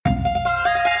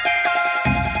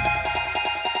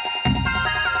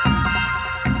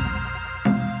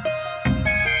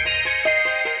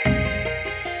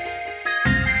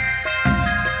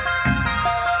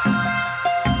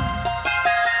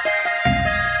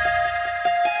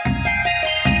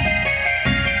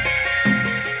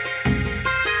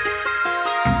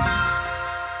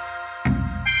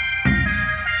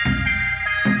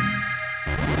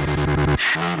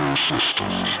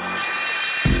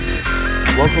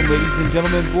Welcome, ladies and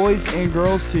gentlemen, boys and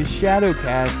girls, to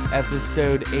Shadowcast,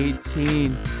 episode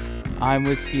 18. I'm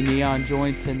Whiskey Neon,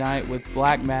 joined tonight with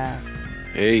Black Math.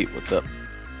 Hey, what's up?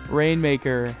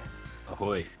 Rainmaker.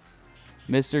 Ahoy.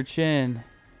 Mr. Chin.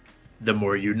 The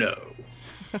more you know.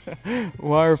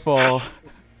 Waterfall.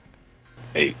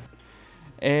 Hey.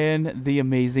 And the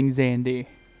amazing Zandy.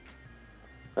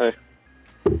 Hey.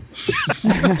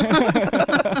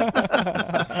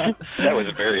 That was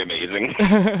very amazing.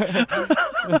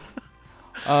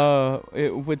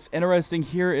 What's interesting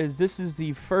here is this is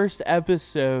the first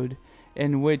episode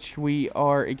in which we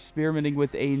are experimenting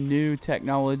with a new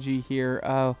technology here.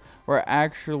 We're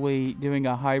actually doing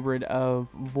a hybrid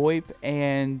of VoIP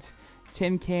and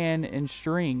tin can and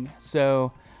string.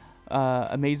 So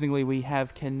amazingly, we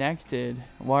have connected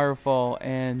Wirefall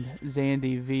and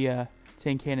Zandy via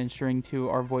tin can and string to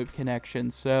our VoIP connection.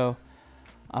 So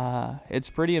it's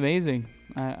pretty amazing.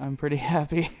 I'm pretty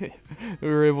happy we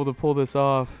were able to pull this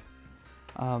off.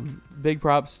 Big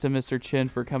props to Mr. Chin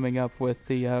for coming up with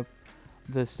the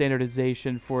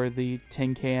standardization for the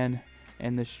tin can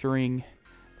and the string.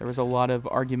 There was a lot of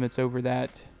arguments over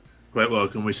that. Quite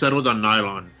welcome. We settled on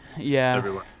nylon. Yeah.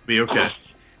 Everyone. Be okay.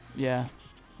 Yeah.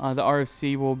 The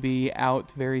RFC will be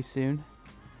out very soon.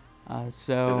 Does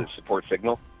it support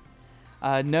Signal?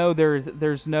 No,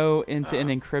 there's no end-to-end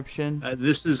encryption.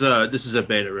 This is a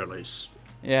beta release.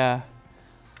 Yeah.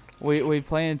 We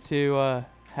plan to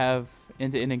have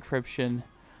end-to-end encryption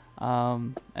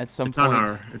at some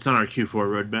point. It's on our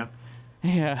Q4 roadmap.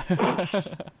 Yeah.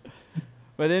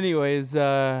 But anyways,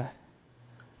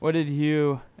 what did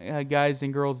you guys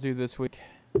and girls do this week?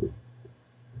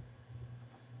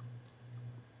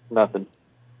 Nothing.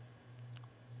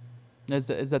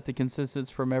 Is that the consensus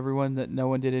from everyone that no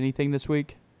one did anything this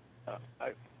week?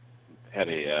 I had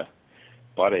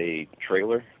bought a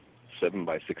trailer,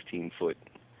 7x16 foot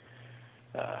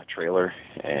trailer,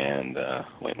 and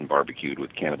went and barbecued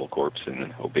with Cannibal Corpse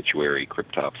and Obituary,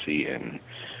 Cryptopsy, and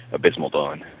Abysmal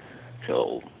Dawn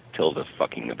till the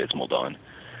fucking Abysmal Dawn.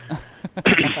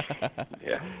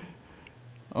 Yeah.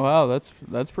 Wow,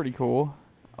 that's pretty cool.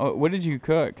 Oh, what did you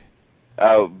cook?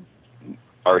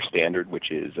 Our standard, which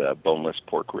is boneless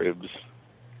pork ribs,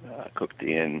 cooked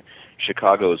in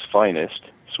Chicago's finest,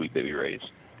 Sweet Baby Ray's.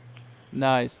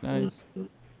 Nice.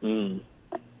 Mm.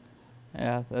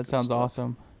 Yeah, that sounds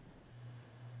awesome.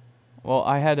 Well,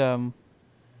 I had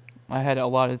a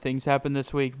lot of things happen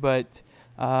this week, but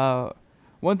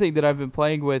one thing that I've been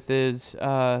playing with is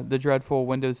the dreadful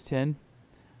Windows 10,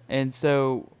 and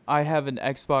so I have an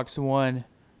Xbox One.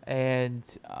 And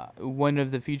one of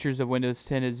the features of Windows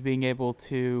 10 is being able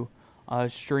to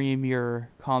stream your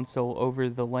console over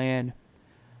the LAN.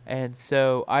 And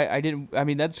so I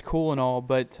mean, that's cool and all,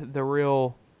 but the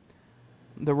real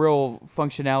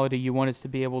functionality you want is to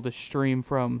be able to stream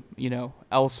from,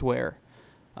 elsewhere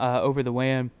over the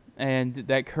WAN. And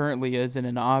that currently isn't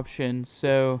an option.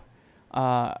 So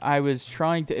I was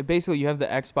trying to, basically you have the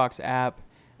Xbox app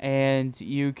and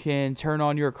you can turn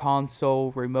on your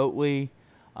console remotely.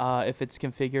 If it's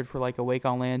configured for like a Wake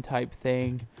on LAN type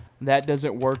thing. That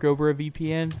doesn't work over a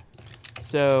VPN.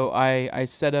 So I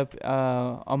set up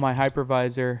on my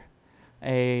hypervisor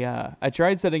I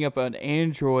tried setting up an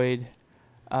Android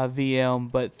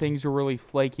VM, but things were really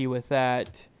flaky with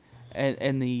that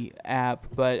and the app.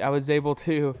 But I was able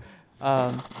to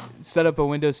set up a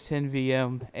Windows 10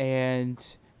 VM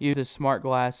and use a Smart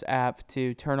Glass app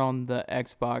to turn on the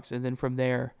Xbox, and then from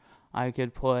there I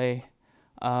could play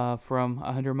from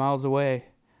 100 miles away.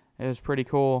 It was pretty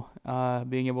cool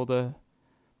being able to.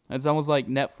 It's almost like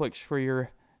Netflix for your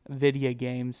video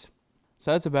games. So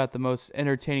that's about the most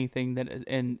entertaining thing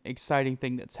and exciting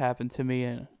thing that's happened to me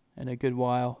in a good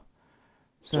while.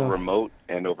 So remote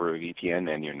and over a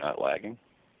VPN, and you're not lagging?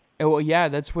 Well, yeah,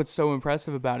 that's what's so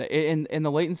impressive about it. And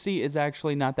the latency is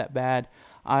actually not that bad.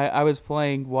 I was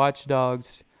playing Watch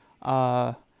Dogs,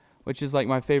 which is like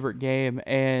my favorite game,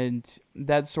 and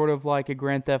that's sort of like a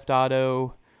Grand Theft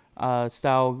Auto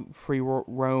style free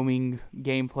roaming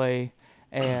gameplay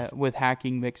with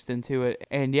hacking mixed into it.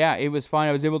 And yeah, it was fine.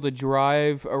 I was able to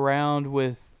drive around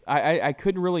with I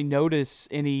couldn't really notice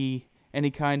any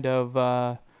kind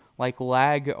of like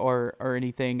lag or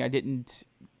anything. I didn't,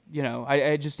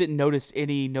 I just didn't notice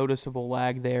any noticeable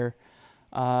lag there.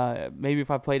 Maybe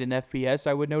if I played an FPS,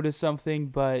 I would notice something,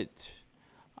 but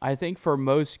I think for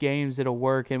most games it'll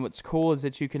work. And what's cool is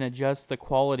that you can adjust the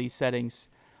quality settings.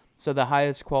 So the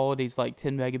highest quality is like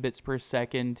 10 megabits per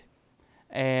second,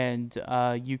 and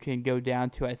you can go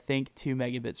down to, I think, 2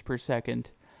 megabits per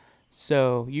second.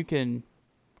 So you can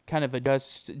kind of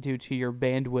adjust due to your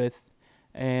bandwidth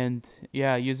And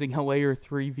yeah, using a layer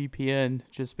 3 VPN,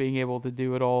 just being able to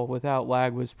do it all without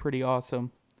lag was pretty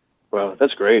awesome. Wow,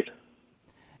 that's great.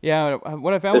 Yeah,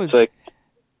 what I found It's was like,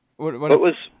 what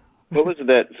what was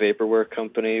that vaporware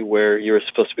company where you were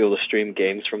supposed to be able to stream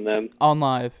games from them?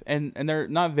 OnLive, and they're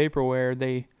not vaporware.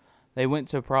 They went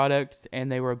to product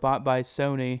and they were bought by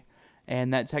Sony,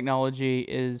 and that technology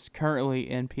is currently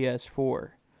in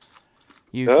PS4.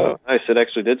 Oh, nice. It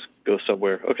actually did go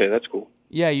somewhere. Okay, that's cool.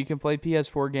 Yeah, you can play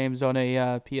PS4 games on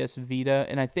a PS Vita,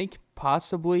 and I think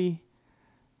possibly,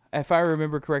 if I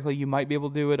remember correctly, you might be able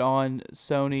to do it on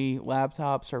Sony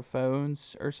laptops or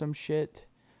phones or some shit.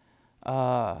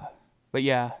 But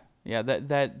yeah,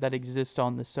 that exists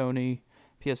on the Sony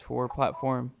PS4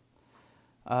 platform.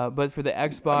 But for the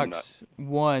Xbox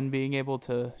One, being able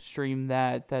to stream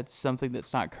that's something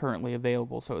that's not currently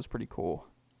available, so it's pretty cool.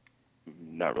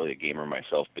 Not really a gamer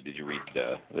myself, but did you read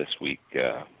this week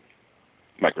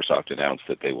Microsoft announced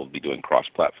that they will be doing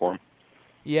cross-platform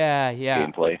Yeah.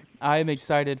 gameplay? I'm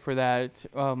excited for that.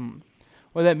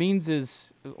 What that means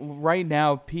is right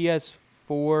now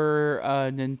PS4,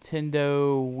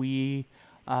 Nintendo, Wii,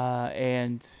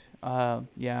 and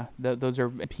those are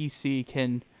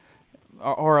PC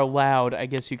are allowed, I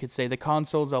guess you could say. The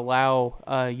consoles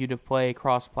allow you to play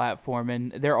cross-platform,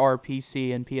 and there are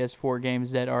PC and PS4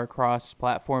 games that are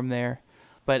cross-platform there.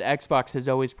 But Xbox has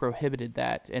always prohibited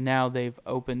that, and now they've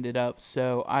opened it up.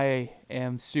 So I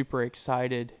am super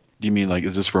excited. Do you mean like,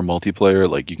 is this for multiplayer?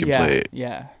 Like you can play?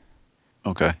 Yeah.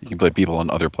 Okay, you can play people on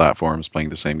other platforms playing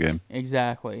the same game.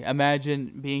 Exactly.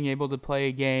 Imagine being able to play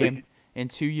a game in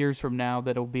 2 years from now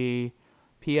that'll be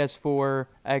PS4,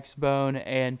 Xbone,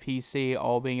 and PC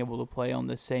all being able to play on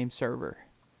the same server.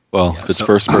 Well, if it's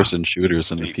first-person shooters,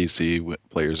 and the PC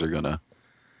players are gonna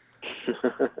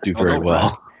do very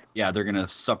well. Yeah, they're gonna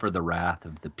suffer the wrath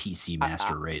of the PC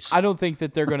master race. I don't think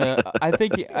that they're gonna. I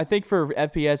think for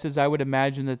FPSs, I would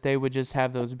imagine that they would just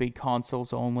have those big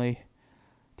consoles only.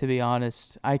 To be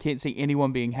honest, I can't see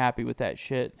anyone being happy with that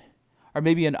shit, or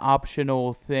maybe an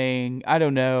optional thing. I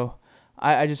don't know.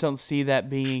 I just don't see that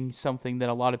being something that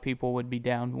a lot of people would be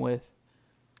down with.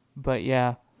 But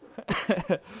yeah.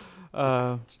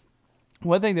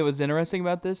 One thing that was interesting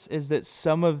about this is that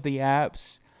some of the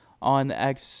apps on the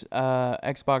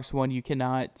Xbox One you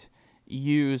cannot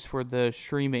use for the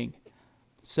streaming.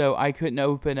 So I couldn't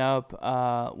open up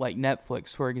like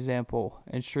Netflix, for example,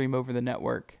 and stream over the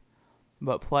network.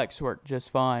 But Plex worked just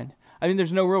fine. I mean,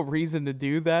 there's no real reason to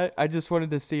do that. I just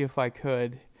wanted to see if I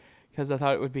could, because I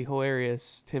thought it would be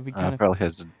hilarious to be kind of probably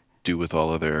has to do with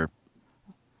all of their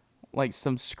like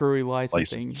some screwy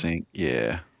licensing.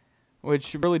 Yeah.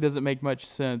 Which really doesn't make much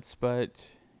sense, but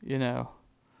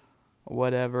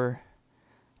whatever.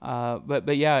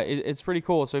 But yeah, it's pretty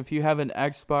cool. So if you have an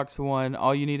Xbox One,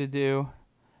 all you need to do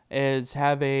is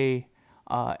have a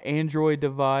Android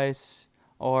device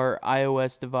or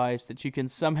iOS device that you can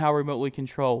somehow remotely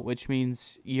control, which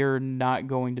means you're not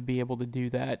going to be able to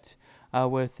do that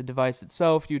with the device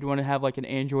itself. You'd want to have like an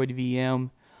Android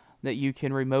VM that you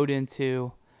can remote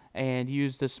into and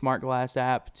use the Smart Glass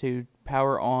app to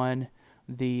power on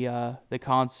the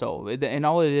console. And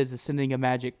all it is sending a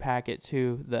magic packet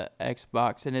to the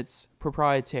Xbox, and it's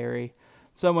proprietary.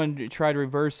 Someone tried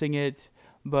reversing it,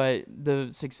 but the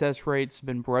success rate's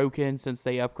been broken since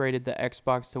they upgraded the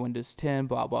Xbox to Windows 10,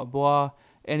 blah, blah, blah.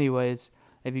 Anyways,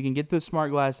 if you can get the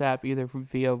Smart Glass app either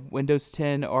via Windows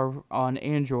 10 or on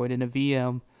Android in a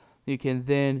VM, you can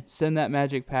then send that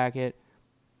magic packet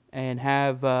and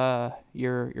have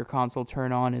your console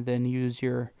turn on and then use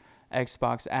your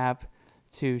Xbox app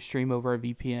to stream over a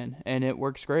VPN. And it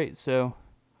works great. So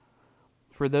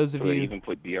for those of you... They even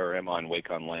put DRM on Wake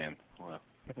on LAN. Wow.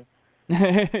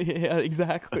 Yeah,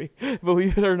 exactly.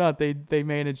 Believe it or not, they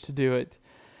managed to do it.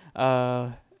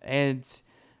 And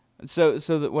so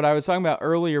what I was talking about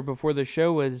earlier before the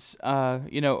show was,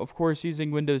 of course,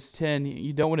 using Windows 10,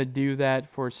 you don't want to do that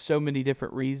for so many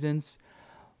different reasons.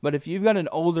 But if you've got an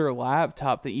older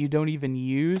laptop that you don't even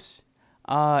use,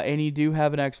 and you do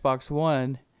have an Xbox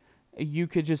One, you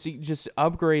could just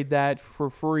upgrade that for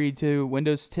free to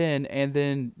Windows 10 and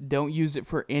then don't use it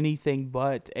for anything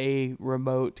but a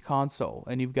remote console,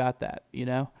 and you've got that,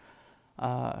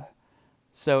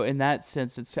 So in that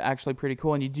sense, it's actually pretty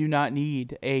cool, and you do not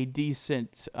need a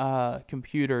decent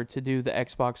computer to do the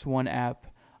Xbox One app.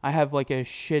 I have like a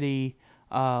shitty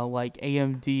like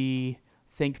AMD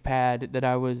ThinkPad that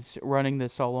I was running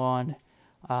this all on.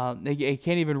 It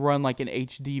can't even run like an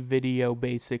HD video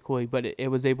basically, but it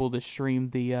was able to stream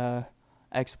the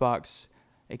Xbox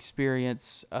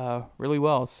experience really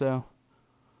well. So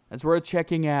it's worth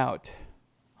checking out.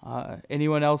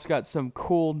 Anyone else got some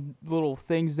cool little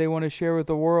things they want to share with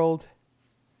the world?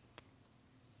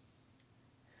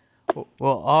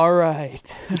 Well, all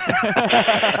right.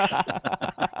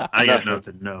 I got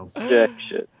nothing. No. Jack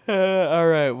shit. All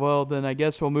right. Well, then I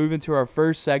guess we'll move into our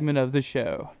first segment of the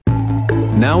show.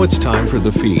 Now it's time for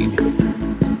the feed.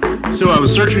 So I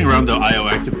was searching around the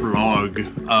IOActive blog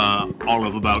all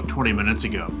of about 20 minutes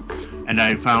ago, and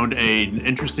I found an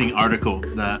interesting article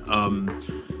that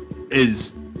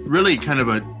is really kind of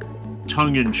a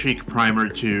tongue-in-cheek primer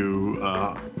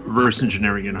to reverse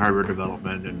engineering and hardware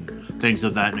development and things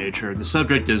of that nature. The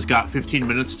subject is got 15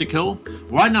 minutes to kill.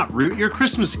 Why not root your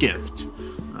Christmas gift?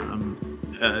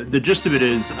 The gist of it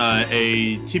is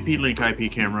a TP-Link IP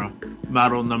camera,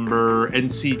 model number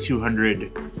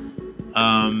NC200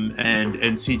 and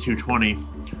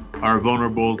NC220 are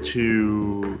vulnerable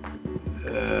to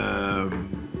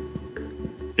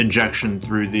injection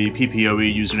through the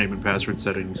PPOE username and password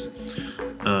settings.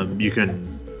 You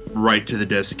can write to the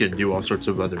disk and do all sorts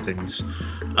of other things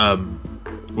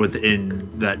within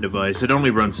that device. It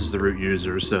only runs as the root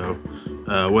user, so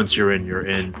once you're in, you're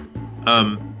in.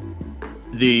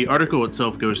 The article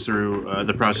itself goes through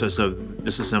the process of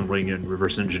disassembling and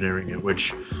reverse engineering it,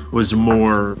 which was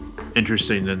more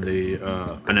interesting than the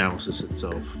analysis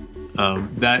itself.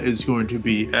 That is going to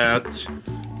be at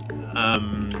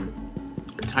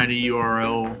tiny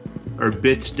URL or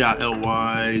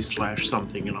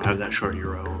bit.ly/something, and I'll have that short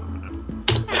URL.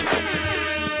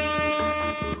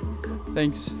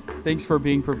 Thanks for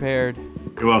being prepared.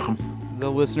 You're welcome.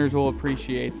 The listeners will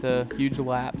appreciate the huge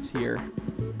lapse here.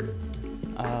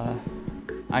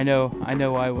 I know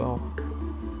I will.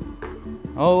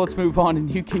 Oh, let's move on, and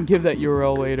you can give that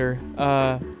URL later.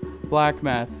 Black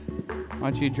Math,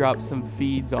 why don't you drop some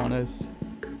feeds on us?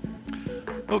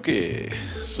 Okay,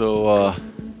 so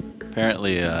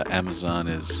apparently Amazon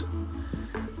is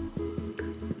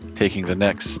taking the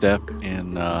next step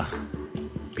in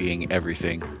being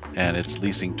everything, and it's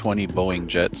leasing 20 Boeing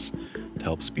jets to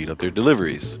help speed up their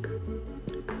deliveries.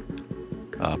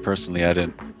 Personally, I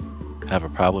didn't have a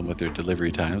problem with their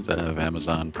delivery times. I have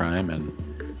Amazon Prime and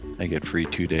I get free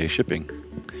 2-day shipping.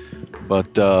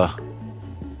 But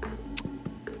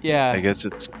yeah, I guess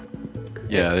it's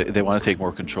they want to take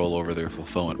more control over their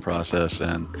fulfillment process,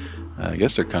 and I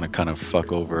guess they're kind of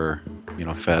fuck over,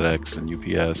 FedEx and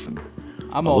UPS and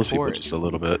I'm all all those people for it. just a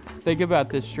little bit. Think about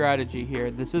this strategy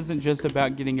here. This isn't just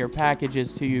about getting your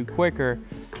packages to you quicker.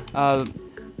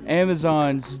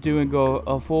 Amazon's doing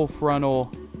a full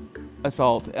frontal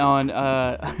assault on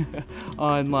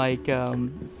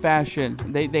fashion.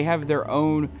 They have their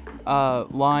own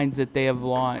lines that they have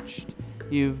launched.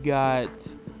 You've got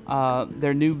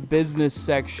their new business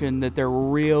section that they're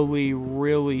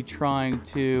really trying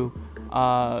to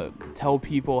tell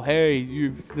people, hey,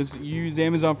 you use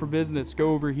Amazon for business,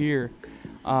 go over here.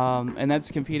 And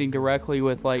that's competing directly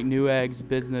with like Newegg's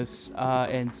business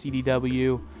and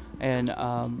CDW and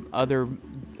other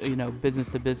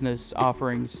business-to-business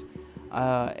offerings.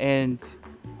 And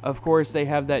of course they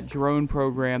have that drone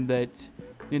program that,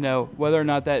 whether or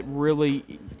not that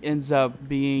really ends up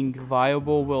being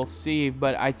viable, we'll see.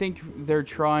 But I think they're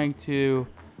trying to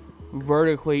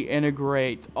vertically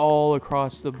integrate all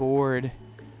across the board,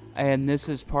 and this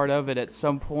is part of it. At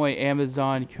some point,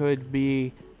 Amazon could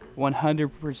be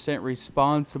 100%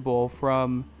 responsible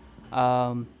from,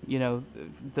 through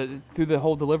the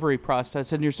whole delivery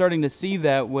process. And you're starting to see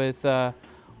that with,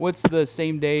 what's the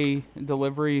same day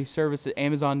delivery service at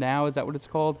Amazon Now? Is that what it's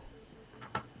called?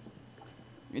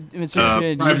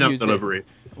 Prime Now Delivery.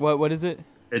 What is it?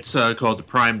 It's called the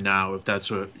Prime Now, if that's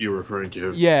what you're referring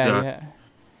to. Yeah.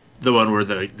 The one where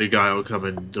the guy will come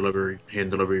and hand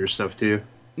deliver your stuff to you.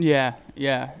 Yeah.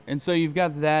 And so you've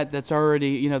got that's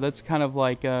already, that's kind of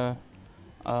like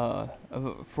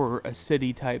for a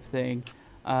city type thing.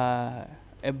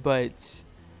 But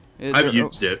I've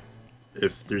used it,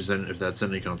 if that's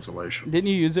any consolation. Didn't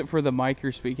you use it for the mic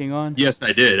you're speaking on? Yes,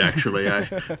 I did actually.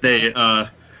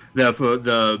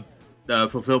 The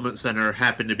fulfillment center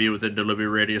happened to be within delivery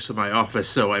radius of my office,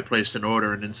 so I placed an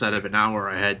order, and inside of an hour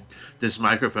I had this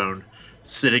microphone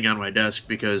sitting on my desk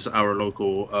because our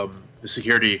local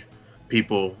security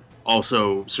people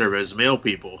also serve as mail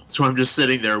people. So I'm just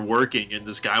sitting there working, and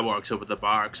this guy walks up with the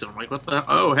box, and I'm like, what the?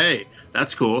 Oh, hey,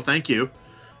 that's cool, thank you.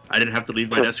 I didn't have to leave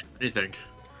my desk for anything.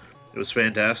 It was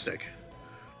fantastic.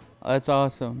 That's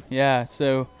awesome. Yeah,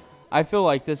 so I feel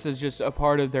like this is just a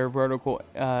part of their vertical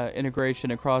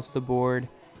integration across the board,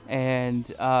 and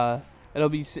it'll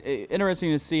be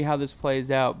interesting to see how this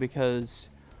plays out, because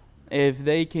if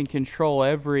they can control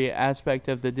every aspect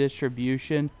of the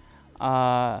distribution,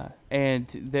 and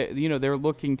they're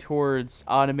looking towards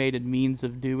automated means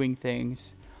of doing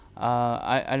things.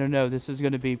 I don't know. This is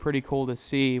going to be pretty cool to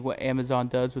see what Amazon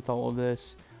does with all of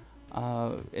this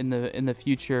in the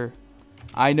future.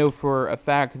 I know for a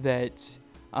fact that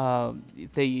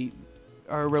they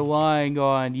are relying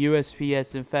on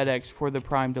USPS and FedEx for the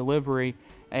Prime delivery,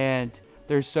 and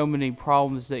there's so many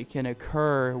problems that can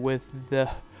occur with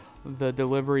the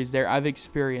deliveries there. I've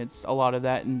experienced a lot of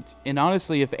that, and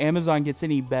honestly, if Amazon gets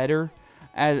any better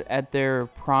at their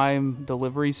Prime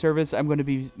delivery service, I'm going to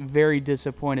be very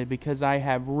disappointed, because I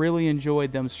have really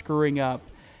enjoyed them screwing up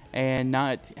and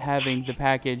not having the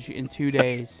package in 2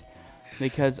 days,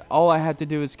 because all I have to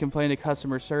do is complain to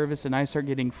customer service and I start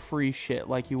getting free shit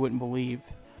like you wouldn't believe.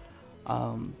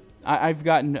 I've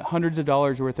gotten hundreds of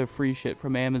dollars worth of free shit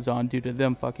from Amazon due to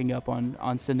them fucking up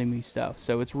on sending me stuff,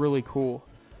 so it's really cool.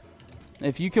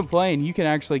 If you complain, you can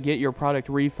actually get your product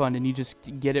refund and you just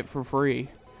get it for free.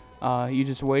 You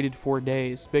just waited 4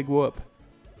 days. Big whoop.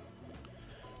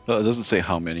 Well, it doesn't say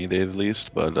how many they've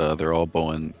leased, but they're all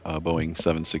Boeing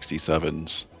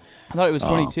 767s. I thought it was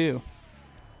 22.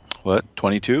 What?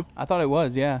 22? I thought it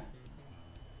was, yeah.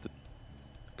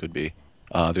 Could be.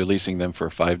 They're leasing them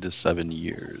for 5 to 7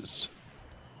 years.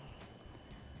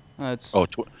 That's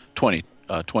 20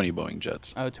 Boeing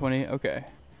jets. Oh, 20? Okay.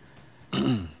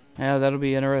 Yeah, that'll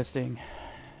be interesting.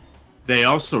 They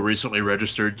also recently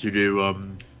registered to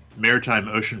do maritime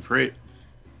ocean freight.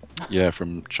 Yeah,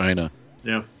 from China.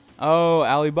 Yeah. Oh,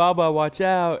 Alibaba, watch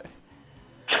out.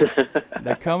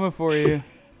 They're coming for you.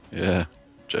 Yeah,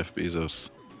 Jeff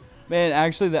Bezos. Man,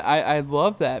 actually, I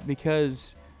love that,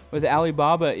 because with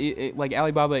Alibaba, like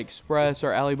Alibaba Express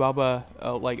or Alibaba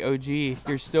like OG,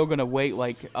 you're still gonna wait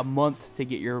like a month to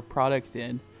get your product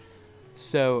in.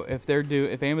 So if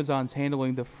Amazon's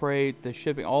handling the freight, the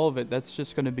shipping, all of it, that's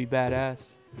just gonna be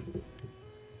badass.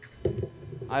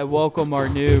 I welcome our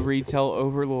new retail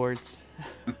overlords.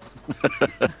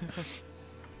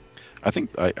 I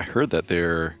think I heard that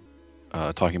they're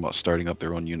talking about starting up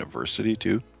their own university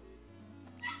too.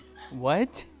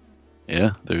 What?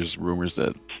 Yeah, there's rumors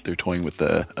that they're toying with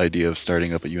the idea of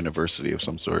starting up a university of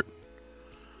some sort.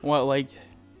 What, like,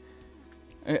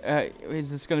 is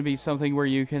this going to be something where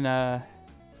you can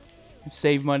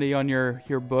save money on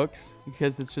your books,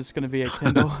 because it's just going to be a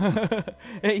Kindle?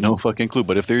 No fucking clue.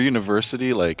 But if their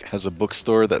university like has a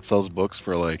bookstore that sells books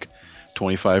for like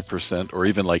 25% or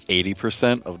even like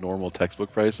 80% of normal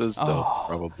textbook prices, they'll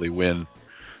probably win.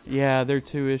 Yeah, their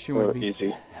tuition would be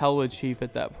easy. hella cheap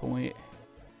at that point.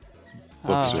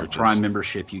 Books For are Prime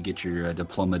membership, you get your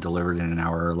diploma delivered in an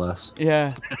hour or less.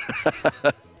 Yeah.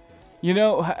 You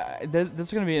know, this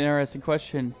is going to be an interesting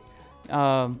question.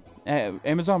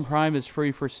 Amazon Prime is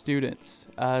free for students.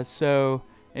 So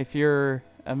if you're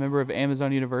a member of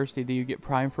Amazon University, do you get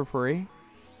Prime for free?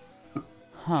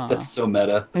 Huh. That's so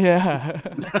meta. Yeah.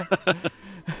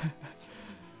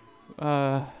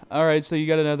 All right, so you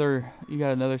got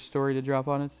another story to drop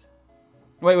on us?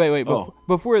 Wait.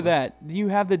 Before that, do you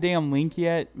have the damn link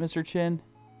yet, Mr. Chin?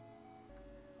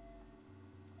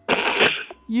 I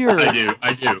do.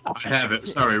 I have it.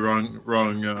 Sorry, wrong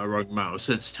mouse.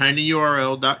 It's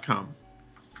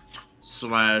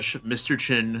tinyurl.com/Mr.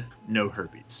 Chin no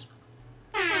herpes.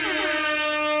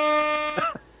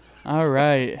 All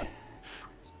right.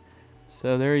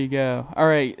 So there you go. All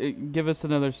right, give us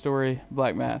another story,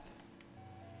 Black Math.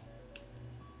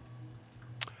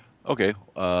 Okay.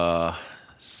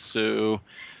 So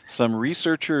some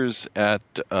researchers at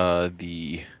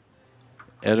the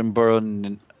Edinburgh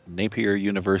Napier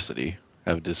University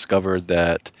have discovered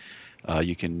that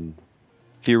you can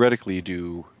theoretically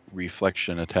do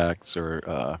reflection attacks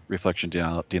or reflection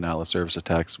denial of service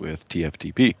attacks with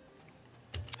TFTP.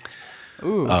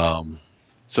 Ooh.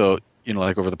 So,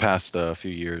 like over the past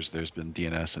few years, there's been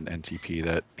DNS and NTP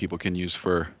that people can use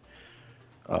for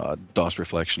DOS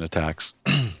reflection attacks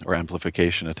or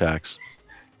amplification attacks.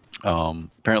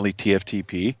 Apparently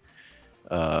TFTP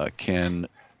can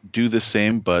do the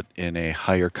same, but in a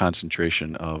higher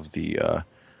concentration of the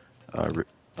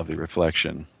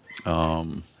reflection.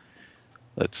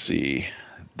 Let's see.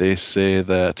 They say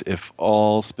that if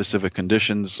all specific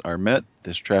conditions are met,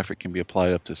 this traffic can be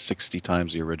applied up to 60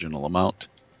 times the original amount.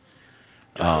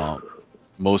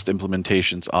 Most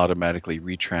implementations automatically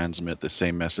retransmit the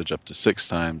same message up to 6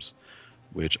 times,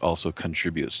 which also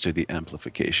contributes to the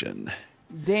amplification.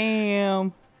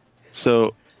 Damn.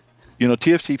 So,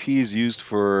 TFTP is used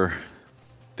for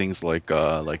things like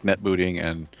net booting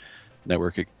and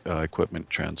network equipment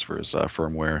transfers,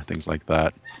 firmware, things like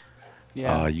that.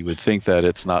 Yeah. You would think that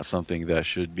it's not something that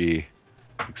should be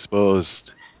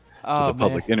exposed to the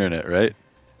public internet, right?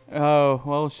 Oh,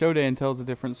 well, Shodan tells a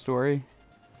different story.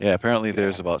 Yeah, apparently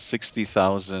there's about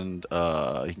 60,000. You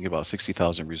can get about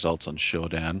 60,000 results on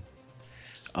Shodan,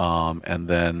 and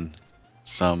then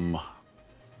some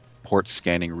port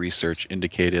scanning research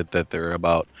indicated that there are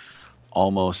about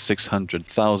almost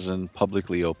 600,000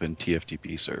 publicly open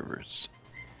TFTP servers.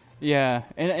 Yeah,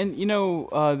 and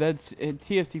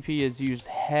TFTP is used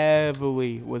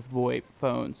heavily with VoIP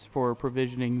phones for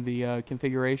provisioning the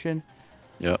configuration.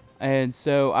 Yep. And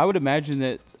so I would imagine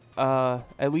that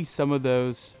at least some of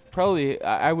those, probably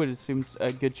I would assume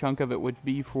a good chunk of it would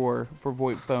be for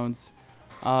VoIP phones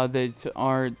that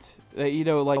aren't,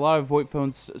 like a lot of VoIP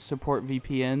phones support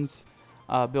VPNs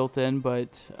built in,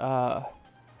 but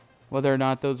whether or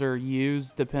not those are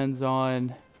used depends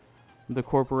on the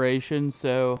corporation.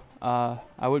 So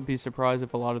I wouldn't be surprised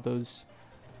if a lot of those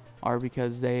are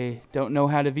because they don't know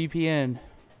how to VPN,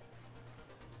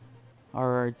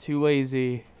 or are too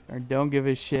lazy, or don't give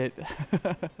a shit.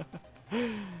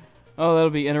 Oh, that'll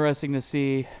be interesting to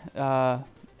see the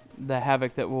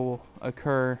havoc that will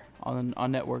occur on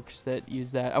networks that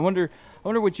use that. I wonder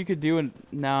what you could do. And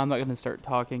now I'm not going to start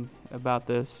talking about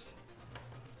this.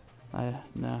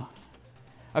 No.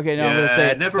 Okay, no, I'm going to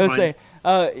say it. Never I'm mind.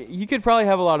 gonna say, you could probably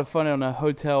have a lot of fun on a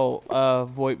hotel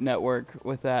VoIP network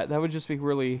with that. That would just be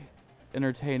really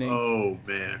entertaining. Oh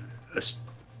man.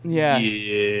 Yeah.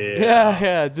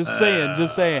 Yeah. Just saying. I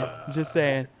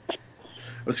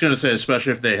was going to say,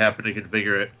 especially if they happen to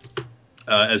configure it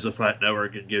as a flat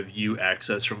network and give you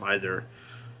access from either,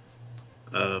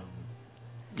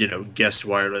 guest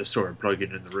wireless or plug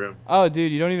in the room. Oh,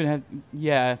 dude, you don't even have.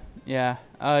 Yeah.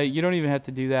 You don't even have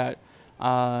to do that.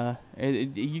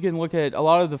 You can look at a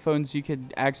lot of the phones. You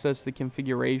could access the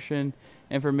configuration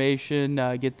information,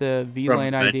 get the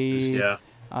VLAN ID. Yeah.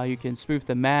 You can spoof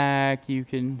the MAC. You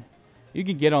can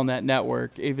get on that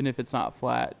network even if it's not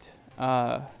flat.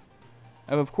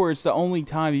 Of course, the only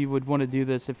time you would want to do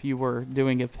this if you were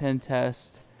doing a pen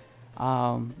test,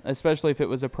 especially if it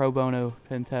was a pro bono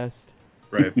pen test.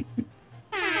 Right.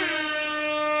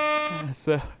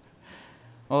 So,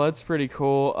 well, that's pretty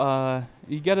cool.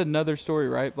 You got another story,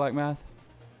 right, Black Math?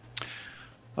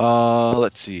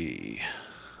 Let's see.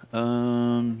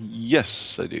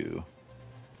 Yes, I do.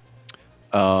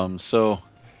 So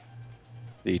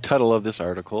the title of this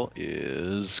article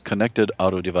is "Connected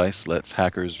Auto Device Lets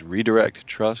Hackers Redirect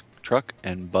Truck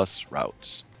and Bus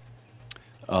Routes."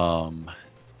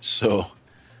 So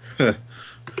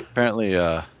apparently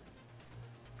there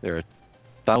are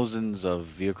thousands of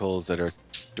vehicles that are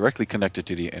directly connected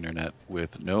to the internet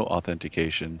with no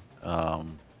authentication,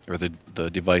 or the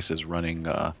devices running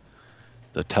the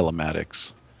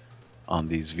telematics on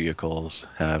these vehicles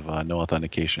have no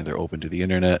authentication. They're open to the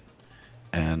internet,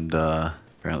 and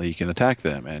apparently you can attack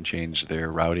them and change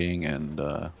their routing and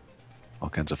all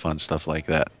kinds of fun stuff like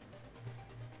that.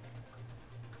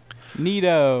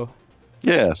 Neato.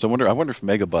 Yeah, so I wonder if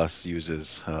Megabus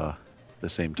uses the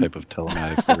same type of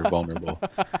telematics that are vulnerable.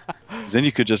 'Cause then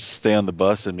you could just stay on the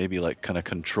bus and maybe like kind of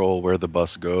control where the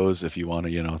bus goes if you want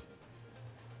to,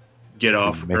 Get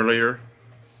off earlier.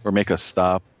 or make a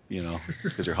stop,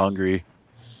 because you're hungry.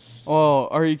 Oh,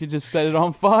 or you could just set it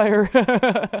on fire.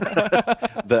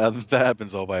 That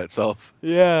happens all by itself.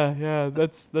 Yeah,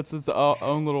 that's its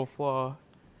own little flaw.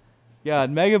 Yeah,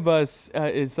 Megabus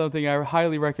is something I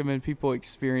highly recommend people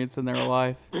experience in their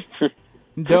life.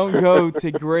 Don't go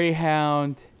to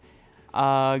Greyhound.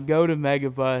 Go to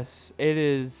Megabus. It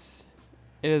is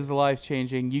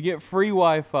life-changing. You get free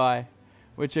Wi-Fi,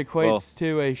 which equates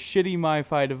to a shitty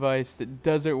MiFi device that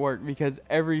doesn't work because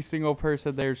every single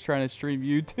person there is trying to stream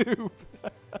YouTube.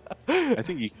 I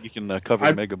think you can cover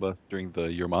Megabus during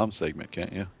your mom segment,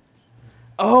 can't you?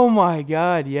 Oh my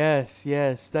God! Yes,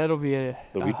 that'll be a.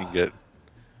 So we can get.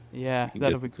 Yeah, we can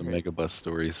that'll get be some great. Megabus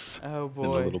stories. Oh In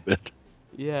boy. a little bit.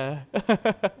 Yeah.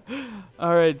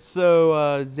 All right.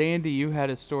 So Zandy, you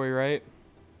had a story, right?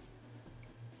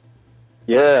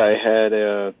 Yeah, I had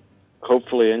a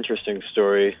hopefully interesting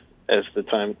story as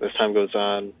time goes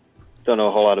on. Don't know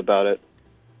a whole lot about it,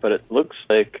 but it looks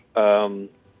like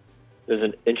there's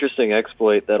an interesting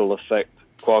exploit that'll affect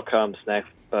Qualcomm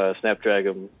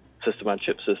Snapdragon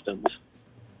system-on-chip systems,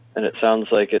 and it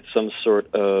sounds like it's some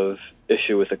sort of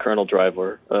issue with a kernel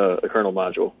driver, a kernel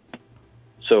module.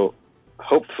 So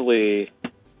hopefully,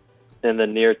 in the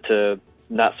near to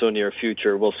not so near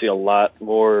future, we'll see a lot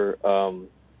more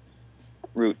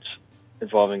routes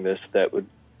involving this. That would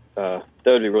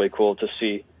be really cool to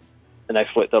see an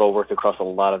exploit that'll work across a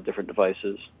lot of different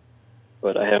devices.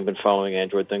 But I haven't been following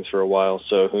Android things for a while,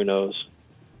 so who knows?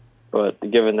 But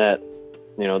given that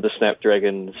the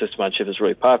Snapdragon system on chip is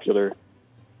really popular,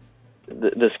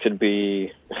 this could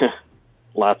be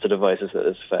lots of devices that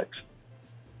this affects.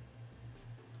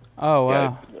 Oh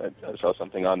wow. Yeah, I saw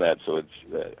something on that. So it's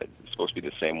supposed to be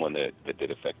the same one that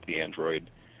did affect the Android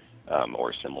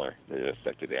or similar. That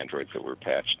affected Androids that were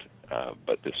patched,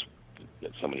 but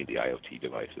so many of the IoT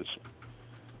devices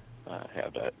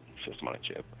have that system on a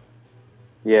chip.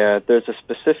 Yeah, there's a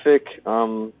specific.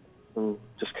 I'm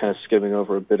just kind of skimming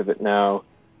over a bit of it now.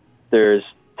 There's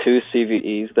 2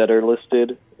 CVEs that are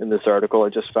listed in this article I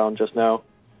just found just now.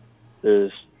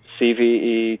 There's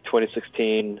CVE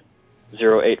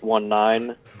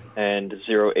 2016-0819 and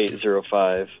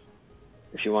 0805,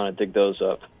 if you want to dig those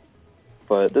up.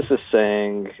 But this is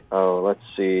saying, let's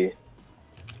see,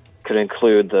 could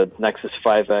include the Nexus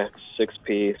 5X,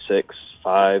 6P, 6,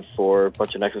 5, 4, a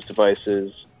bunch of Nexus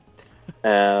devices.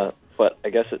 But I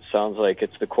guess it sounds like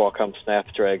it's the Qualcomm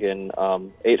Snapdragon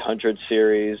 800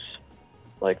 series,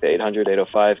 like the 800,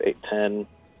 805, 810,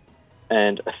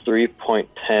 and a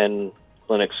 3.10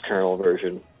 Linux kernel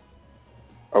version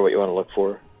are what you want to look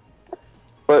for.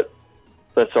 But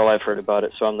that's all I've heard about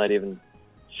it, so I'm not even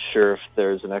sure if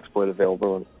there's an exploit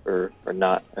available or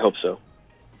not. I hope so.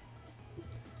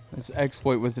 This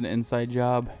exploit was an inside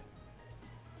job.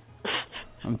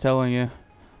 I'm telling you.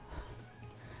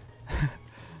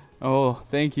 Oh,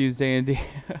 thank you, Zandy.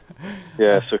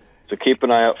 Yeah, so keep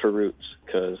an eye out for roots,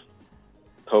 because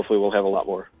hopefully we'll have a lot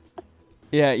more.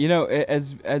 Yeah, you know,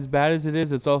 as bad as it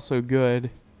is, it's also good.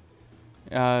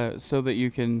 So that you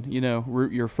can,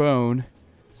 root your phone.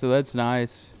 So that's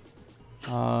nice.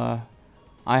 I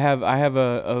have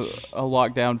a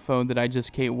lockdown phone that I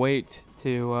just can't wait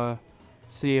to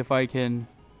see if I can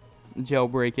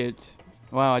jailbreak it.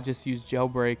 Wow, I just used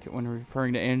jailbreak when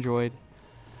referring to Android.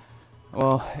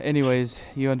 Well, anyways,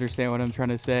 you understand what I'm trying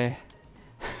to say.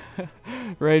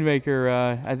 Rainmaker,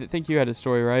 I think you had a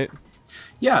story, right?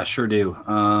 Yeah, sure do.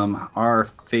 Our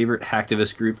favorite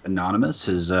hacktivist group, Anonymous,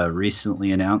 has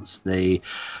recently announced they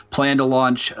plan to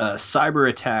launch cyber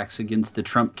attacks against the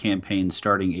Trump campaign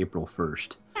starting April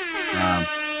 1st.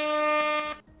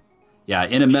 Yeah,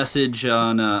 in a message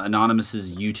on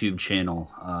Anonymous's YouTube channel,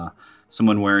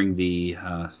 someone wearing the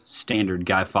standard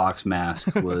Guy Fawkes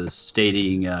mask was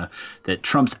stating that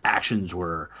Trump's actions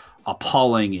were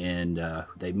appalling and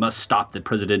they must stop the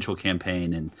presidential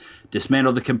campaign and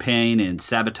dismantle the campaign and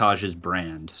sabotage his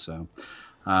brand. So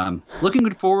looking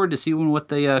forward to seeing what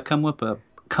they come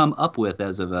up with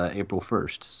as of April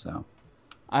 1st. So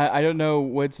I don't know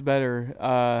what's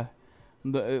better.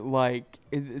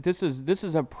 This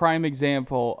is a prime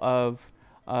example of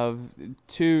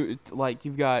two, like,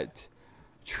 you've got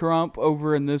Trump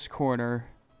over in this corner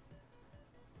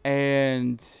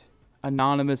and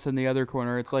Anonymous in the other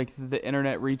corner. It's like the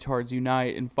internet retards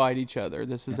unite and fight each other.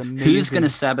 This is amazing. Who's going to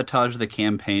sabotage the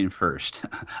campaign first?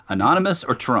 Anonymous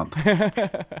or Trump?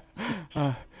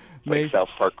 Like South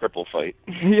Park cripple fight.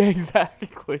 Yeah,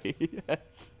 exactly.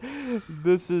 Yes.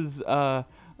 This is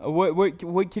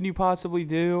what can you possibly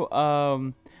do?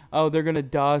 They're gonna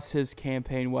DOS his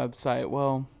campaign website.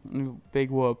 Well, big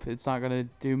whoop. It's not gonna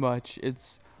do much.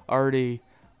 It's already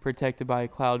protected by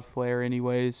Cloudflare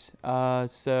anyways.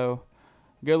 So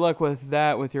good luck with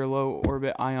that with your low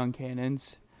orbit ion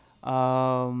cannons.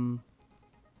 I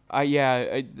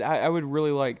would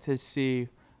really like to see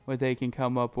what they can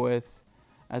come up with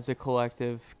as a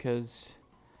collective, because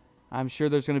I'm sure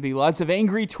there's going to be lots of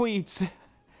angry tweets.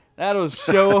 That'll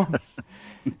show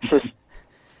them.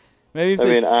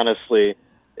 Honestly,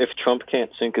 if Trump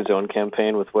can't sync his own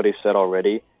campaign with what he said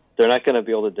already, they're not going to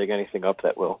be able to dig anything up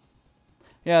that will.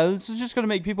 Yeah, this is just going to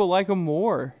make people like him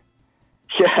more.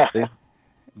 Yeah.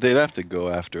 They'd have to go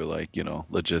after,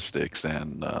 logistics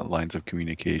and lines of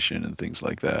communication and things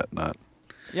like that. Not.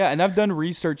 Yeah, and I've done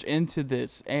research into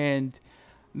this, and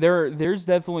there's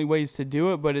definitely ways to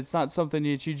do it, but it's not something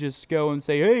that you just go and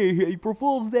say, "Hey, April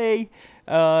Fool's Day,"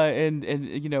 and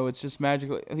it's just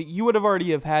magical. I think you would have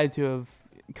already had to have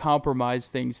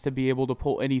compromised things to be able to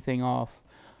pull anything off.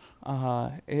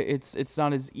 It's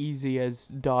not as easy as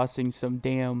DOSing some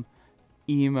damn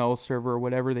email server or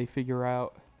whatever they figure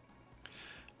out.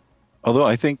 Although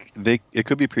I think it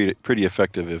could be pretty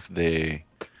effective if they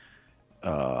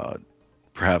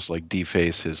perhaps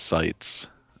deface his sites,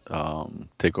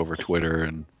 take over Twitter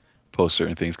and post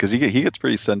certain things, because he gets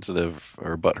pretty sensitive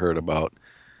or butthurt about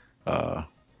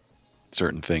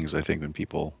certain things. I think when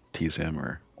people tease him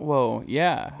or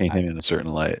paint him in a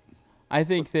certain light. I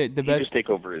think that the best just take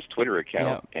over his Twitter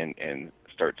account and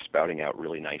start spouting out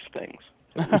really nice things.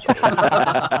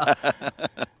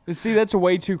 See, that's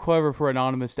way too clever for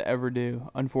Anonymous to ever do,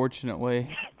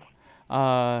 unfortunately.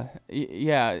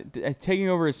 taking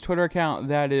over his Twitter account,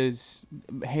 that is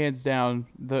hands down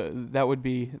that would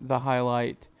be the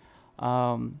highlight.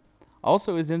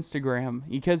 Also his Instagram,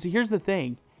 because here's the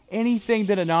thing: anything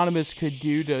that Anonymous could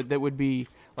do that would be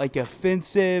like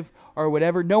offensive or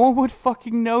whatever, no one would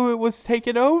fucking know it was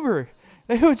taken over.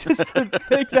 They would just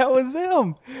think that was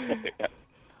him.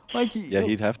 Like, yeah,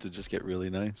 he'd have to just get really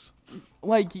nice.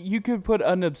 Like, you could put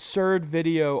an absurd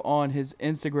video on his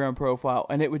Instagram profile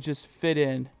and it would just fit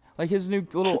in. Like, his new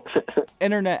little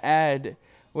internet ad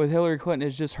with Hillary Clinton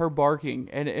is just her barking,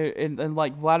 and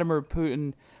like Vladimir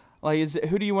Putin, like,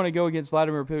 who do you want to go against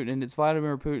Vladimir Putin? And it's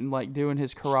Vladimir Putin like doing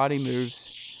his karate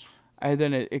moves, and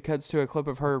then it cuts to a clip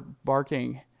of her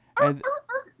barking, and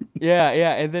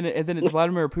and then it's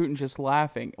Vladimir Putin just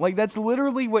laughing. Like, that's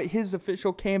literally what his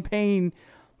official campaign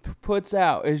puts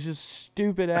out, is just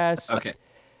stupid ass. Okay,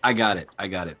 I got it.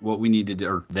 What we need to do,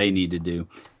 or they need to do,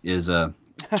 is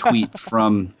tweet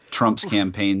from Trump's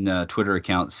campaign Twitter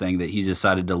account saying that he's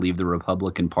decided to leave the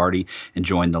Republican Party and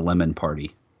join the Lemon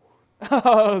Party.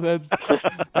 Oh,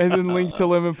 and then link to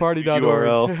lemonparty.org.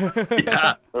 URL.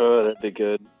 Yeah. Oh, that'd be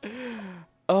good.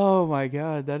 Oh my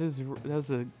God, that's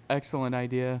an excellent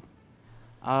idea.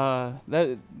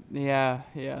 That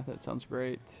sounds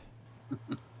great.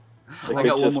 I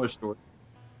got one more story.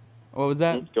 What was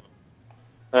that?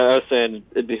 I was saying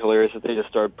it'd be hilarious if they just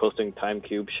started posting Time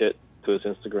Cube shit to his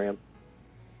Instagram.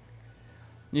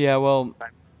 Yeah, well,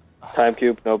 Time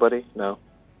Cube, nobody? No.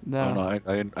 no. I don't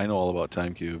know. I know all about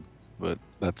TimeCube, but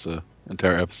that's an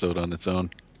entire episode on its own.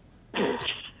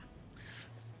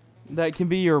 That can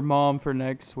be your mom for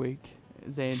next week,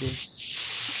 Zandy.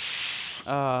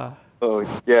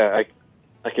 Oh yeah,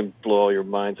 I can blow all your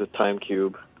minds with Time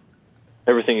Cube.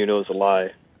 Everything you know is a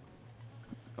lie.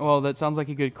 Well, that sounds like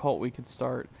a good cult we could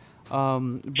start.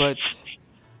 But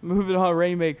moving on,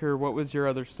 Rainmaker, what was your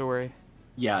other story?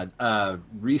 Yeah,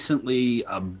 recently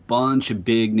a bunch of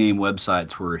big name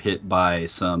websites were hit by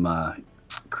some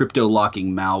crypto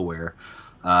locking malware.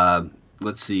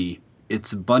 Let's see.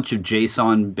 It's a bunch of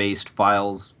JSON-based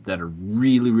files that are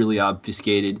really, really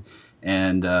obfuscated,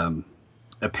 and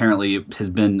apparently it has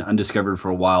been undiscovered for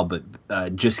a while, but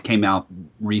just came out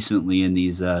recently in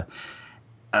these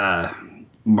I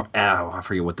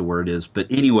forget what the word is, but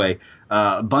anyway,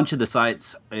 a bunch of the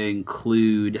sites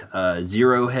include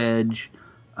Zero Hedge,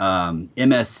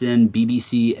 MSN,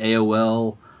 BBC,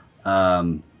 AOL.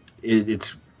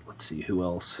 Let's see, who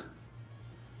else?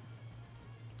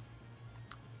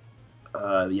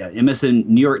 MSN,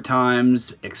 New York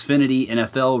Times, Xfinity,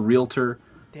 NFL, Realtor.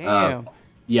 Damn.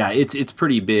 It's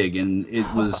pretty big, and it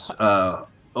was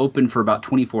open for about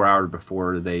 24 hours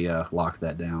before they locked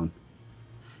that down.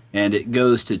 And it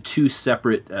goes to two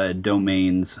separate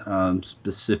domains,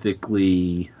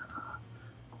 specifically.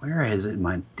 Where is it in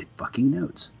my fucking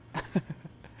notes?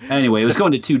 Anyway, it was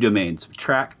going to two domains: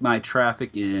 Track My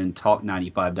Traffic and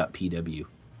Talk95.pw.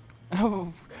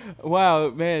 Oh, wow,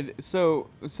 man. So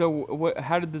what?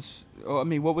 How did this? I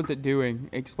mean, what was it doing?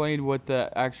 Explain what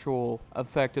the actual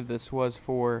effect of this was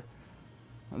for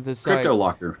the site. Crypto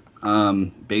locker.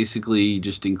 Basically,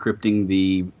 just encrypting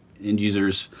the end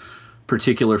user's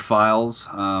particular files.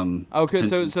 Okay,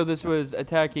 so this was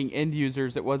attacking end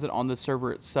users. It wasn't on the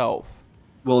server itself.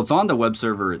 Well, it's on the web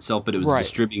server itself, but it was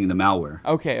distributing the malware.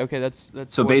 Okay, that's.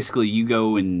 So basically, you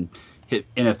go and hit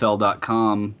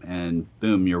NFL.com, and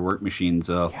boom, your work machine's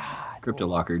crypto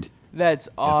lockered. That's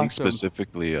awesome. I think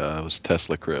specifically it was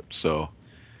Tesla Crypt. So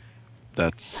I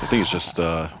think it's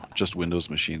just Windows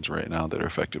machines right now that are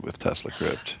affected with Tesla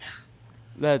Crypt.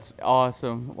 That's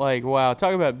awesome. Like, wow,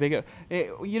 talk about big.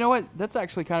 You know what? That's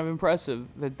actually kind of impressive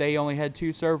that they only had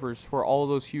two servers for all of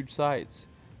those huge sites.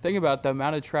 Think about the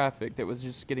amount of traffic that was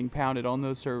just getting pounded on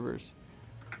those servers.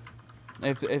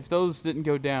 If those didn't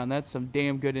go down, that's some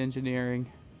damn good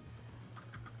engineering.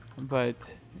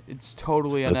 But it's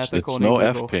totally unethical. It's no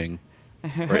F-ping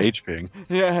or H-ping.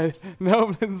 Yeah,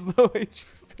 no, there's no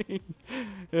H-ping.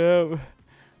 Yeah,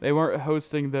 they weren't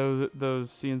hosting those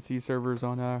CNC servers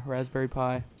on Raspberry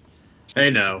Pi.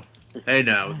 Hey now,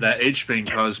 that H-ping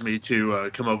caused me to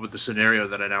come up with the scenario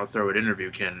that I now throw at interview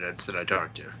candidates that I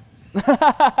talk to.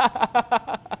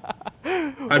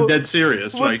 I'm dead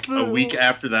serious. Like a week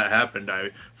after that happened,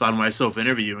 I found myself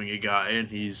interviewing a guy, and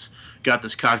he's got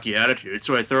this cocky attitude.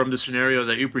 So I throw him the scenario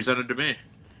that you presented to me.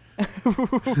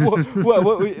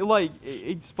 what like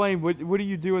explain what do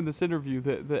you do in this interview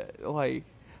that like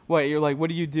what you're like what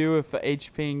do you do if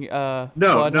H-ping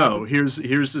no here's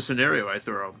the scenario I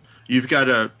throw him. You've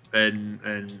got and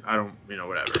I don't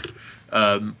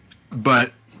whatever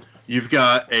but you've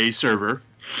got a server,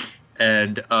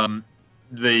 and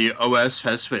the OS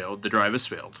has failed, the drive has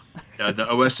failed, The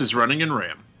OS is running in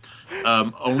RAM.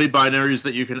 Only binaries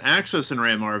that you can access in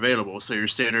RAM are available. So your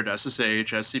standard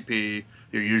SSH, SCP,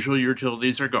 your usual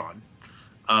utilities are gone.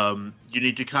 You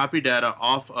need to copy data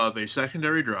off of a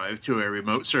secondary drive to a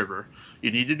remote server.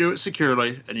 You need to do it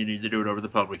securely, and you need to do it over the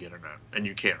public internet. And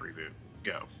you can't reboot.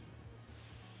 Go.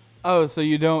 Oh, so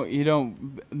you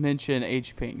don't mention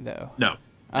HPing though? No.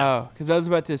 Oh, because I was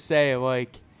about to say,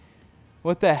 like,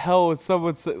 what the hell would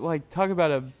someone say, like, talk about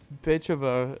a bitch of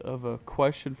a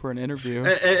question for an interview?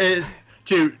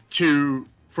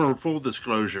 For full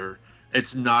disclosure,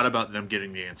 it's not about them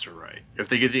getting the answer right. If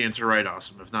they get the answer right,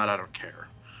 awesome. If not, I don't care.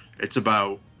 It's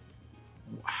about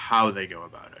how they go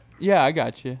about it. Yeah, I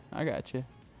got you.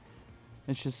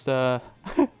 It's just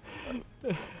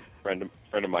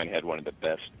Friend of mine had one of the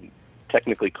best,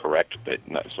 technically correct, but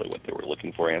not necessarily what they were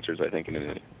looking for answers, I think, in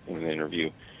an interview.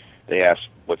 They asked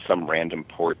what some random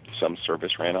port some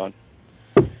service ran on,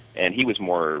 and he was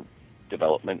more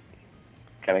developer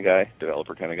kind of guy,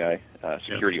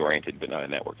 security-oriented, but not a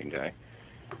networking guy.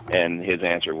 And his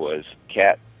answer was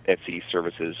cat, Etsy,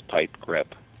 services, pipe, grep.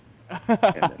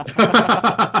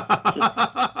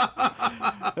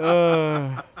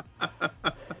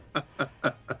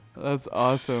 That's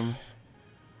awesome.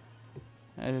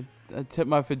 I tip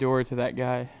my fedora to that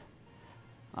guy.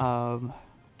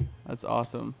 That's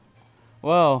awesome.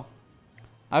 Well,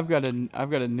 I've got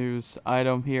a news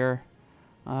item here.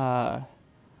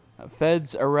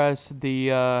 Feds arrest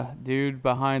the dude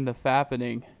behind the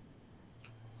fappening.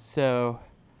 So,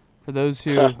 for those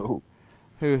who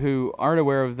aren't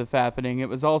aware of the fappening, it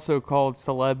was also called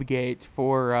Celebgate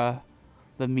for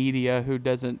the media who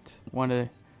doesn't want to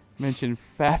mention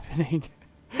fappening.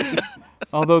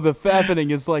 Although the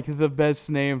fappening is like the best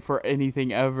name for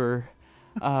anything ever.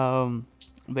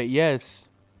 But yes,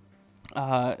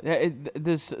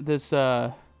 this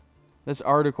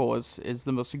article is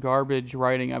the most garbage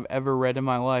writing I've ever read in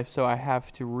my life, so I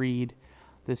have to read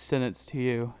this sentence to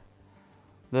you.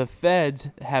 The feds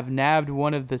have nabbed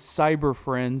one of the cyber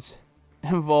friends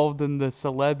involved in the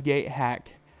Celebgate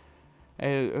hack.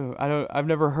 I've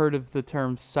never heard of the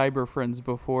term cyber friends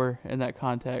before in that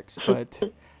context, but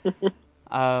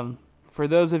for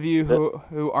those of you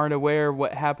who aren't aware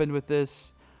what happened with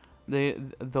this,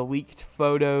 the leaked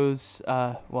photos,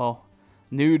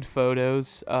 nude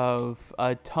photos of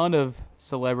a ton of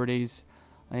celebrities,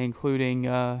 including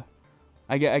I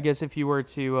guess if you were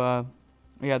to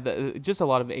just a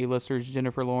lot of A-listers: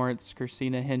 Jennifer Lawrence,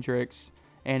 Christina Hendricks,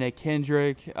 Anna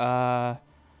Kendrick.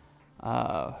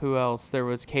 Who else? There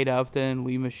was Kate Upton,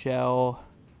 Lea Michele.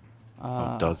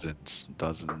 Dozens.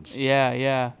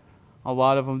 Yeah. A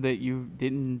lot of them that you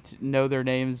didn't know their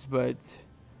names but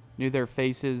knew their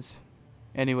faces.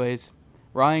 Anyways,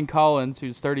 Ryan Collins,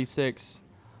 who's 36,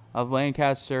 of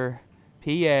Lancaster,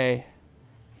 PA,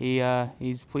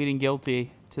 he's pleading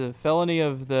guilty to the felony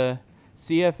of the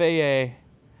CFAA,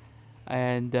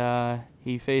 and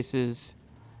he faces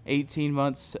 18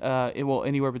 months,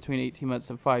 anywhere between 18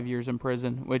 months and 5 years in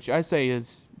prison, which I say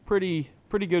is pretty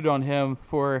good on him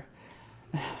for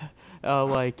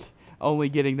only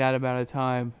getting that amount of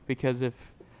time, because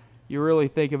if you really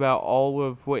think about all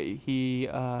of what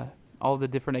all the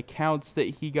different accounts that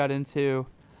he got into,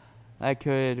 that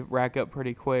could rack up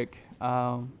pretty quick. He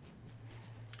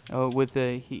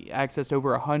accessed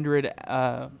over 100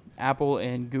 Apple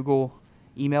and Google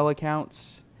email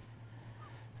accounts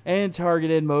and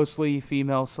targeted mostly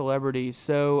female celebrities.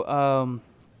 So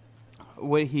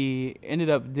what he ended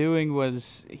up doing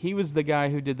was, he was the guy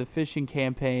who did the phishing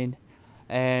campaign,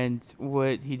 and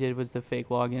what he did was the fake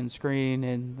login screen,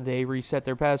 and they reset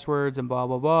their passwords and blah,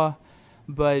 blah, blah.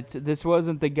 But this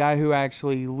wasn't the guy who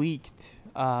actually leaked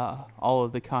all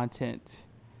of the content.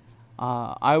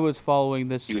 I was following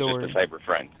this story. He was just a cyber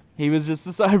friend. He was just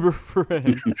a cyber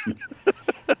friend.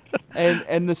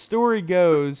 and the story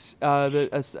goes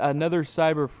that another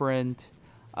cyber friend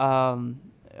on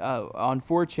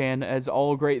 4chan, as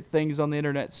all great things on the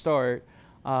internet start,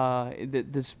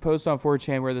 this post on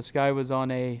 4chan where this guy was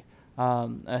on a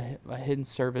hidden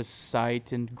service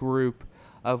site and group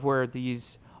of where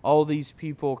all these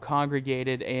people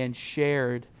congregated and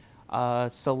shared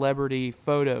celebrity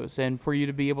photos, and for you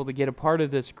to be able to get a part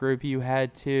of this group, you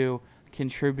had to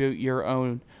contribute your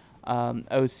own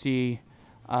OC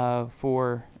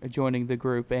for joining the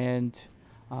group. And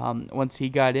once he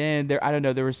got in there, I don't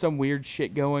know, there was some weird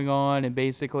shit going on, and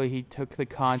basically he took the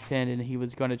content and he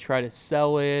was going to try to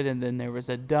sell it, and then there was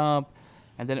a dump,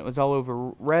 and then it was all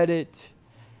over Reddit,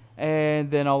 and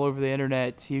then all over the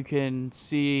internet. You can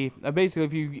see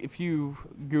basically if you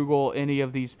Google any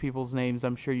of these people's names,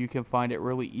 I'm sure you can find it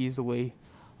really easily.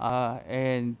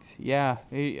 And yeah,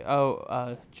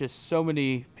 just so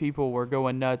many people were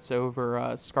going nuts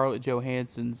over Scarlett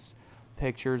Johansson's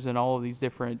pictures and all of these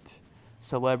different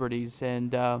celebrities.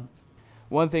 And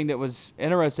one thing that was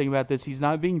interesting about this, he's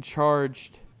not being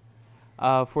charged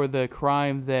for the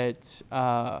crime that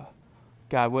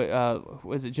God, what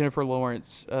was it? Jennifer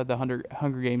Lawrence, the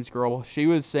Hunger Games girl. She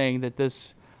was saying that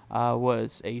this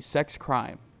was a sex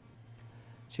crime.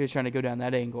 She was trying to go down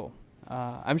that angle.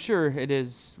 I'm sure it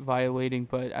is violating,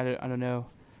 but I don't know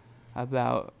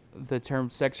about the term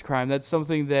sex crime. That's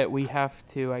something that we have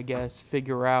to, I guess,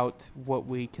 figure out what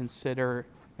we consider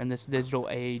in this digital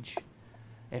age,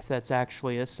 if that's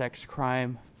actually a sex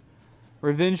crime.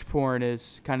 Revenge porn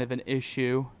is kind of an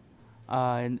issue,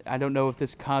 and I don't know if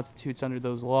this constitutes under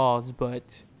those laws,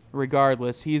 but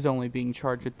regardless, he's only being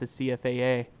charged with the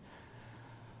CFAA.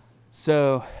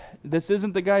 So this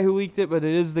isn't the guy who leaked it, but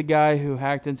it is the guy who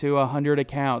hacked into 100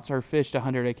 accounts or fished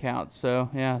 100 accounts. So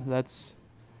yeah,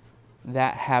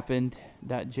 that happened.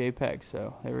 .jpg.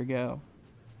 So there we go.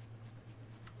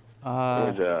 It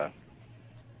was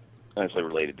honestly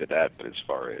related to that, but as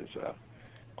far as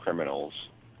criminals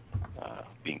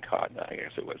being caught, I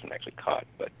guess it wasn't actually caught,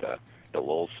 but the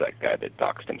Lulzsec guy that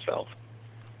doxed himself.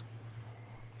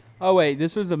 Oh wait,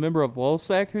 this was a member of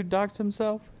Lulzsec who doxed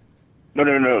himself?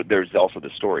 No. There's also the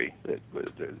story that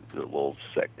the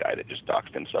Lulzsec guy that just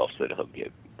doxed himself so that he'll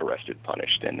get arrested,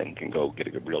 punished, and then can go get a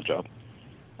good real job.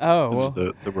 Oh, This well.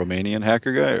 is the Romanian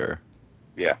hacker guy, or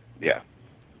Yeah,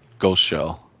 Ghost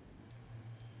Shell?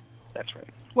 that's right.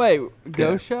 Wait,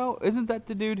 Ghost Shell? Isn't that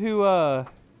the dude who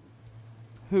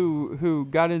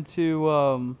got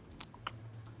into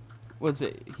was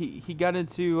it he got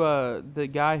into the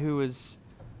guy who was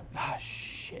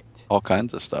shit. All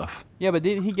kinds of stuff. Yeah, but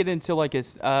didn't he get into like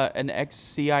an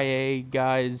ex-CIA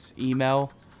guy's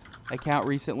email account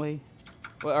recently?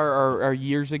 Or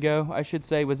years ago, I should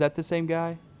say. Was that the same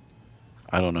guy?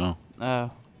 I don't know.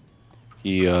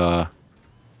 He I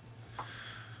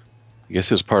guess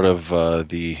he was part of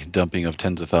the dumping of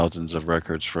tens of thousands of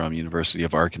records from University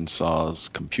of Arkansas's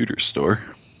computer store.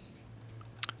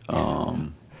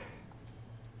 Among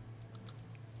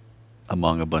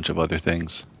a bunch of other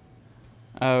things.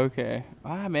 Oh, okay.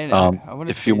 Ah, man, I want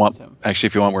to if you want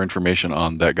more information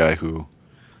on that guy who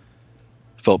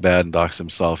felt bad and doxed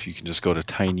himself, you can just go to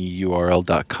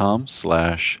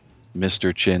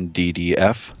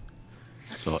tinyurl.com/MrChinDDF.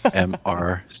 So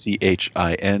MrChinDDF.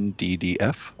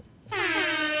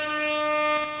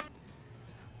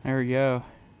 There we go.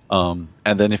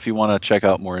 And then if you want to check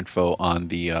out more info on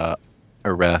the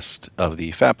arrest of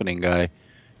the Fappening guy,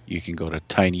 you can go to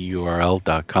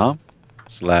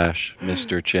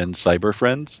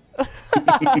tinyurl.com/MrChinCyberFriends.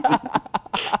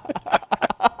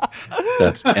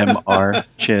 That's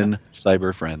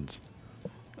MrChinCyberFriends.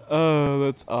 Oh,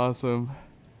 that's awesome.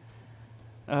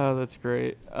 Oh, that's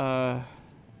great.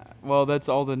 Well, that's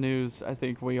all the news I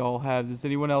think we all have. Does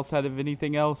anyone else have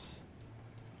anything else?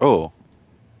 Oh,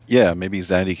 yeah, maybe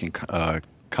Zandy can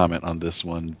comment on this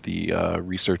one. The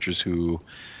researchers who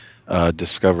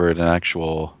discovered an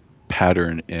actual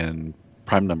pattern in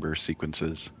prime number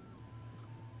sequences.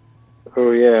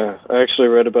 Oh yeah, I actually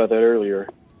read about that earlier.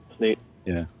 It's neat.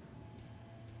 Yeah.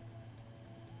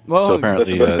 Well, So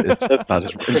apparently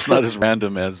it's not as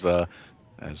random as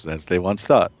they once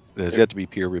thought. There's yet to be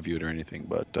peer reviewed or anything,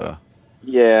 but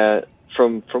Yeah,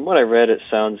 from what I read, it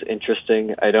sounds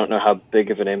interesting. I don't know how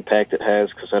big of an impact it has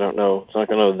because I don't know. It's not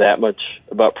going to know that much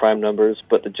about prime numbers.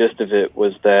 But the gist of it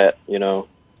was that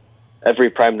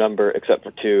every prime number except for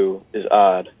 2 is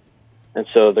odd, and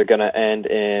so they're going to end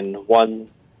in 1,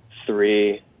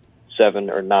 3, 7,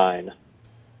 or 9. They're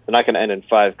not going to end in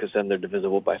 5 because then they're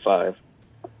divisible by 5.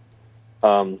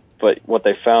 But what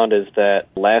they found is that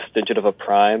last digit of a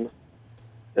prime,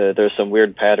 there's some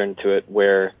weird pattern to it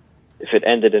where if it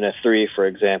ended in a 3, for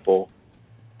example,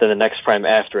 then the next prime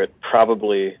after it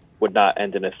probably would not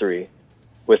end in a 3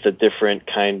 with a different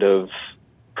kind of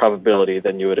probability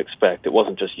than you would expect. It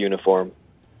wasn't just uniform.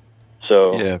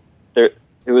 So yeah, it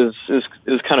was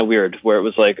kind of weird where it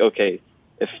was like, okay,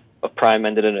 if a prime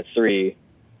ended in a 3,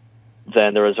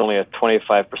 then there was only a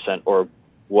 25% or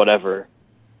whatever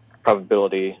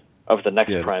probability of the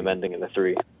next prime ending in a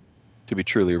 3. to be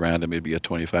truly random, it'd be a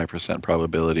 25%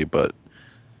 probability, but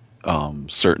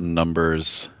certain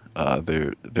numbers,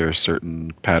 there are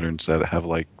certain patterns that have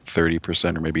like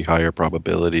 30% or maybe higher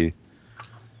probability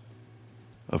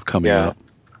of coming up.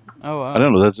 Oh, wow. I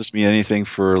don't know. Does this mean anything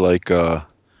for like,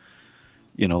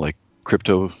 like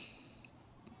crypto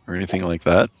or anything like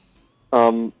that?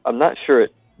 I'm not sure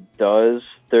it does.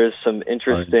 There's some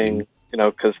interesting,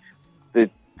 because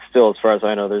still, as far as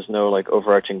I know, there's no like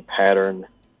overarching pattern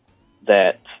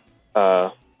that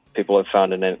people have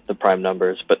found in the prime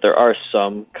numbers, but there are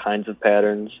some kinds of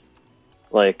patterns.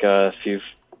 Like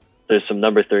there's some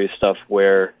number theory stuff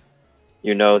where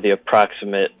you know the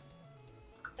approximate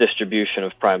distribution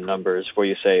of prime numbers, where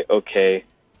you say, okay,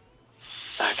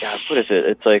 what is it?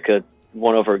 It's like a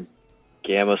 1 over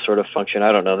gamma sort of function.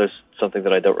 I don't know. There's something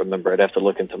that I don't remember. I'd have to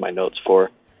look into my notes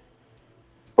for.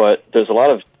 But there's a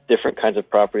lot of different kinds of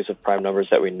properties of prime numbers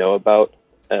that we know about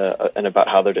and about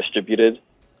how they're distributed,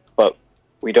 but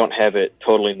we don't have it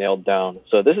totally nailed down.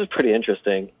 So this is pretty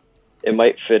interesting. It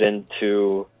might fit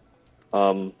into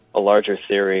a larger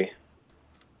theory,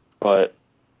 but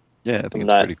Yeah, I think I'm it's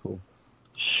not pretty cool.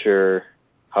 sure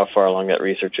how far along that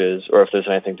research is, or if there's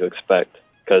anything to expect.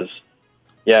 Because,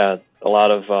 yeah, a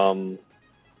lot of,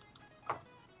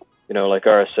 like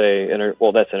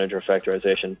RSA, that's integer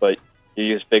factorization, but you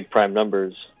use big prime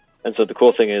numbers. And so the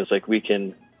cool thing is, like, we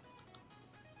can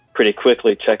pretty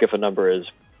quickly check if a number is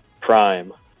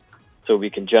prime. So we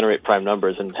can generate prime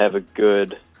numbers and have a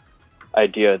good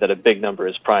idea that a big number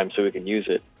is prime so we can use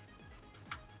it.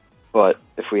 But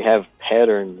if we have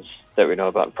patterns that we know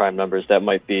about in prime numbers, that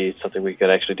might be something we could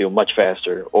actually do much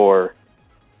faster, or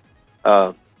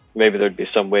maybe there'd be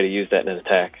some way to use that in an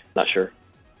attack. Not sure.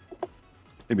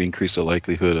 Maybe increase the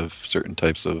likelihood of certain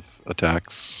types of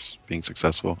attacks being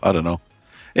successful. I don't know.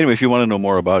 Anyway, if you want to know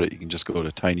more about it, you can just go to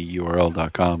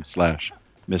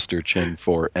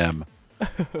tinyurl.com/MrChin4M.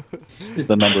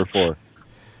 The number 4.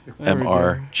 There we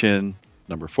MR go. Chin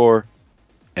number 4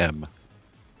 M.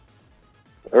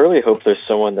 I really hope there's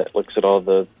someone that looks at all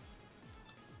the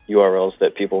URLs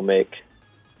that people make.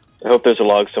 I hope there's a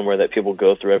log somewhere that people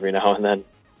go through every now and then.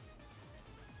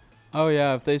 Oh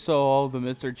yeah, if they saw all the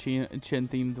Mr. Chin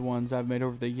themed ones I've made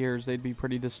over the years, they'd be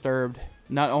pretty disturbed.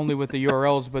 Not only with the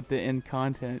URLs, but the end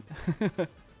content.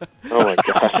 Oh my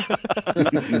god.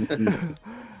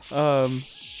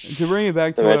 To bring it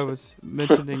back to what I was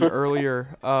mentioning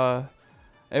earlier,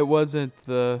 it wasn't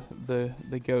the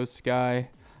ghost guy.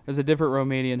 It was a different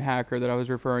Romanian hacker that I was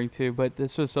referring to, but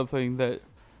this was something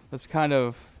that's kind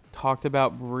of talked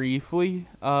about briefly,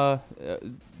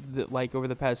 like over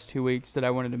the past 2 weeks, that I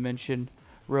wanted to mention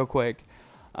real quick.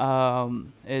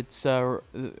 It's a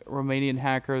Romanian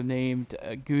hacker named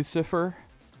Gucifer,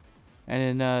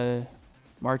 and in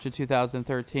March of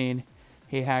 2013,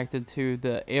 he hacked into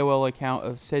the AOL account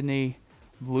of Sidney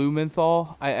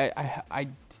Blumenthal. I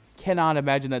cannot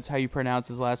imagine that's how you pronounce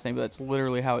his last name, but that's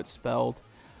literally how it's spelled.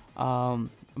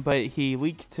 But he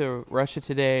leaked to Russia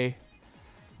Today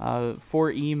 4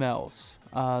 emails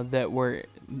that were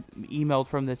emailed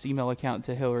from this email account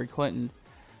to Hillary Clinton.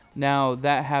 Now,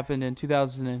 that happened in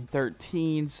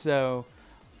 2013, so,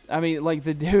 I mean, like,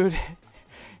 the dude,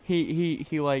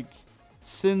 he like,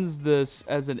 sends this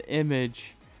as an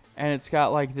image, and it's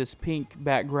got, like, this pink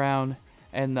background,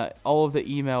 and all of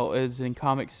the email is in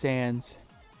Comic Sans,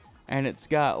 and it's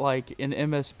got, like, in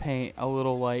MS Paint, a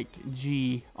little, like,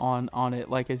 G on it,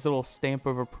 like his little stamp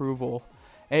of approval.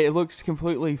 It looks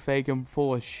completely fake and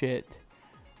full of shit.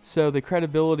 So the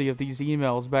credibility of these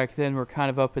emails back then were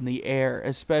kind of up in the air,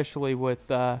 especially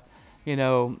with,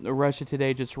 Russia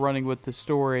Today just running with the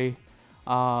story.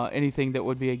 Anything that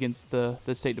would be against the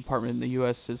State Department in the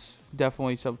U.S. is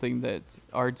definitely something that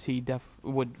RT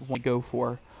would want to go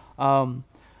for.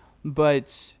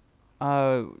 But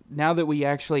now that we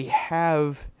actually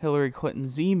have Hillary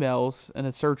Clinton's emails in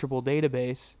a searchable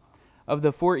database, of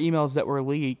the 4 emails that were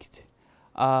leaked,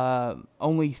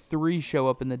 only 3 show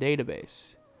up in the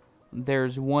database.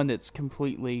 There's one that's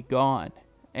completely gone.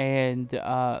 And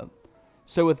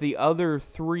so with the other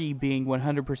 3 being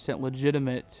 100%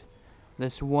 legitimate,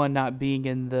 this one not being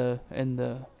in the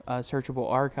searchable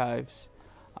archives,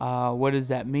 what does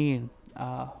that mean?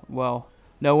 Well,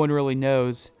 no one really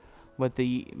knows. But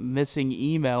the missing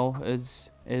email is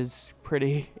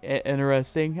pretty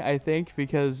interesting, I think,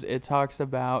 because it talks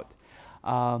about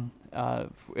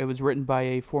it was written by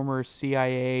a former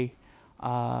CIA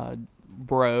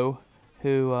bro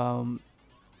who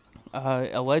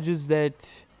alleges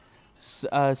that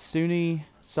Sunni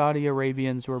Saudi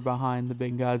Arabians were behind the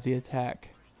Benghazi attack.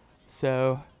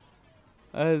 So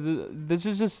this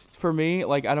is just, for me,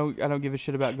 like, I don't give a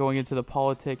shit about going into the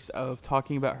politics of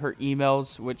talking about her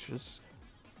emails, which was,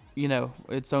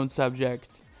 its own subject,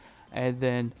 and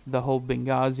then the whole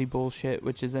Benghazi bullshit,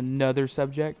 which is another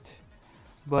subject.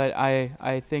 But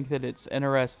I think that it's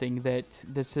interesting that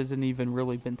this hasn't even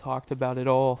really been talked about at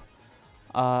all.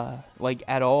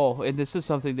 At all. And this is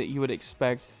something that you would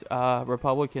expect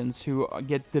Republicans who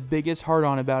get the biggest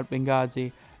hard-on about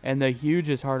Benghazi and the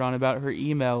hugest hard-on about her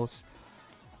emails.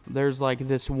 There's, like,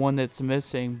 this one that's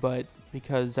missing, but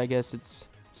because I guess it's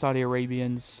Saudi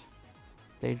Arabians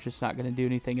they're just not going to do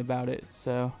anything about it.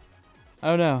 So, I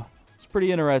don't know. It's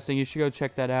pretty interesting. You should go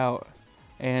check that out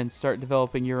and start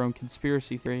developing your own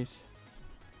conspiracy theories.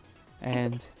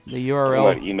 And the URL...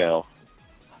 What about email?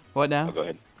 What now? Oh, go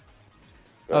ahead.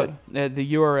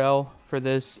 The URL for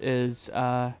this is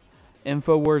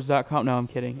Infowars.com. No, I'm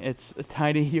kidding. It's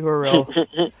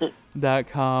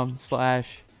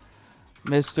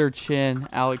tinyurl.com/Mr. Chin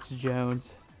Alex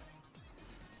Jones.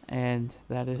 And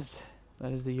that is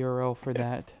the URL for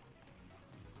that.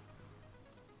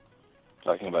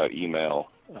 Talking about email,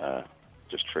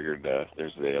 just triggered,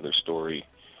 there's the other story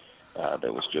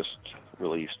that was just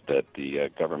released that the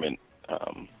government,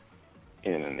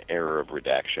 in an error of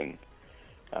redaction,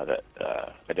 that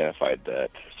identified that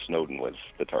Snowden was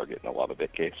the target in the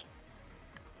LavaBit case.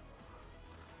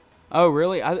 Oh,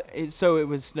 really? So it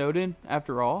was Snowden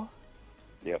after all?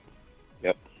 Yep.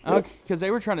 Oh, because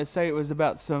they were trying to say it was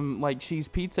about some, like, cheese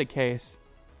pizza case.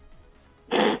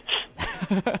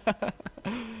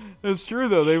 It's true,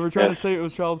 though. They were trying to say it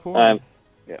was child porn.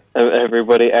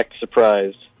 Everybody act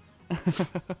surprised.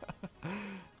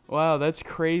 Wow, that's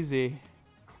crazy.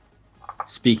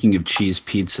 Speaking of cheese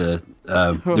pizza,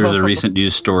 there's a recent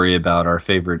news story about our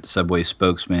favorite Subway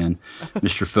spokesman,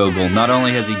 Mr. Fogel. Not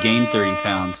only has he gained 30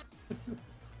 pounds,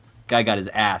 guy got his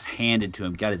ass handed to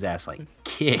him, got his ass, like,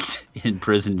 kicked in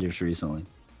prison just recently.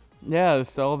 Yeah, I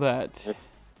saw that.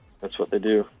 That's what they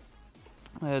do.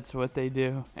 That's what they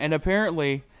do. And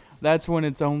apparently, that's when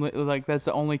it's only, like, that's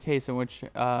the only case in which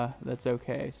that's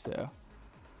okay, so.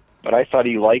 But I thought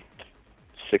he liked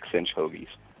 6-inch hoagies.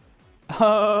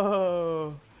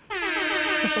 Oh.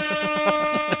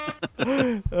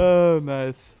 Oh,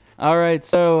 nice. All right,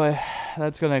 so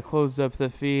that's going to close up the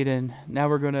feed, and now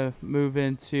we're going to move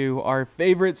into our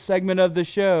favorite segment of the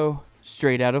show,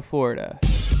 Straight Out of Florida.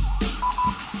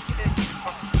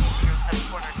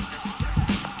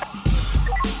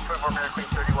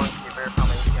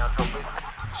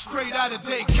 Straight out of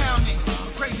Dade County,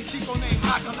 a crazy chico named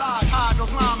Akalad,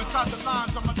 hydroglam inside the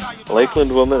lines of my diet. A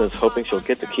Lakeland woman is hoping she'll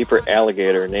get to keep her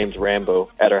alligator named Rambo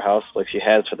at her house like she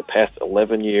has for the past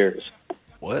 11 years.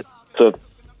 What? So,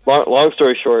 long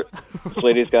story short, this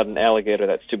lady's got an alligator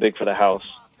that's too big for the house.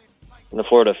 And the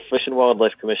Florida Fish and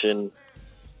Wildlife Commission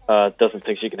doesn't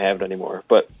think she can have it anymore.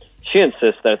 But she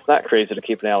insists that it's not crazy to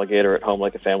keep an alligator at home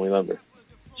like a family member.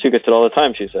 She gets it all the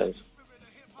time, she says.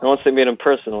 And once they meet him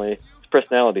personally, his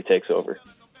personality takes over.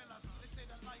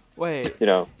 Wait. You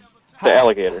know, the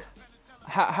alligator.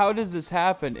 How does this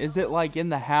happen? Is it like in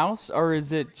the house, or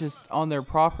is it just on their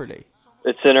property?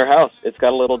 It's in her house. It's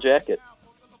got a little jacket.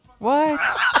 What?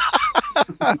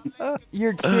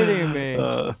 You're kidding me.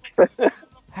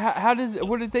 How does it,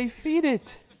 what did they feed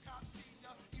it?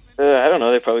 I don't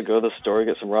know. They probably go to the store,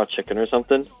 get some raw chicken or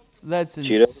something. That's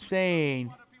Cheetos?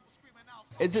 Insane.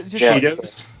 Is it just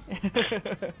Cheetos?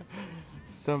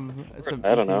 some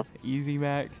I don't know. Easy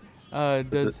Mac?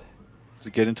 Does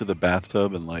it get into the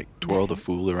bathtub and like twirl the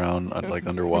fool around like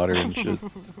underwater and shit?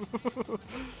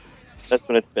 That's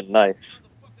when it's been nice.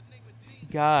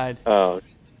 God. Oh,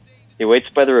 he waits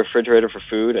by the refrigerator for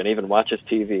food and even watches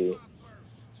TV.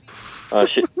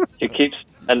 She keeps,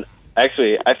 and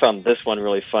actually, I found this one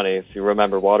really funny. If you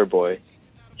remember Waterboy,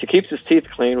 she keeps his teeth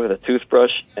clean with a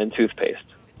toothbrush and toothpaste.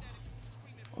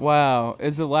 Wow.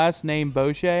 Is the last name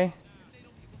Boucher?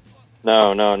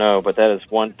 No, but that is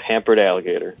one pampered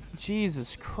alligator.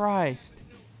 Jesus Christ.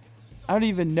 I don't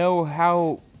even know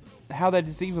how that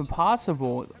is even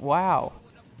possible. Wow.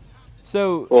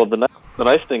 So. Well, the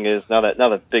nice thing is now that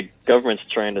the big government's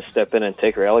trying to step in and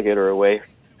take her alligator away,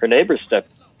 her neighbors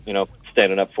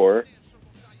standing up for her.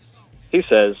 He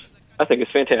says, "I think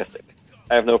it's fantastic.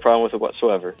 I have no problem with it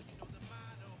whatsoever."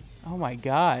 Oh my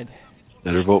God.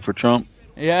 Better vote for Trump.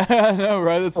 Yeah, I know,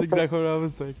 right? That's exactly what I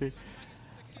was thinking.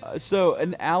 So,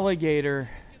 an alligator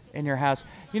in your house.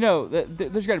 You know,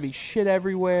 there's got to be shit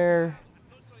everywhere.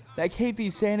 That can't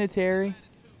be sanitary.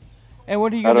 And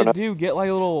what are you going to do? Get like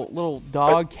a little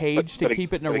dog cage to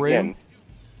keep it in a room? Again,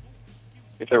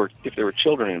 if there were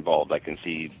children involved, I can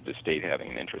see the state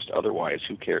having an interest. Otherwise,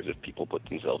 who cares if people put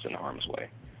themselves in harm's way?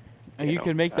 You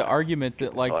can make the argument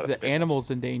that like the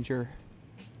animal's in danger.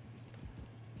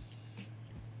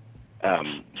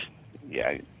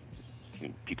 Yeah,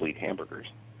 people eat hamburgers.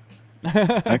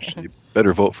 Actually,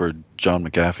 better vote for John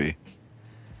McAfee.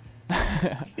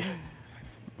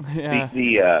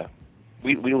 Yeah.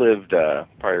 We lived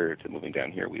prior to moving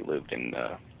down here. We lived in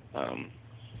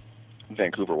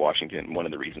Vancouver, Washington. One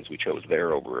of the reasons we chose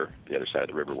there over the other side of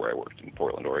the river where I worked in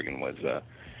Portland, Oregon, was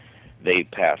they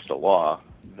passed a law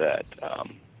that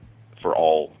for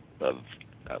all of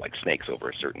like snakes over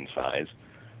a certain size,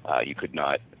 you could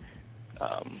not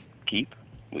keep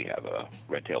we have a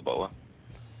red-tailed boa.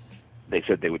 They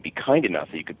said they would be kind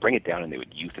enough that you could bring it down and they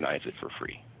would euthanize it for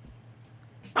free.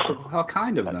 How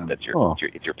kind of them. That's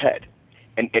it's your pet.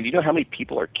 And you know how many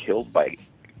people are killed by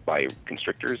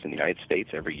constrictors in the United States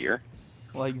every year?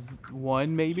 Like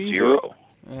one, maybe? 0.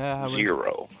 Yeah.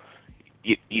 0.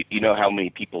 You know how many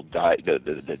people die?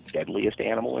 The deadliest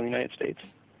animal in the United States?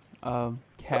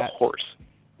 Cats. A horse.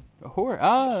 A horse.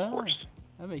 Horse.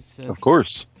 That makes sense. Of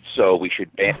course. So we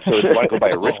should ban. So if you want to go by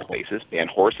a risk basis, ban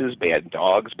horses, ban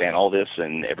dogs, ban all this,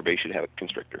 and everybody should have a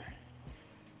constrictor.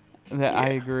 I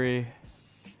agree.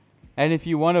 And if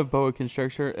you want a boa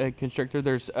constrictor,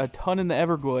 there's a ton in the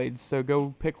Everglades, so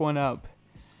go pick one up.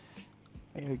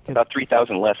 About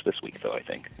 3,000 less this week, though, I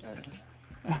think.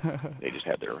 They just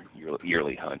have their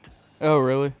yearly hunt. Oh,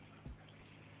 really?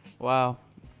 Wow.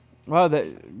 Wow,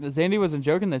 Zandy wasn't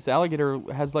joking. This alligator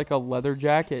has like a leather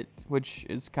jacket, which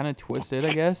is kind of twisted,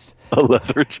 I guess. A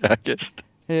leather jacket.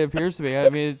 It appears to be. I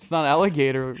mean, it's not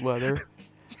alligator leather.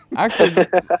 Actually,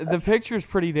 the picture's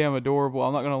pretty damn adorable.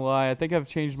 I'm not going to lie. I think I've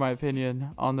changed my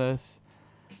opinion on this.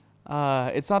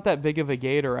 It's not that big of a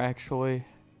gator, actually.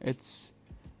 It's,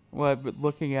 but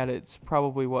looking at it, it's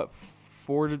probably,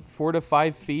 4 to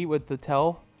 5 feet with the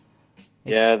tail?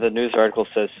 Yeah, the news article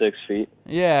says 6 feet.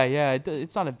 Yeah,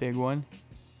 it's not a big one.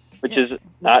 Which is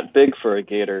not big for a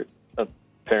gator,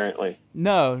 apparently.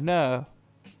 No.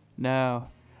 Yeah,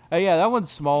 that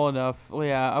one's small enough.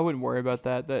 Yeah, I wouldn't worry about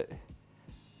that.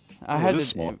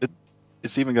 Small.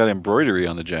 It's even got embroidery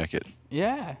on the jacket.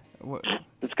 Yeah.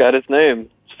 It's got his name.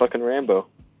 It's fucking Rambo.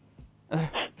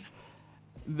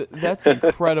 That's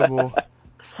incredible.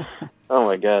 Oh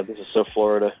my god, this is so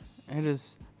Florida. It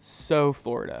is so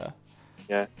Florida.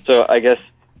 Yeah. So I guess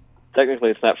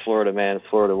technically it's not Florida man, it's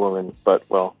Florida woman, but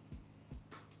well,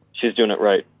 she's doing it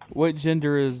right. What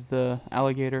gender is the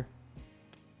alligator?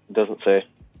 It doesn't say.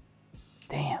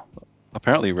 Damn.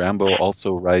 Apparently Rambo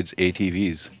also rides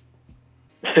ATVs.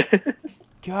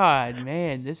 God,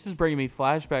 man, this is bringing me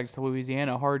flashbacks to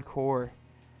Louisiana hardcore.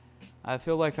 I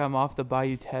feel like I'm off the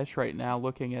Bayou Teche right now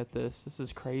looking at this. This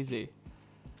is crazy.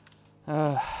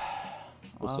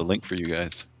 What's the link for you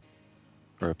guys?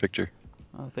 For a picture?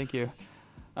 Oh, thank you.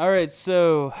 All right,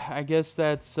 so I guess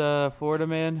that's Florida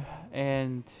Man,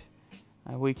 and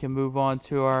we can move on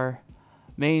to our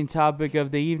main topic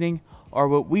of the evening, or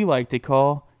what we like to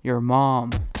call your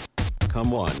mom.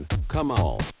 Come one, come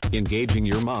all. Engaging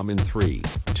your mom in 3,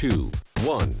 2,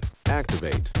 1.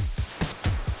 Activate.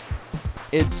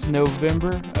 It's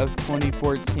November of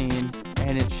 2014,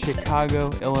 and it's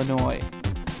Chicago, Illinois,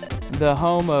 the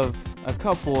home of a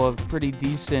couple of pretty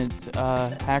decent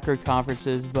hacker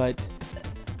conferences, but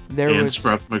there was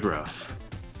Scruff McGruff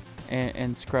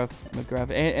and Scruff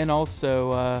McGruff, and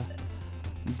also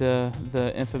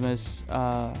the infamous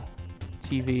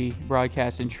TV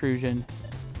broadcast intrusion,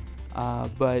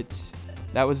 but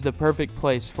that was the perfect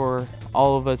place for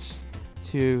all of us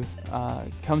to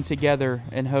come together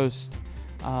and host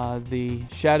the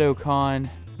ShadowCon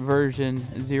version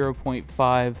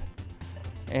 0.5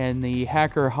 and the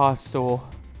Hacker Hostel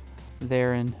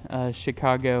there in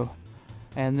Chicago.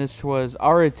 And this was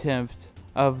our attempt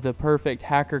of the perfect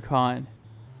HackerCon.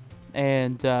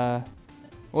 And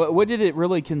what did it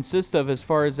really consist of as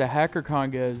far as a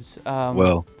HackerCon goes?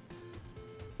 Well,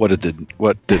 what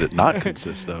did it not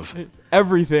consist of?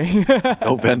 Everything.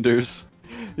 No vendors.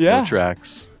 Yeah. No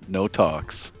tracks. No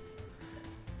talks.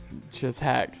 Just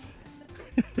hacks.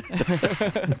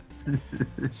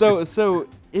 So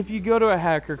if you go to a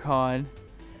HackerCon,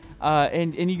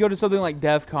 and you go to something like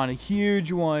DEF CON, a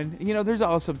huge one, there's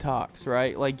awesome talks,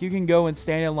 right? Like you can go and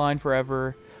stand in line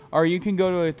forever, or you can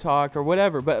go to a talk or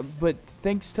whatever. But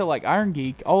thanks to like Iron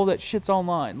Geek, all that shit's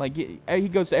online. Like he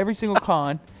goes to every single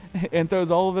con and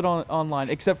throws all of it online,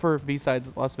 except for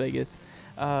B-Sides Las Vegas.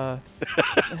 But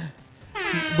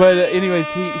anyways,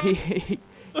 he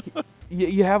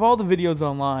you have all the videos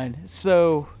online.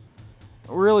 So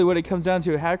really what it comes down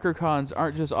to, HackerCons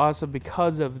aren't just awesome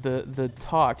because of the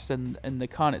talks and the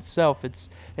con itself. It's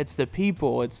the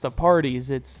people, it's the parties,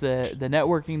 it's the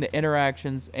networking, the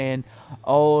interactions, and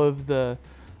all of the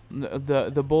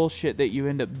bullshit that you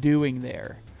end up doing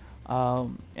there.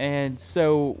 And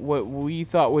so what we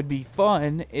thought would be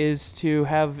fun is to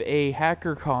have a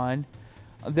HackerCon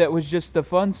that was just the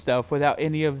fun stuff without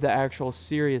any of the actual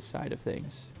serious side of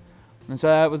things. And so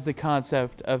that was the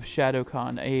concept of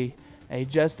ShadowCon, a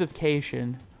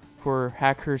justification for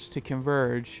hackers to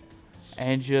converge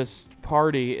and just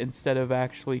party instead of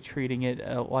actually treating it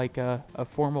like a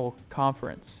formal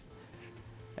conference.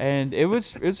 And it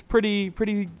was pretty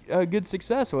good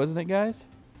success, wasn't it, guys?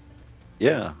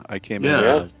 Yeah, I came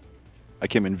in. I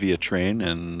came in via train,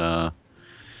 and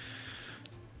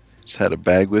just had a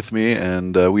bag with me,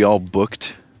 and we all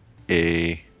booked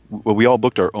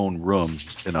our own room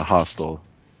in a hostel.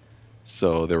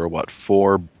 So there were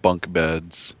 4 bunk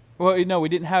beds. Well, no, we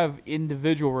didn't have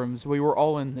individual rooms. We were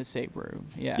all in the same room.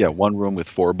 Yeah. Yeah, one room with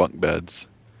 4 bunk beds.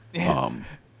 Yeah.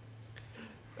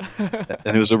 And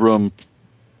it was a room,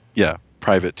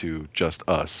 private to just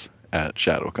us at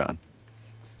ShadowCon.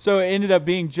 So it ended up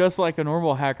being just like a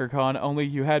normal HackerCon, only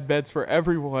you had beds for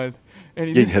everyone.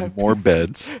 And You had more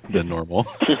beds than normal.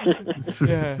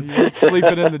 Yeah, you weren't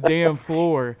sleeping in the damn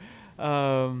floor.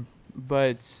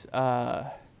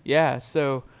 Yeah,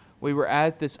 so we were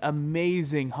at this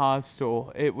amazing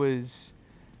hostel. It was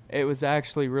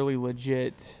actually really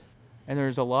legit, and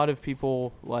there's a lot of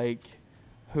people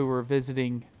who were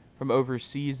visiting from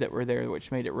overseas that were there,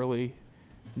 which made it really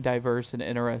diverse and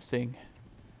interesting.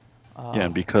 Yeah,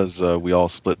 and because we all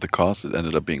split the cost, it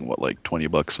ended up being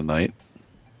 $20 a night.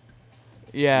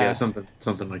 Yeah,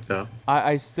 something like that.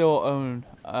 I still owe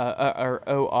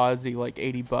Ozzy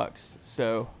 $80,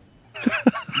 so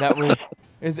that was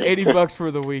it's $80 for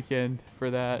the weekend for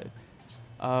that.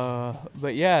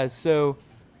 But yeah, so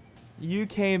you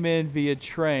came in via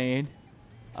train.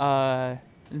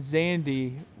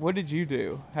 Zandy, what did you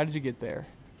do? How did you get there?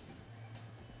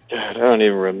 God, I don't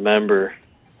even remember.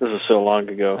 This is so long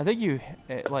ago. I think you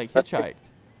hitchhiked.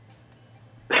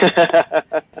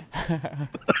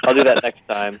 I'll do that next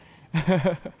time.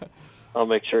 I'll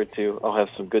make sure to. I'll have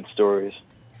some good stories.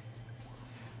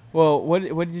 Well, what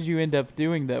did you end up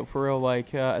doing though? For real,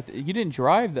 you didn't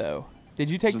drive though.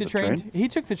 Did you take the train? He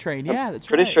took the train. Yeah, that's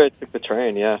pretty right. sure I took the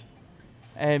train. Yeah.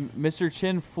 And Mr.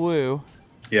 Chin flew.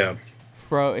 Yeah.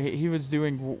 He was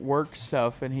doing work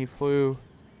stuff, and he flew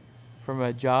from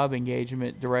a job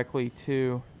engagement directly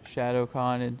to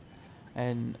ShadowCon,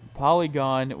 and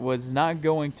Polygon was not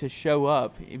going to show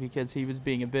up because he was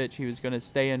being a bitch. He was going to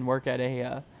stay and work at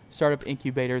a startup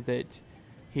incubator that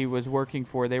he was working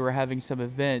for. They were having some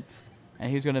event, and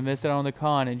he was going to miss out on the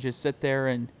con and just sit there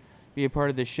and be a part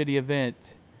of the shitty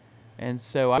event. And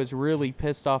so I was really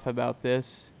pissed off about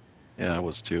this. Yeah, I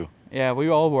was too. Yeah, we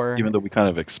all were. Even though we kind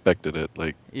of expected it,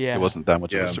 Yeah. it wasn't that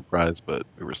much of a surprise, but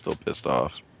we were still pissed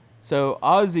off. So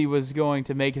Ozzy was going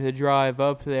to make the drive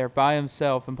up there by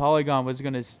himself, and Polygon was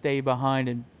going to stay behind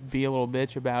and be a little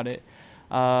bitch about it.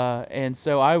 And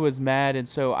so I was mad, and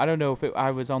so I don't know if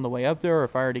I was on the way up there or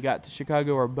if I already got to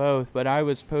Chicago or both, but I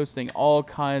was posting all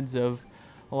kinds of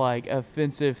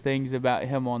offensive things about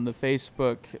him on the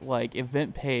Facebook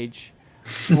event page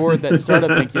for that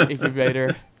startup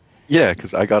incubator. Yeah,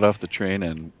 because I got off the train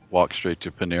and walked straight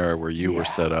to Panera where you were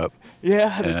set up.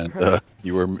 Yeah, that's and, right.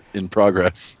 You were in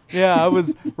progress. Yeah, I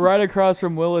was right across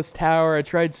from Willis Tower. I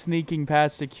tried sneaking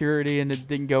past security, and it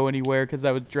didn't go anywhere because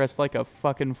I was dressed like a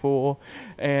fucking fool.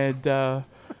 And I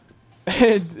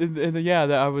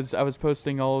was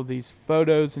posting all of these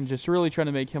photos and just really trying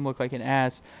to make him look like an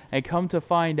ass. And come to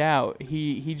find out,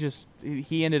 he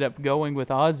ended up going with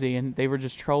Ozzy, and they were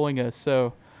just trolling us.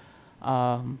 So,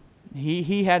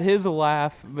 he had his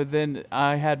laugh, but then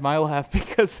I had my laugh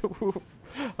because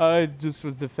I just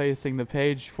was defacing the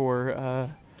page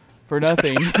for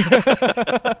nothing.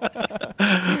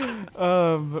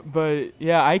 But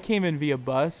yeah, I came in via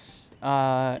bus.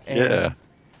 Yeah,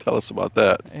 tell us about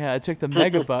that. Yeah, I took the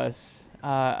Megabus.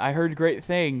 I heard great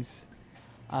things.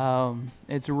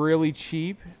 It's really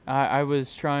cheap. I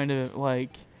was trying to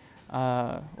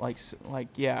I was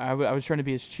trying to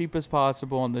be as cheap as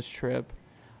possible on this trip.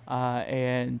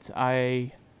 And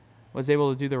I was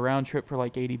able to do the round trip for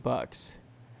 $80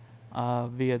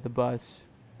 via the bus.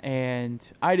 And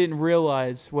I didn't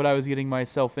realize what I was getting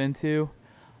myself into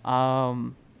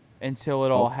until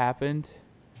it all happened.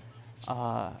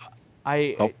 How far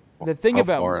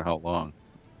and how long?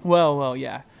 Well,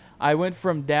 yeah. I went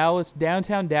from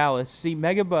downtown Dallas. See,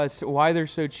 Megabus, why they're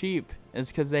so cheap is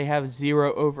because they have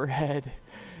zero overhead.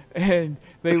 And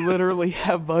they literally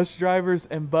have bus drivers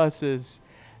and buses.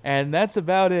 And that's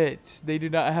about it. They do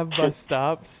not have bus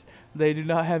stops. They do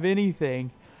not have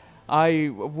anything. I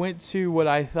went to what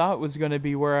I thought was going to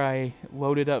be where I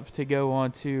loaded up to go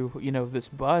on to, this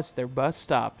bus, their bus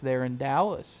stop there in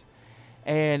Dallas.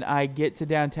 And I get to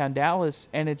downtown Dallas,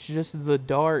 and it's just the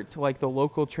DART, the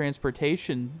local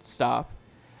transportation stop.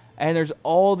 And there's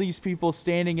all these people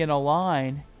standing in a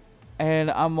line. And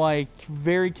I'm,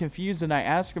 very confused. And I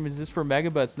ask them, is this for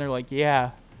Megabus? And they're like,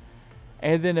 yeah.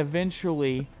 And then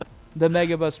eventually the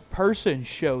Megabus person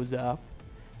shows up.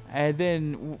 And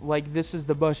then, this is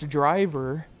the bus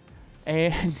driver.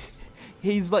 And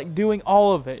he's, doing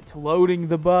all of it. Loading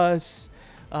the bus,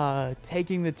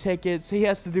 taking the tickets. He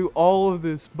has to do all of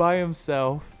this by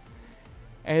himself.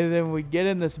 And then we get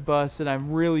in this bus, and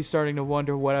I'm really starting to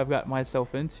wonder what I've got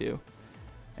myself into.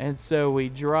 And so we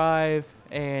drive,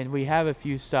 and we have a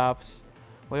few stops.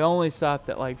 We only stopped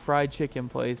at like fried chicken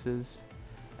places,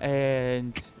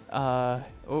 and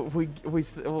we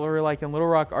were like in Little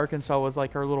Rock, Arkansas was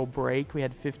like our little break. We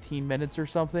had 15 minutes or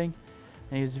something,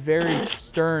 and he was very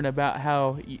stern about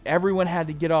how everyone had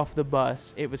to get off the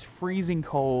bus. It was freezing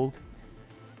cold,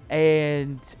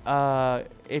 and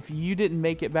if you didn't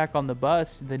make it back on the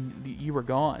bus, then you were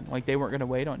gone. Like, they weren't going to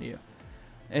wait on you.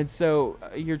 And so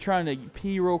you're trying to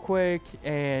pee real quick,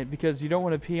 and because you don't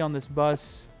want to pee on this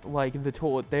bus, like the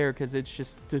toilet there, because it's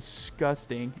just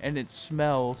disgusting and it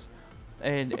smells,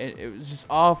 and it was just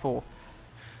awful.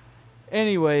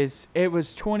 Anyways, it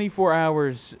was 24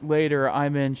 hours later,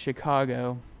 I'm in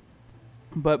Chicago.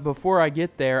 But before I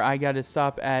get there, I got to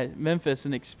stop at Memphis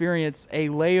and experience a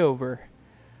layover.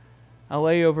 A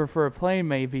layover for a plane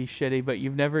may be shitty, but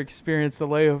you've never experienced a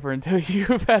layover until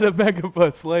you've had a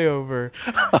Megabus layover.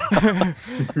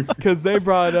 Because they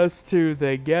brought us to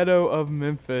the ghetto of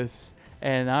Memphis,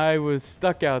 and I was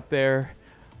stuck out there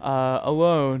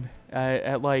alone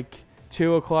at like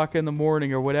 2 o'clock in the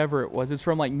morning or whatever it was. It's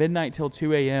from like midnight till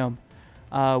 2 a.m.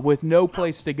 With no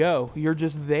place to go. You're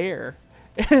just there.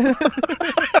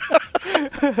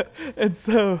 And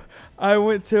so I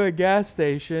went to a gas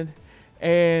station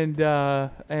and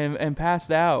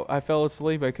passed out. I fell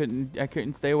asleep. I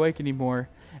couldn't stay awake anymore,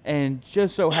 and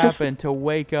just so happened to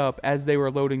wake up as they were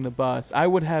loading the bus. I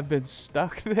would have been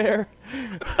stuck there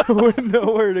with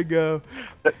nowhere to go.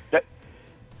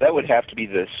 That would have to be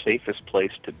the safest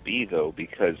place to be, though,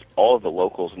 because all of the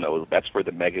locals know that's where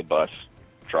the Megabus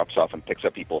drops off and picks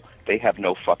up people. They have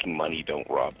no fucking money. Don't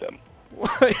rob them.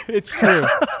 It's true.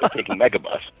 They're taking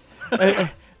Megabus.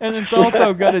 And it's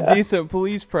also got a decent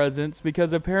police presence,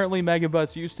 because apparently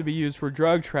Megabus used to be used for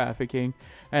drug trafficking,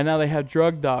 and now they have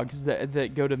drug dogs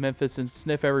that go to Memphis and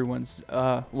sniff everyone's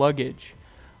luggage.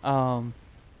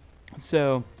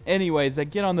 So anyways, I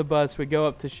get on the bus, we go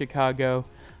up to Chicago.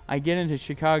 I get into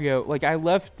Chicago, like I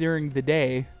left during the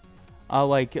day,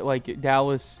 like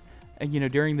Dallas,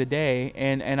 during the day,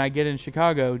 and I get in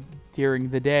Chicago during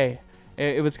the day.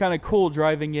 It was kind of cool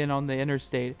driving in on the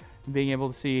interstate and being able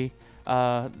to see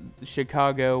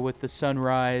Chicago with the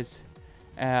sunrise.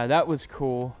 That was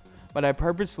cool. But I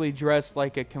purposely dressed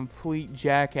like a complete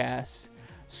jackass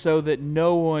so that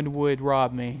no one would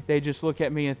rob me. They just look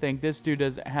at me and think, this dude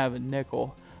doesn't have a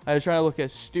nickel. I was trying to look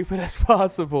as stupid as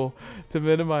possible to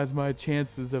minimize my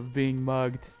chances of being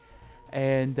mugged.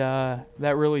 And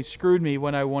that really screwed me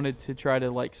when I wanted to try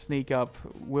to like sneak up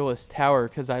Willis Tower,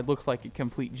 because I looked like a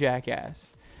complete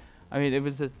jackass. I mean, it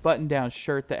was a button-down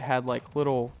shirt that had like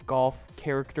little golf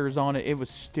characters on it. It was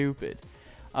stupid.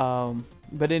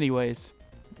 But anyways,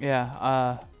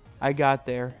 yeah, I got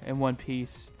there in one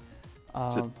piece.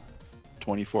 Is it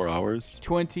 24 hours?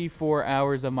 24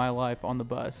 hours of my life on the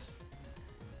bus.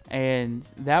 And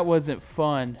that wasn't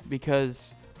fun,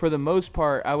 because for the most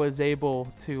part, I was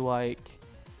able to like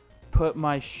put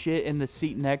my shit in the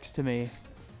seat next to me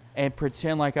and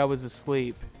pretend like I was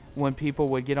asleep when people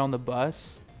would get on the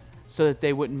bus, so that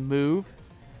they wouldn't move,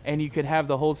 and you could have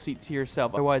the whole seat to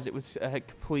yourself. Otherwise, it was a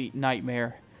complete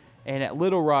nightmare. And at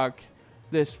Little Rock,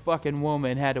 this fucking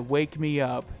woman had to wake me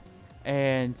up,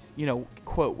 and,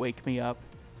 quote, wake me up.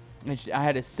 And I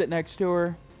had to sit next to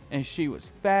her, and she was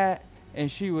fat,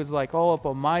 and she was like all up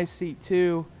on my seat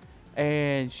too,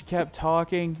 and she kept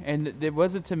talking, and it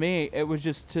wasn't to me, it was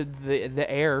just to the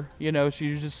air, she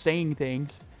was just saying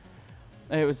things.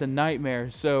 It was a nightmare.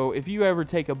 So if you ever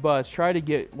take a bus, try to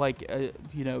get like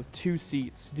 2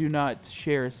 seats. Do not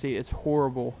share a seat. It's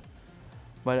horrible.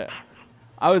 But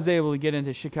I was able to get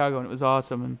into Chicago, and it was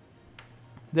awesome. And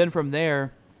then from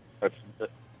there,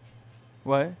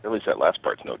 what? At least that last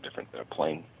part's no different than a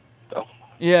plane, though.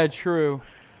 Yeah, true.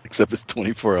 Except it's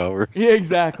 24 hours. Yeah,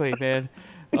 exactly, man.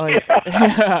 Like,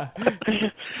 yeah.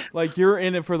 Like, you're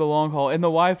in it for the long haul. And the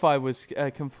Wi-Fi was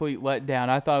a complete letdown.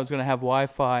 I thought I was going to have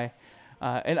Wi-Fi.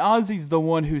 And Ozzy's the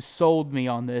one who sold me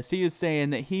on this. He was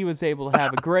saying that he was able to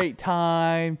have a great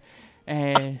time,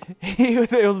 and he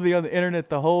was able to be on the internet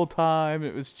the whole time.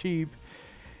 It was cheap.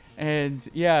 And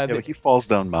yeah, but he falls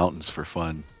down mountains for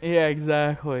fun. Yeah,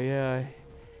 exactly. Yeah,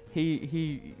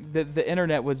 the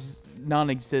internet was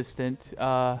non-existent.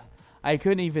 I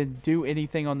couldn't even do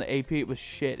anything on the AP. It was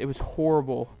shit. It was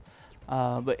horrible.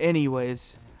 But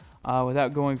anyways,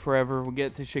 without going forever, we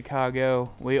get to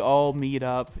Chicago. We all meet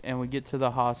up, and we get to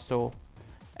the hostel,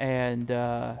 and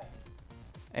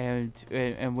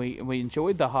we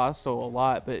enjoyed the hostel a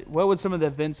lot. But what was some of the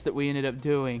events that we ended up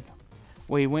doing?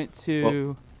 We went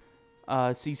to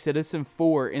see Citizen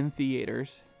 4 in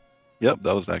theaters. Yep,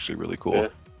 that was actually really cool. Yeah.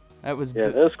 That was Yeah,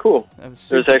 that was cool. that was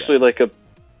There's super actually like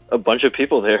a bunch of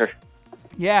people there.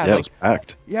 yeah, Yeah, it like was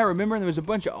packed. yeah. Remember, there was a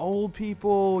bunch of old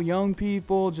people, young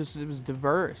people. Just it was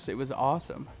diverse. It was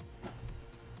awesome.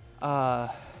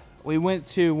 We went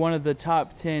to one of the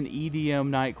top 10 EDM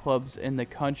nightclubs in the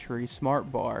country,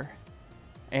 Smart Bar,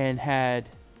 and had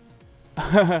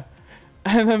an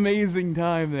amazing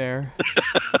time there.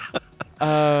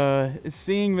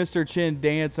 Seeing Mr. Chin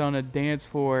dance on a dance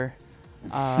floor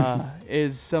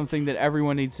is something that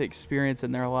everyone needs to experience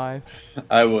in their life.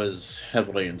 I was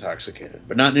heavily intoxicated,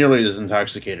 but not nearly as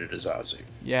intoxicated as Ozzy.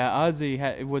 Yeah,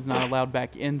 Ozzy was not allowed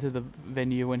back into the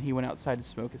venue when he went outside to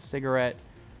smoke a cigarette.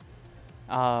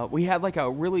 We had like a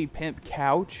really pimp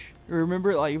couch.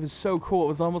 Remember, like, it was so cool. It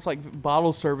was almost like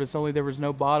bottle service, only there was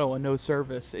no bottle and no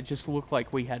service. It just looked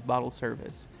like we had bottle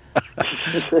service.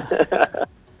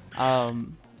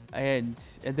 And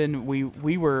then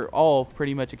we were all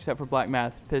pretty much, except for Black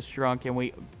Math, pissed drunk, and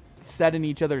we sat in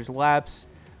each other's laps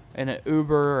in an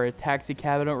Uber or a taxi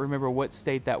cab. I don't remember what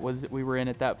state that was that we were in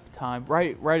at that time.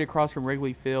 Right across from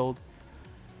Wrigley Field.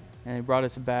 And they brought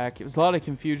us back. It was a lot of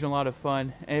confusion, a lot of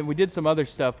fun. And we did some other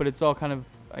stuff, but it's all kind of,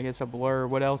 I guess, a blur.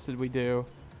 What else did we do?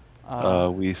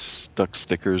 We stuck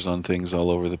stickers on things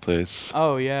all over the place.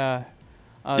 Oh, yeah.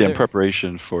 In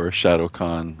preparation for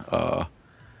ShadowCon,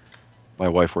 my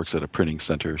wife works at a printing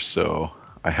center, so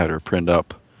I had her print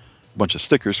up a bunch of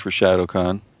stickers for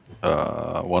ShadowCon.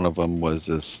 One of them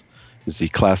was the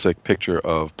classic picture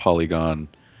of Polygon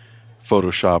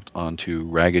photoshopped onto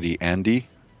Raggedy Andy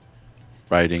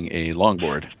riding a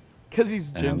longboard. Because he's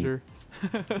ginger.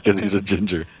 Because he's a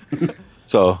ginger.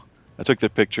 So I took the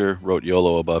picture, wrote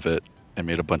YOLO above it, and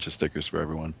made a bunch of stickers for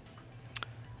everyone.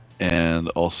 And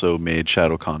also made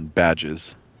ShadowCon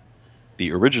badges.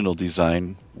 The original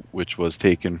design, which was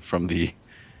taken from the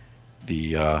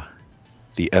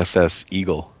SS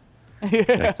Eagle.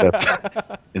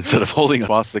 Except instead of holding a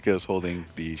swastika, it's holding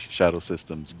the Shadow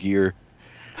Systems gear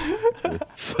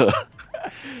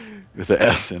with the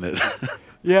S in it.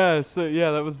 Yeah, so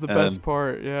yeah, that was the best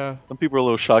part. Yeah. Some people were a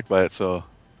little shocked by it, so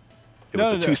it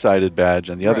was a two-sided badge,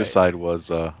 and the other side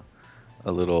was a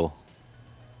little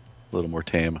more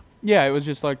tame. Yeah, it was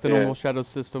just like the normal Shadow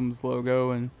Systems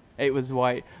logo, and it was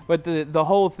white. But the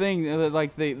whole thing,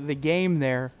 like the game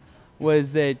there,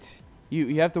 was that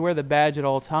you have to wear the badge at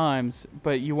all times,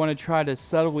 but you want to try to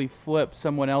subtly flip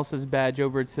someone else's badge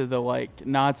over to the like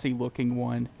Nazi-looking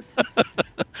one.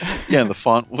 Yeah, and the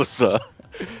font was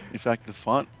in fact the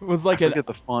font was like I forget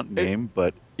the font name,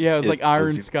 but yeah, it was like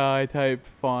Iron Sky type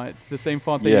font, the same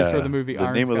font they used for the movie Iron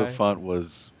Sky. The name of the font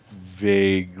was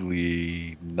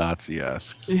vaguely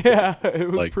Nazi-esque. Yeah, it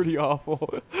was like pretty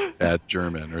awful. Bad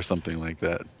German or something like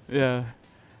that. Yeah.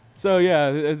 So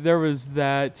yeah, there was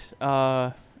that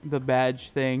the badge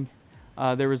thing.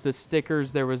 There was the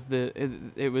stickers. There was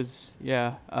it was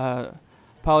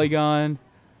Polygon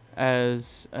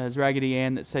as Raggedy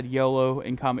Ann that said YOLO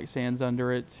in Comic Sans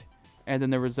under it, and then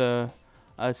there was a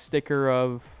sticker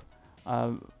of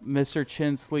Mr.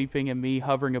 Chin sleeping and me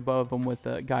hovering above him with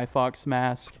a Guy Fawkes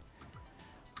mask.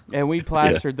 And we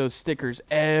plastered those stickers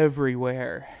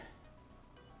everywhere,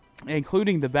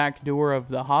 including the back door of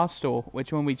the hostel,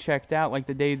 which when we checked out, like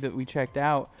the day that we checked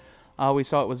out, we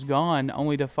saw it was gone,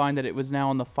 only to find that it was now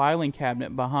on the filing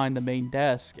cabinet behind the main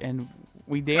desk. And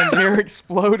we damn near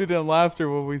exploded in laughter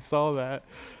when we saw that.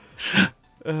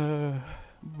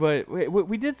 But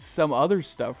we did some other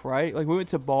stuff, right? Like we went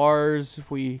to bars,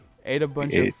 we ate a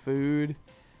bunch of food.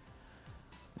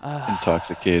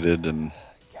 Intoxicated and...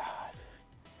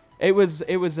 It was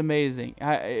amazing.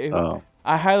 I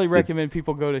highly recommend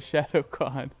people go to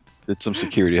ShadowCon. Did some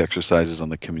security exercises on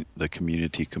the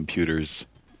community computers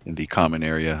in the common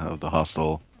area of the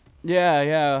hostel.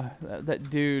 Yeah. That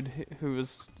dude who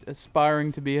was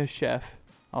aspiring to be a chef.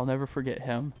 I'll never forget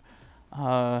him.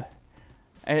 And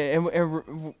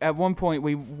at one point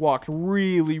we walked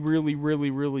really, really, really,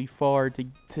 really far to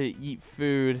eat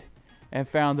food and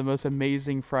found the most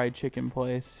amazing fried chicken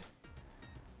place.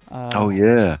 Oh,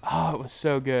 yeah. Oh, it was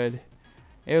so good.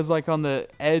 It was like on the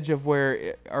edge of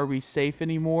where, are we safe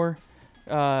anymore?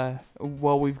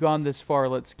 Well, we've gone this far,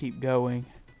 let's keep going.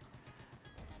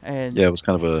 And yeah, it was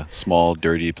kind of a small,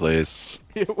 dirty place.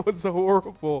 It was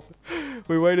horrible.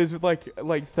 We waited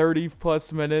like 30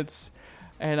 plus minutes,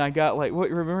 and I got I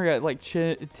got like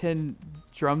 10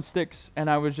 drumsticks, and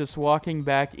I was just walking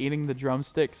back, eating the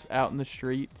drumsticks out in the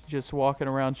street, just walking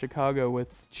around Chicago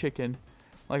with chicken.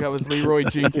 Like I was Leroy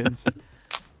Jenkins.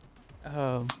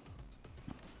 But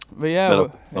yeah, met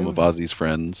up some of Ozzy's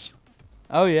friends.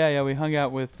 Oh yeah, we hung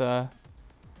out with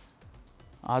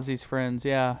Ozzy's friends,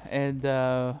 yeah, and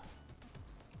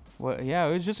Well, yeah,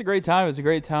 it was just a great time. It was a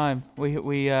great time. We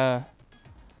were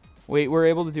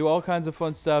able to do all kinds of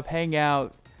fun stuff, hang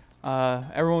out.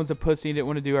 Everyone's a pussy and didn't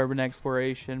want to do urban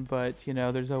exploration, but you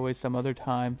know, there's always some other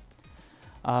time.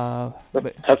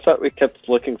 But I thought we kept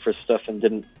looking for stuff and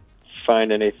didn't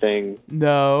find anything.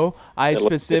 no, I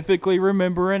specifically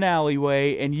remember an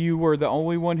alleyway, and you were the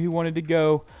only one who wanted to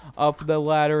go up the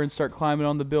ladder and start climbing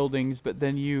on the buildings, but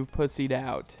then you pussied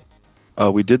out.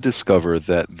 We did discover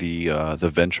that the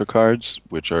Venture cards,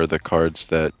 which are the cards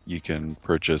that you can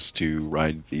purchase to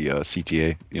ride the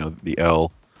CTA, the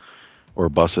L or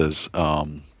buses,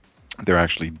 they're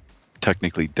actually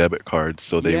technically debit cards,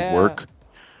 so they work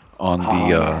on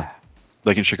the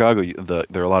like in Chicago.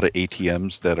 There are a lot of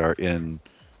ATMs that are in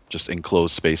just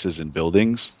enclosed spaces in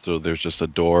buildings, so there's just a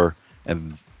door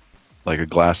and like a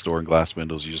glass door and glass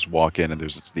windows. You just walk in and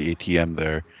there's the ATM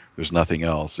there. There's nothing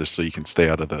else, just so you can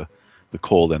stay out of the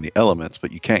cold and the elements,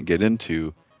 but you can't get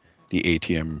into the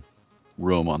ATM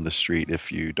room on the street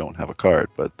if you don't have a card.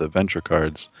 But the Venture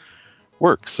cards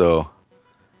work, so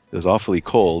it was awfully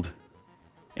cold.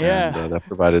 Yeah. And that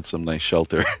provided some nice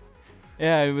shelter.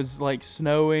 Yeah, it was like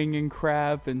snowing and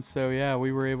crap, and so yeah,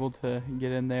 we were able to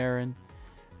get in there,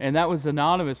 and that was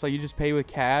anonymous. Like, you just pay with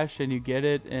cash and you get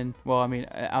it, and well, I mean,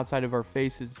 outside of our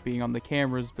faces being on the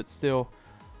cameras, but still,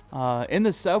 in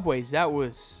the subways, that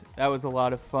was a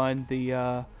lot of fun.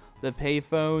 The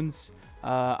payphones,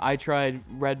 I tried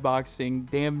red boxing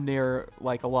damn near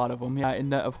like a lot of them. Yeah,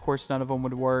 and of course none of them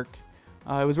would work.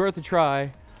 It was worth a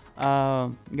try.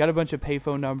 Got a bunch of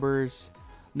payphone numbers.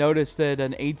 Noticed that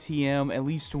an ATM, at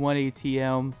least one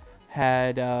ATM,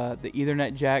 had the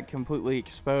Ethernet jack completely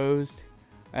exposed,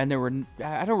 and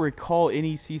I don't recall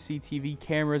any CCTV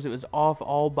cameras. It was off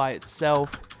all by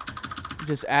itself,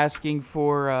 just asking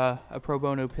for a pro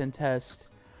bono pin test,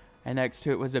 and next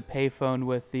to it was a payphone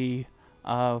with the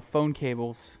phone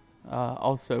cables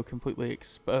also completely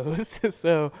exposed.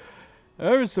 So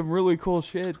there was some really cool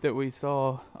shit that we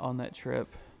saw on that trip.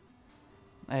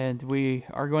 And we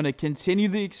are going to continue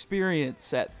the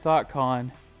experience at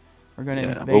ThoughtCon. We're going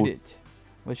to invade it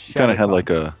with ShadowCon. Kind of had like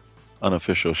a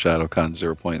unofficial ShadowCon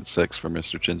 0.6 for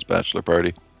Mr. Chin's bachelor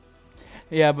party.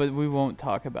 Yeah, but we won't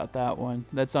talk about that one.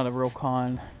 That's not a real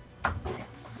con.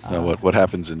 No, what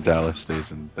happens in Dallas stays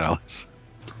in Dallas.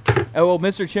 Oh, well,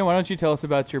 Mr. Chin, why don't you tell us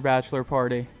about your bachelor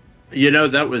party?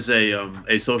 That was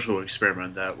a social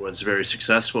experiment that was very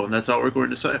successful, and that's all we're going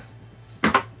to say.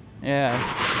 Yeah.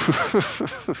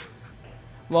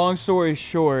 Long story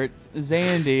short,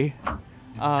 Zandy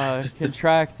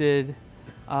contracted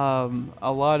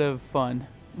a lot of fun.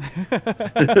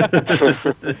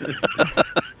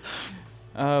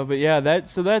 But yeah,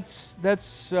 that's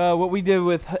what we did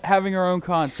with having our own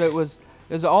con. So it was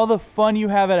all the fun you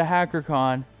have at a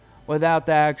HackerCon without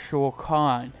the actual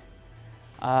con.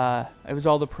 It was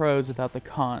all the pros without the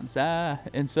cons.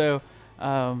 And so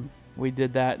we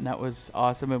did that, and that was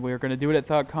awesome. And we were going to do it at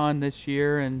ThoughtCon this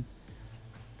year. And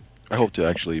I hope to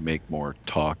actually make more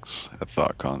talks at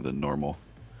ThoughtCon than normal.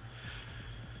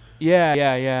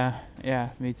 Yeah,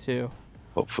 me too.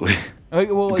 Hopefully.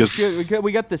 Well, it's good.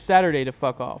 We got the Saturday to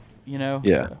fuck off, Yeah.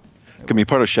 So, I mean,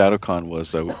 part of ShadowCon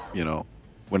was,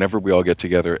 whenever we all get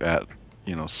together at,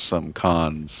 some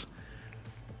cons,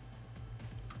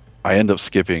 I end up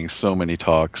skipping so many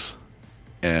talks,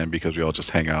 and because we all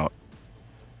just hang out.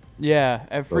 Yeah,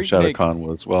 at Freaknik. ShadowCon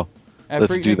was, let's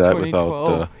Freaknik do that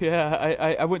without...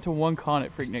 Yeah, I went to one con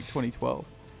at Freaknik 2012.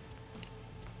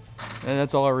 And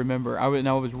that's all I remember. I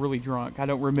was really drunk. I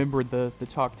don't remember the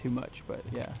talk too much, but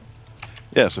yeah.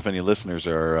 Yeah, so if any listeners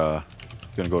are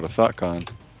going to go to ThoughtCon,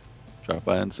 drop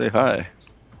by and say hi.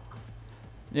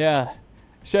 Yeah.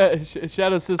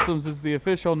 Shadow Systems is the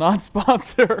official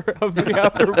non-sponsor of the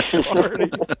after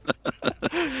party.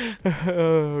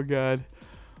 Oh, God.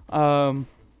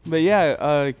 But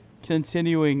yeah,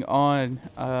 continuing on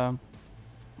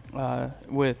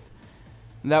with...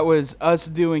 That was us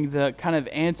doing the kind of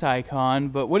anti-con,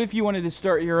 but what if you wanted to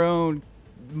start your own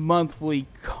monthly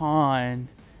con?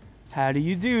 How do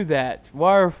you do that?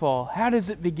 Wirefall, how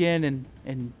does it begin,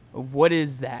 and what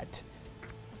is that?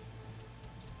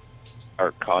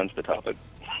 Are cons the topic?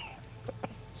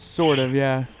 Sort of,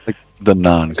 yeah. Like the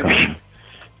non-con.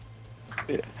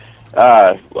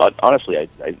 Well, honestly,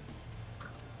 the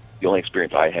only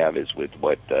experience I have is with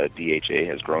what DHA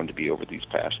has grown to be over these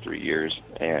past 3 years,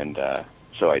 and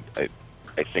so I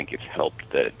think it's helped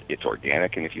that it's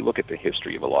organic. And if you look at the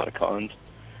history of a lot of cons,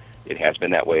 it has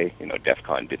been that way. DEF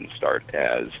CON didn't start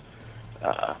as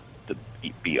the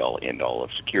be-all, end-all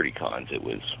of security cons. It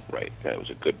was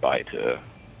a goodbye to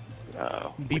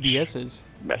BBS's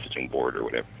messaging board or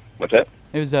whatever. What's that?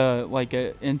 It was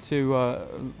into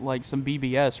like some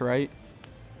BBS, right?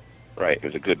 Right. It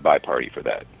was a goodbye party for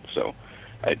that. So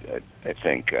I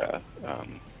think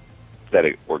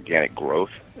that organic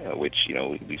growth, which,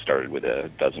 we started with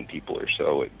a dozen people or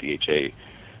so at DHA,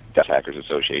 Death Hackers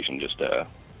Association, just a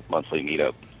monthly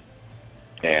meetup.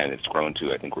 And it's grown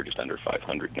to, I think we're just under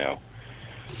 500 now.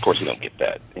 Of course, we don't get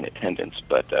that in attendance,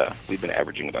 but we've been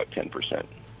averaging about 10%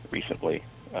 recently.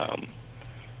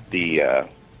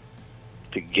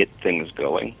 To get things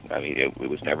going, I mean, it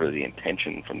was never the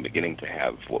intention from the beginning to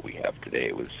have what we have today.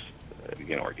 It was,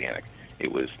 organic.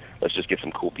 It was, let's just get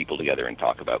some cool people together and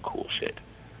talk about cool shit.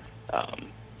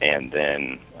 And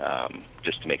then,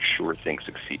 just to make sure things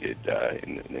succeeded,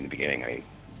 in the beginning, I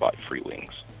bought Free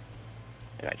Wings.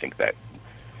 And I think that,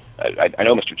 I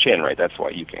know Mr. Chin, right? That's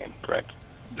why you came, correct?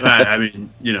 I mean,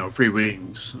 Free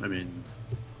Wings. I mean,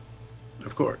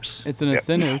 of course. It's an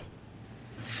incentive.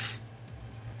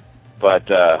 But,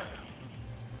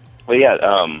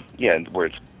 where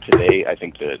it's today, I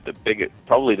think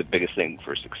probably the biggest thing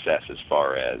for success as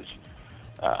far as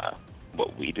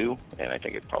what we do, and I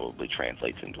think it probably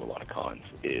translates into a lot of cons,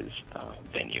 is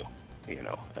venue.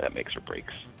 That makes or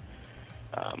breaks.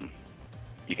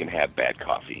 You can have bad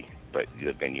coffee, but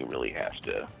the venue really has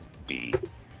to be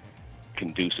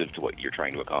conducive to what you're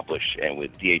trying to accomplish. And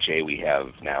with DHA, we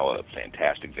have now a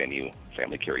fantastic venue,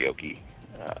 Family Karaoke,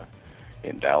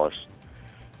 in Dallas.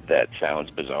 That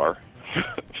sounds bizarre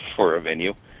for a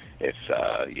venue if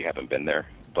you haven't been there,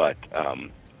 but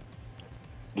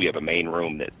we have a main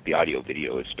room that the audio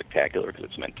video is spectacular because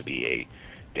it's meant to be a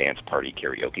dance party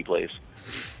karaoke place,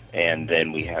 and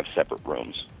then we have separate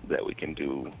rooms that we can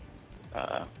do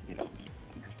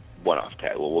one-off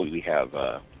tag. Well, we have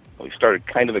we started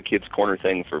kind of a kids corner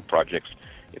thing for projects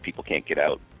if people can't get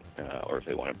out, or if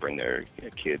they want to bring their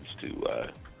kids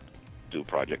to do a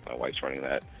project. My wife's running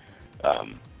that.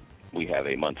 We have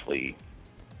a monthly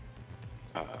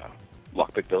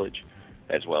Lockpick Village,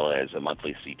 as well as a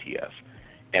monthly CTF.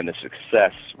 And the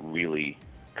success really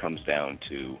comes down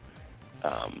to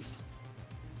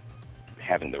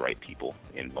having the right people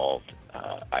involved.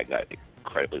 I got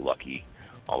incredibly lucky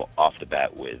off the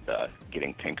bat with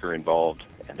getting Tinker involved,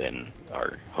 and then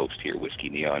our host here, Whiskey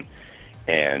Neon,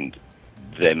 and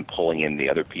then pulling in the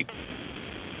other people.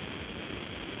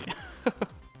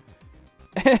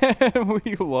 And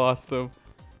we lost him.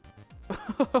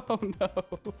 Oh no.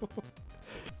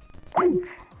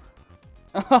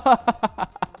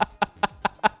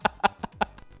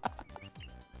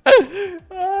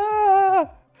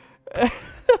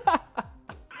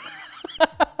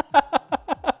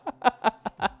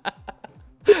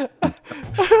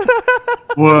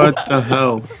 What the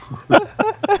hell?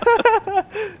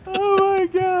 Oh my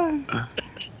god.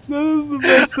 That is the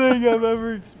best thing I've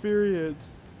ever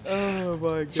experienced. Oh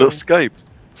my god. So Skype.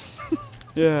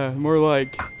 Yeah, more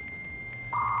like.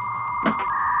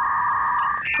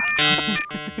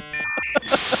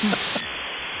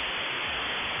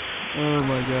 Oh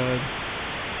my god.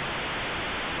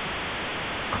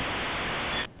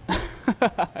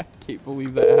 I can't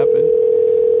believe that happened.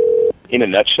 In a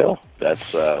nutshell,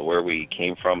 that's where we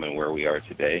came from and where we are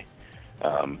today.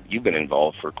 You've been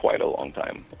involved for quite a long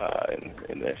time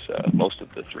in this, most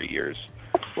of the 3 years.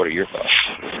 What are your thoughts?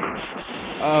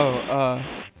 Oh,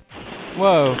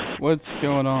 whoa, what's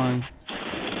going on?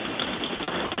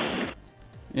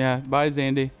 Yeah, bye,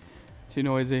 Zandy. Too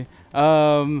noisy.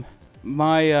 My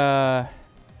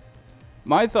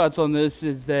thoughts on this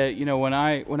is that, when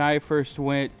I first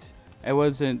went, it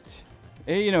wasn't,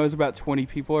 it was about 20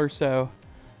 people or so,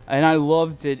 and I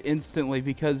loved it instantly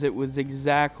because it was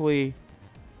exactly,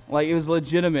 like, it was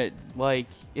legitimate. Like,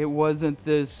 it wasn't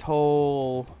this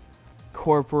whole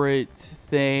corporate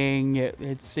thing.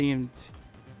 It seemed,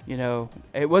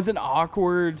 it wasn't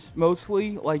awkward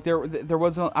mostly. Like, there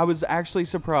wasn't, I was actually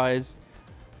surprised.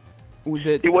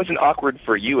 It wasn't awkward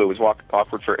for you. It was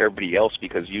awkward for everybody else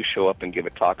because you show up and give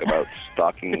a talk about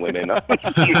stalking women on the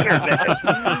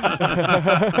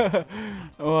internet.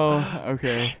 Well,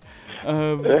 okay.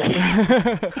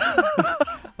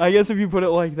 I guess if you put it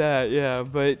like that, yeah.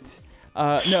 But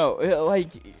no,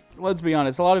 let's be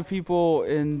honest. A lot of people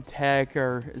in tech,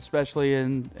 or especially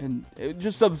in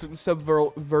just subversive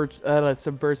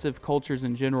cultures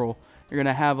in general, you're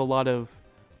gonna have a lot of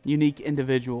unique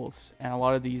individuals, and a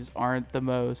lot of these aren't the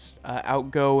most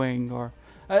outgoing, or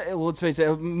let's face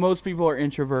it, most people are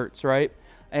introverts, right?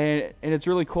 And it's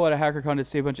really cool at a HackerCon to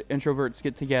see a bunch of introverts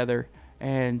get together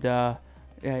and kind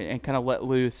of let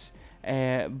loose.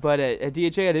 But at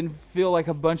DHA, I didn't feel like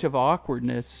a bunch of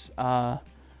awkwardness.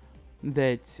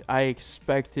 that I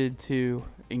expected to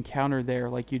encounter there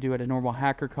like you do at a normal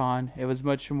HackerCon. It was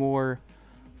much more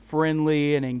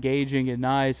friendly and engaging and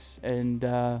nice,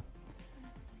 and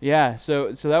yeah,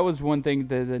 so that was one thing,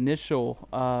 the initial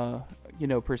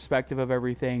perspective of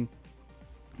everything.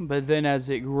 But then as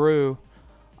it grew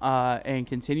and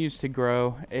continues to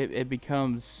grow, it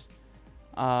becomes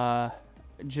it's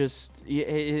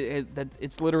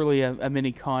literally a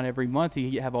mini con every month.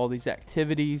 You have all these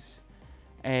activities,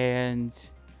 and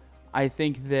I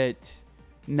think that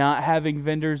not having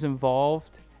vendors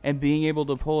involved and being able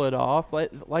to pull it off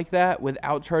like that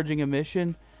without charging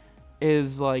admission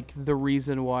is like the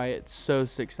reason why it's so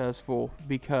successful,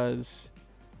 because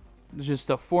just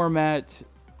the format,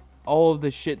 all of the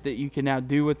shit that you can now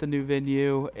do with the new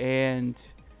venue, and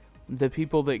the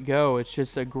people that go, it's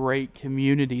just a great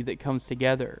community that comes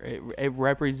together. It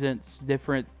represents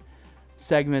different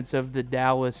segments of the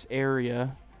Dallas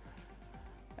area,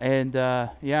 and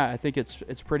I think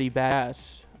it's pretty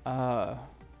badass.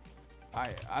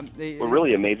 What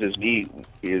really amazes me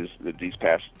is that these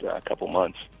past couple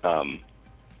months, I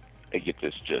get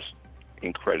this just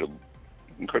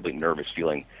incredibly nervous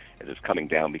feeling as it's coming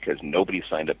down, because nobody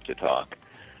signed up to talk.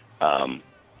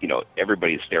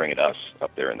 Everybody's staring at us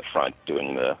up there in the front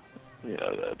doing the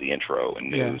intro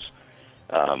and news.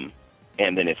 Yeah.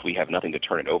 And then if we have nothing to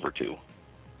turn it over to,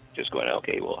 just going,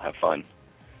 okay, we'll have fun,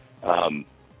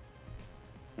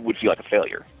 would feel like a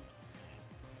failure.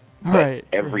 Right.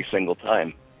 But every single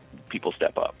time, people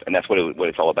step up, and that's what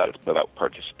it's all about. It's about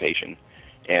participation.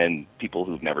 And people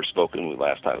who've never spoken.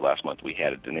 Last month we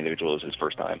had an individual, it was his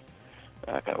first time,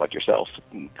 kind of like yourself,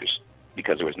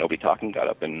 because there was nobody talking, got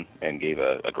up and gave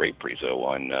a great prezo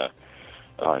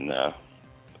on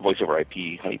voice over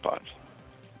IP honeypots.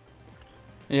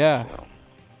 Yeah. So.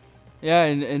 Yeah,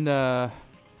 and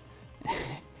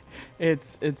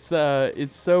it's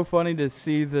so funny to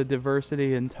see the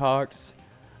diversity in talks,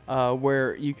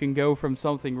 where you can go from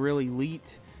something really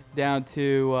elite down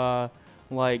to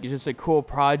like just a cool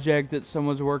project that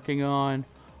someone's working on,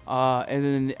 and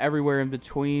then everywhere in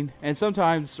between. And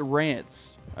sometimes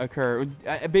rants occur.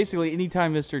 Basically,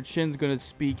 anytime Mr. Chin's going to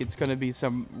speak, it's going to be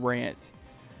some rant.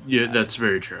 Yeah, that's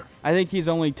very true. I think he's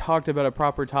only talked about a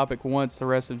proper topic once. The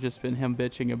rest have just been him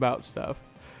bitching about stuff,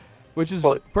 which is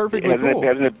perfectly cool.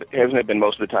 Hasn't it been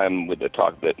most of the time with the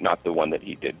talk that not the one that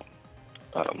he did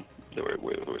that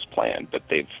was planned, but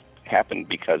they've happened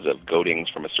because of goadings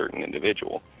from a certain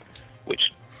individual,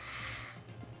 which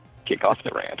kick off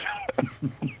the rant.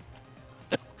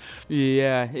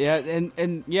 Yeah,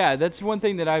 and yeah, that's one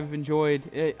thing that I've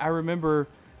enjoyed. I remember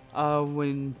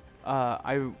when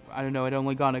I don't know, I'd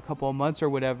only gone a couple of months or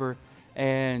whatever,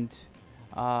 and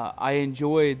I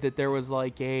enjoyed that there was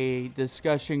like a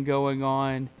discussion going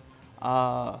on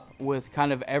with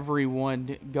kind of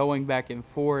everyone going back and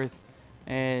forth,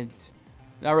 and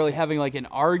not really having like an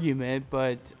argument,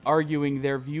 but arguing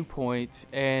their viewpoint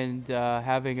and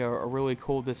having a really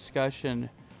cool discussion.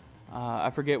 I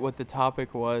forget what the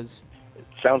topic was. It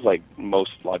sounds like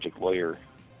most logic lawyer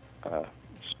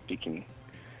speaking.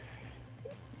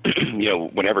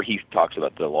 Whenever he talks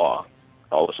about the law,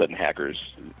 all of a sudden hackers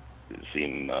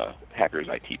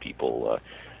IT people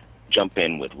jump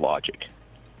in with logic.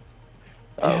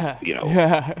 What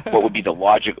would be the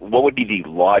logic? What would be the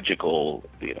logical,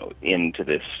 into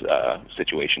this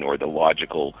situation, or the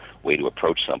logical way to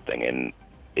approach something? And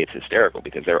it's hysterical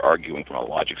because they're arguing from a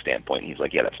logic standpoint. And he's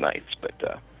like, "Yeah, that's nice, but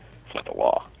it's not the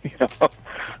law."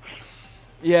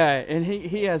 Yeah, and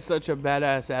he has such a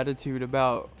badass attitude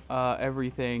about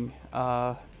everything.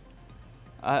 I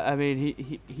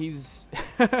mean, he's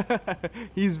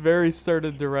he's very stern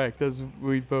and direct, as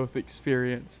we both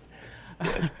experienced.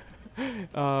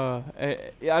 I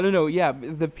don't know. Yeah,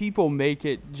 the people make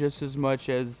it just as much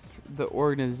as the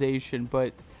organization,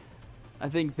 but I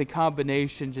think the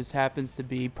combination just happens to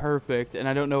be perfect. And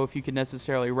I don't know if you can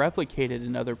necessarily replicate it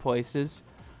in other places,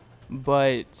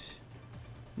 but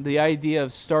the idea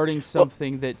of starting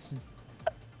something that's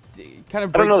kind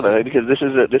of breaks. I don't know that, because this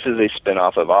is a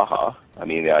spin-off of AHA. I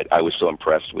mean, I was so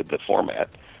impressed with the format.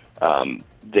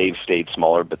 They've stayed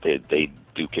smaller, but they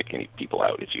do kick any people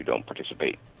out if you don't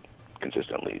participate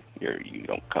consistently. You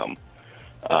don't come,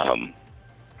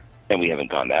 and we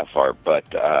haven't gone that far. But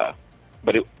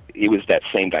it was that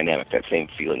same dynamic, that same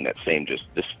feeling, that same just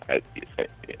this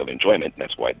of enjoyment. And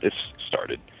that's why this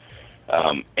started,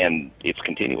 and it's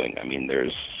continuing. I mean,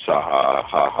 there's Saha,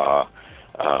 HaHa.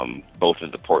 Both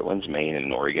of the Portlands, Maine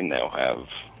and Oregon, now have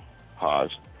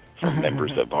HAs from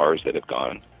members of ours that have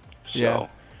gone. So yeah.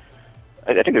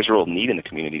 I think there's a real need in the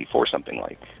community for something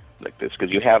like this,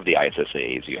 because you have the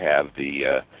ISSAs, you have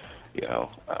the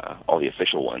all the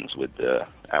official ones with the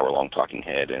hour-long talking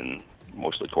head and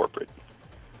mostly corporate.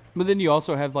 But then you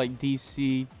also have like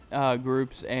DC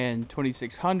groups and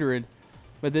 2600,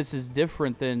 but this is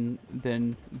different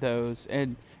than those.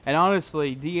 And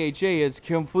honestly, DHA is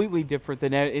completely different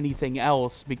than anything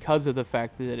else because of the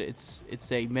fact that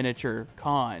it's a miniature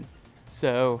con.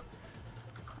 So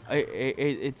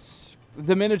it's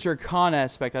the miniature con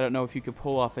aspect. I don't know if you could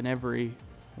pull off in every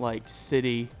like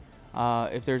city.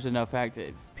 If there's enough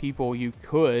active people, you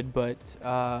could, but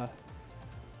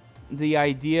the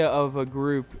idea of a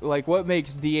group, like what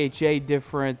makes DHA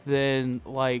different than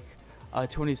like a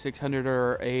 2600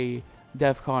 or a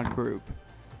DEF CON group?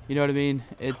 You know what I mean?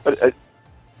 It's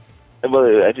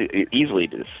well, I do easily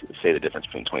to say the difference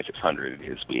between 2600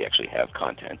 is we actually have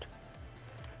content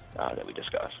that we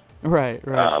discuss. Right.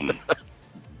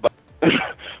 But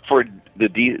for the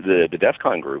DEF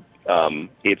CON group,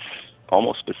 it's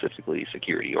almost specifically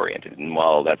security oriented, and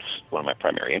while that's one of my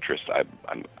primary interests,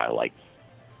 I like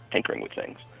tinkering with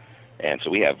things, and so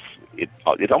we have it.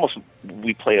 It's almost,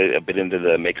 we play a bit into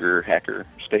the maker hacker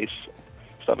space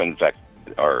stuff. In fact,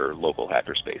 our local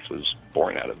hacker space was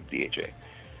born out of DHA.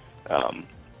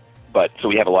 But so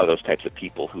we have a lot of those types of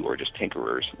people who are just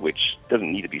tinkerers, which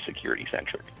doesn't need to be security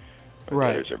centric.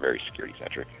 Right. Others are very security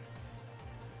centric.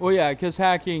 Well, yeah, because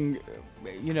hacking,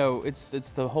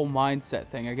 it's the whole mindset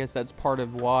thing. I guess that's part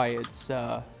of why it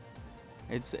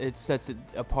sets it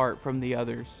apart from the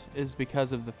others, is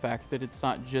because of the fact that it's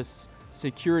not just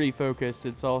security focused.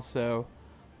 It's also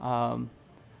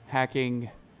hacking,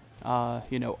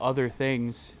 other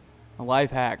things,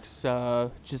 life hacks,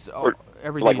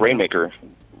 everything. Like Rainmaker.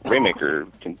 Rainmaker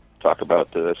can talk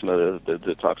about some of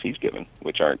the talks he's given,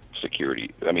 which aren't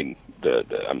security. I mean,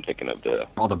 I'm thinking of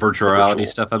all the virtual reality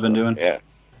stuff I've been doing.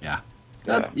 Yeah.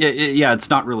 It's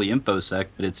not really InfoSec,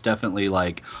 but it's definitely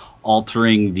like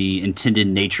altering the intended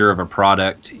nature of a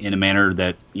product in a manner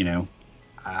that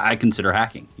I consider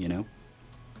hacking.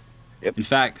 Yep. In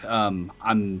fact,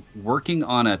 I'm working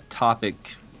on a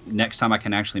topic. Next time I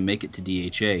can actually make it to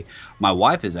DHA, my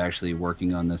wife is actually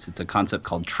working on this. It's a concept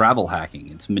called travel hacking.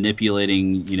 It's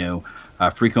manipulating,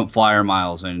 frequent flyer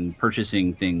miles and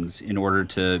purchasing things in order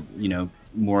to,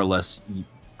 more or less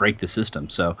break the system.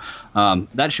 So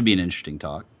that should be an interesting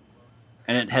talk.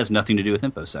 And it has nothing to do with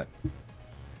InfoSec.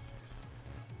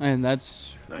 And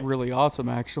that's really awesome,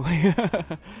 actually.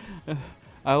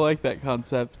 I like that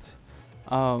concept.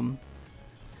 So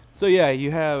yeah, you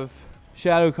have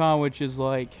ShadowCon, which is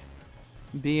like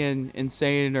being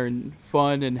insane or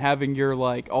fun and having your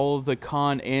like all of the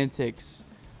con antics,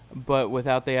 but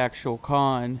without the actual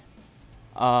con,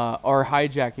 or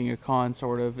hijacking a con,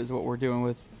 sort of, is what we're doing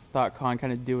with ThoughtCon,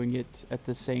 kind of doing it at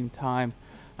the same time.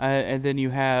 And then you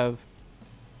have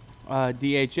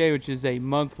DHA, which is a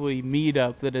monthly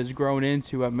meetup that has grown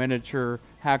into a miniature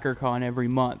HackerCon every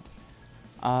month.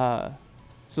 So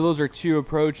those are two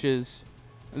approaches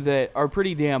that are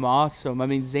pretty damn awesome. I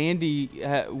mean,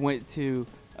 Zandy went to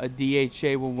a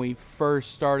DHA when we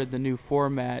first started the new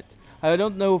format. I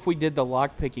don't know if we did the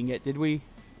lockpicking yet. Did we,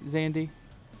 Zandy?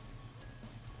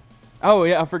 Oh,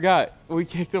 yeah, I forgot. We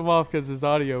kicked him off because his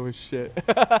audio was shit.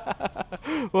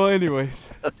 Well, anyways.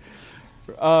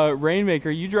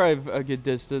 Rainmaker, you drive a good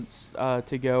distance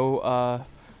to go.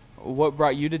 What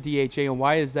brought you to DHA, and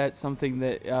why is that something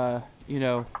that,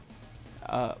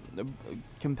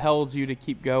 compels you to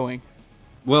keep going?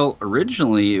 Well,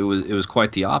 originally it was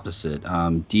quite the opposite.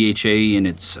 DHA in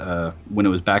its when it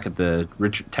was back at the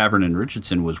Tavern in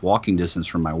Richardson was walking distance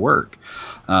from my work,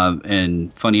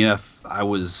 and funny enough, I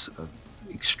was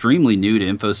extremely new to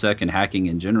InfoSec and hacking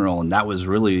in general, and that was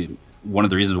really one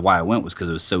of the reasons why I went, was because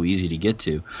it was so easy to get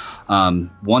to.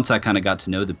 Once I kind of got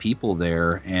to know the people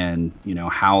there and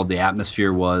how the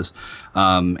atmosphere was,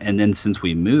 and then since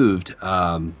we moved,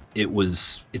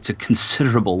 it's a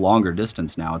considerable longer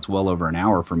distance now. It's well over an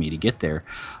hour for me to get there,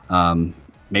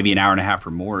 maybe an hour and a half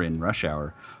or more in rush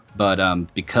hour.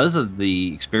 But because of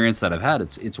the experience that I've had,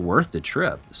 it's worth the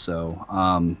trip. So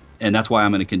and that's why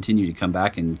I'm going to continue to come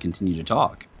back and continue to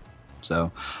talk.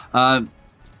 So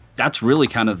that's really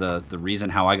kind of the reason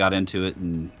how I got into it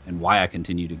and why I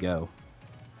continue to go.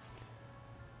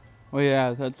 Well,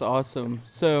 yeah, that's awesome.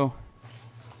 So,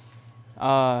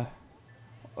 I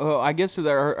guess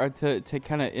to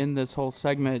kind of end this whole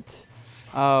segment,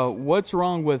 what's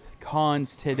wrong with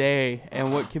cons today,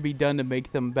 and what can be done to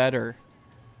make them better?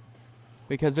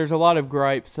 Because there's a lot of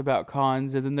gripes about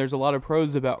cons, and then there's a lot of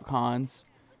pros about cons,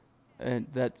 and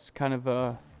that's kind of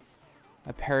a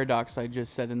paradox I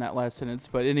just said in that last sentence.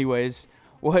 But anyways,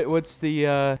 what's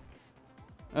the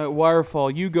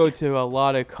Wirefall? You go to a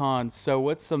lot of cons, so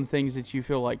what's some things that you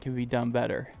feel like can be done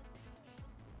better?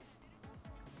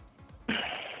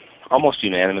 almost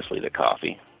unanimously the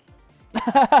coffee.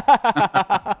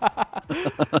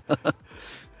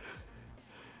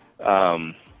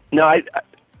 No,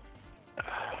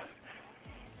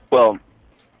 well,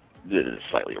 this is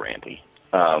slightly ranty.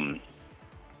 I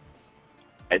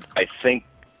think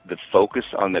the focus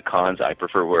on the cons I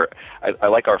prefer, where I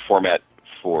like our format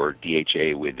for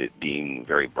DHA with it being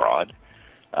very broad.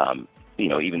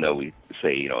 Even though we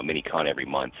say, a mini con every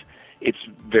month, it's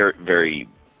very, very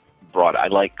broad. I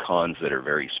like cons that are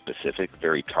very specific,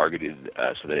 very targeted,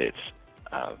 so that it's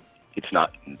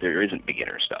not, there isn't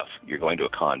beginner stuff. You're going to a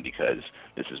con because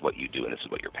this is what you do and this is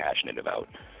what you're passionate about.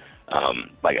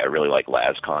 I really like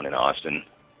LazCon in Austin,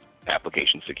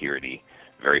 application security,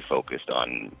 very focused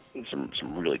on some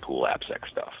really cool AppSec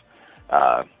stuff.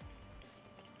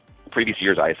 Previous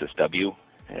years, ISSW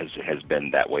has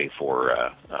been that way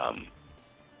for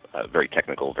very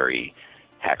technical, very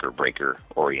hacker-breaker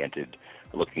oriented.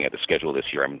 Looking at the schedule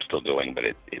this year, I'm still going, but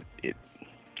it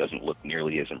doesn't look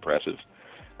nearly as impressive.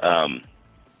 The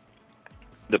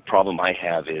problem I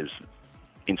have is,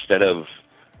 instead of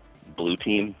Blue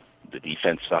Team, the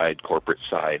defense side, corporate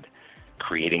side,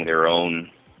 creating their own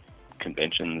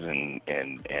conventions and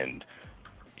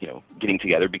getting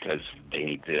together because they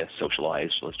need to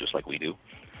socialize just like we do,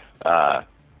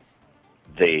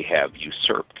 they have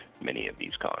usurped many of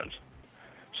these cons.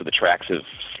 So the tracks have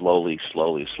slowly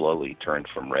turned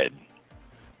from red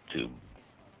to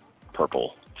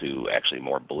purple to actually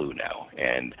more blue now.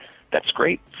 And that's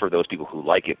great for those people who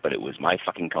like it, but it was my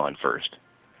fucking con first.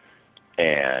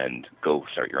 And go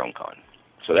start your own con.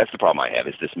 So that's the problem I have,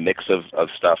 is this mix of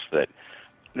stuff that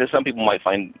some people might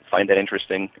find that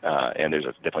interesting, and there's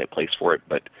definitely a place for it,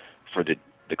 but for the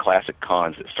classic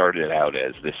cons that started it out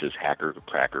as this is hacker,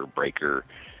 cracker, breaker,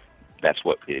 that's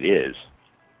what it is,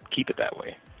 keep it that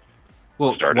way.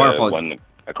 Well, start Waterfall, one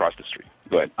across the street.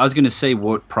 Go ahead. I was going to say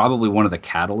probably one of the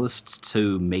catalysts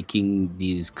to making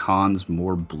these cons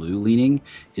more blue-leaning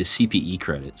is CPE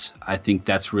credits. I think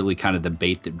that's really kind of the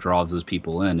bait that draws those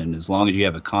people in, and as long as you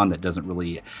have a con that doesn't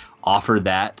really offer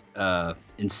that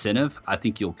incentive, I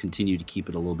think you'll continue to keep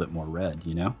it a little bit more red,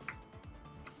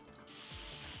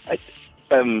 I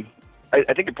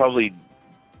think it probably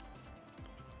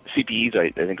CPEs I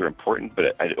think are important,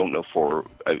 but I don't know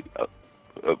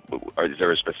is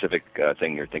there a specific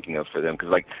thing you're thinking of for them?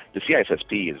 Because the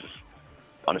CISSP is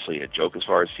honestly a joke as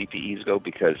far as CPEs go,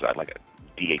 because I like a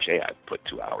DHA, I put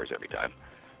 2 hours every time.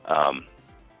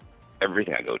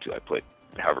 Everything I go to, I put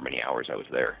however many hours I was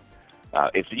there.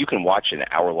 If you can watch an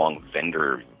hour-long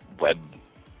vendor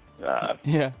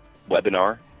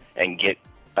webinar and get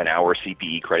an hour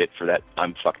CPE credit for that,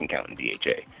 I'm fucking counting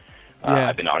DHA.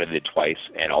 I've been audited twice,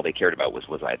 and all they cared about was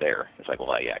I there? It's like,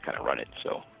 well, I kind of run it,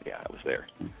 so yeah, I was there.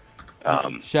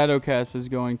 Shadowcast is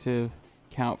going to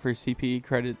count for CPE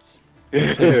credits.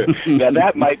 So. Now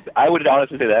I would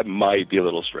honestly say that might be a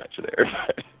little stretch there.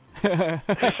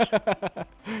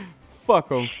 Fuck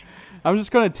them. I'm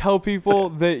just going to tell people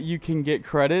that you can get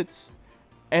credits,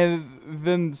 and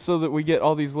then so that we get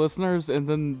all these listeners, and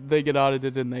then they get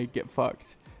audited and they get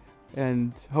fucked.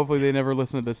 And hopefully they never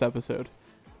listen to this episode.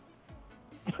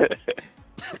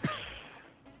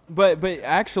 But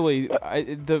actually,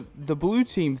 the blue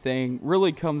team thing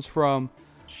really comes from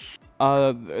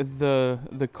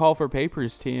the Call for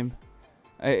Papers team.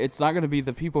 It's not going to be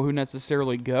the people who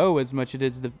necessarily go as much as it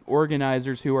is the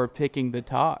organizers who are picking the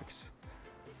talks.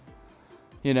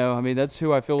 That's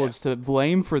who I feel is to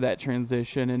blame for that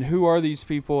transition. And who are these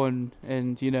people, and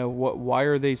why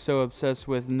are they so obsessed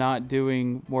with not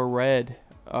doing more red?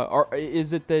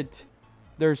 Is it that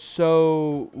there's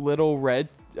so little red,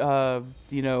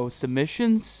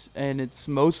 submissions, and it's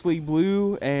mostly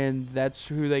blue, and that's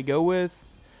who they go with?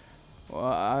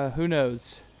 Who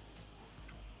knows?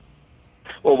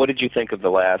 Well, what did you think of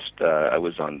the last? I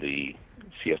was on the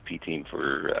CFP team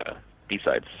for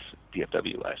B-Sides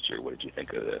DFW last year. What did you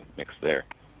think of the mix there?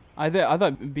 I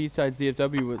thought B-Sides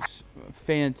DFW was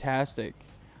fantastic.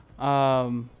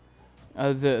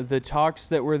 The talks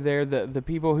that were there, the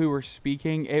people who were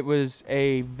speaking, it was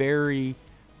a very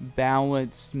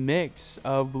balanced mix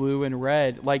of blue and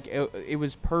red. It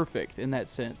was perfect in that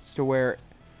sense, to where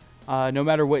no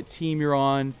matter what team you're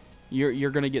on,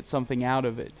 you're going to get something out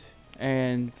of it.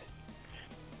 And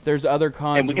there's other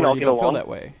cons where you don't feel that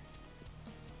way.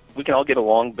 We can all get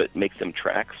along, but make them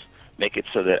tracks. Make it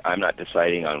so that I'm not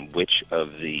deciding on which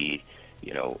of the,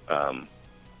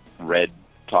 red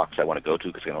talks I want to go to,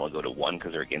 because I can only go to one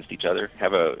because they're against each other.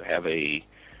 Have a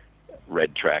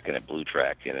red track and a blue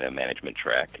track and a management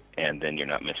track, and then you're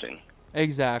not missing.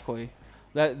 Exactly.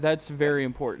 That's very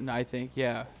important, I think.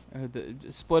 Yeah,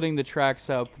 splitting the tracks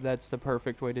up, that's the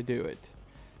perfect way to do it.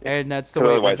 And that's the Because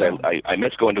way it was otherwise, done. I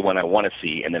miss going to one I want to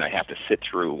see, and then I have to sit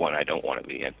through one I don't want to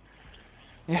be in.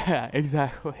 Yeah,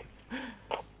 exactly.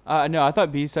 No, I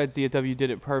thought B-Sides DFW did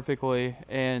it perfectly,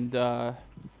 and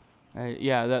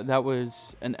yeah, that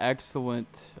was an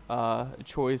excellent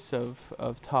choice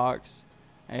of talks,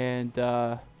 and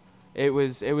it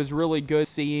was really good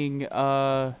seeing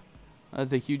the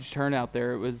huge turnout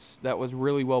there. That was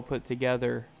really well put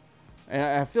together, and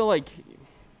I feel like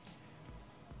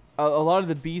a lot of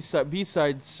the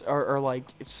B-sides are like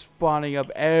spawning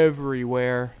up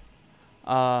everywhere,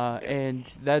 and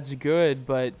that's good,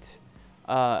 but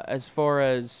as far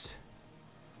as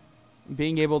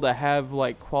being able to have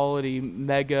like quality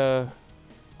mega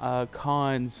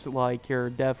cons like your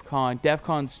DEF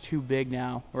CON's too big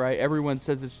now, right? Everyone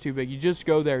says it's too big. You just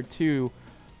go there to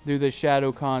do the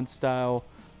ShadowCon style,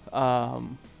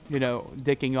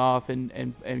 dicking off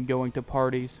and going to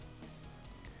parties,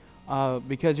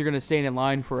 because you're going to stay in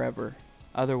line forever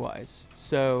otherwise.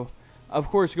 So, of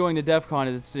course, going to DEF CON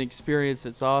is an experience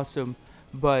that's awesome,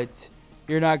 but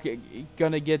you're not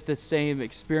going to get the same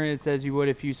experience as you would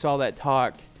if you saw that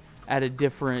talk at a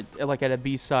different, like at a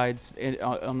B-Sides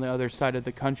on the other side of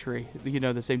the country.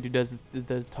 The same dude does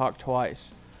the talk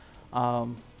twice.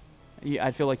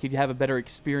 I feel like you'd have a better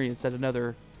experience at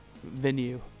another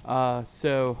venue.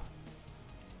 So,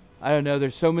 I don't know.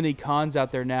 There's so many cons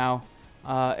out there now,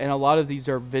 and a lot of these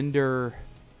are vendor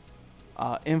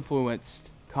influenced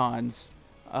cons,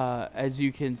 as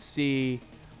you can see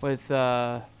with,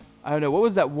 I don't know, what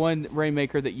was that one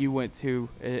Rainmaker that you went to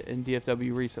in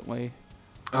DFW recently?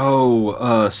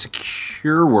 Oh,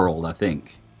 Secure World, I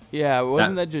think. Yeah,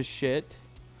 wasn't that just shit?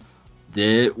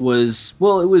 It was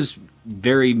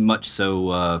very much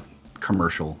so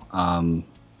commercial.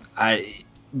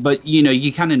 But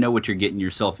you kind of know what you're getting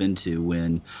yourself into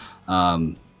when,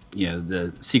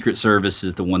 the Secret Service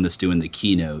is the one that's doing the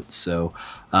keynote. So,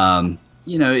 but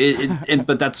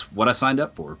that's what I signed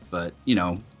up for. But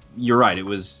you're right. It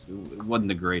wasn't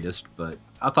the greatest, but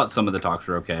I thought some of the talks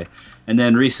were okay. And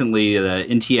then recently, the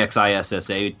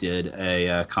NTXISSA did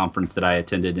a conference that I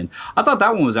attended, and I thought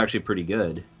that one was actually pretty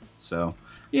good. So,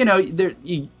 you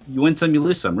win some, you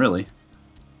lose some, really.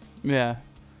 Yeah.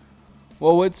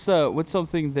 Well, what's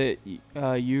something that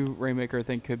you, Rainmaker,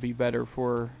 think could be better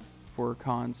for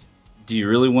cons? Do you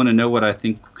really want to know what I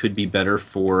think could be better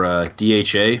for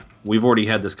DHA? We've already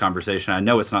had this conversation. I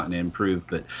know it's not going to improve,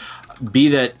 but be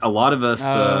that a lot of us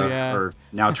are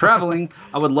now traveling,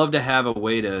 I would love to have a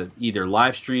way to either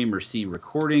live stream or see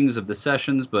recordings of the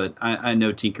sessions, but I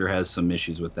know Tinker has some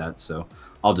issues with that, so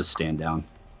I'll just stand down.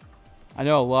 I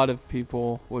know a lot of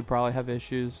people would probably have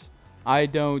issues. I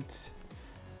don't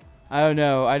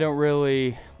know. I don't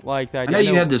really like that. I know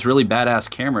you have this really badass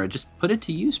camera. Just put it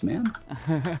to use, man.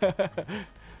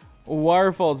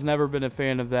 Wirefall's never been a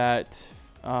fan of that,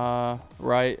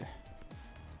 right?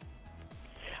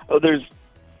 Oh,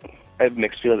 I have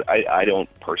mixed feelings. I don't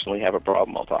personally have a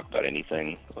problem. I'll talk about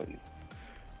anything,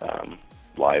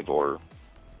 live or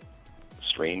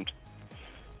streamed.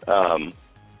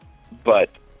 But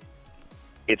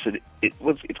it's kind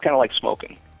of like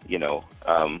smoking, when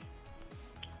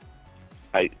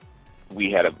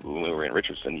we were in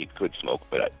Richardson, you could smoke,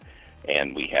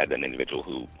 and we had an individual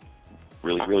who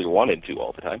really, really wanted to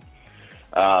all the time.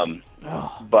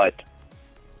 But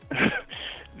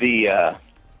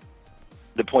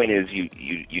the point is,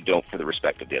 you don't, for the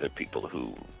respect of the other people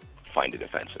who find it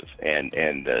offensive, and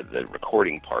the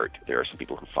recording part. There are some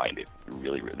people who find it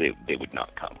really they would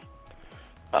not come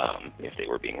if they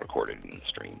were being recorded and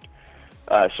streamed.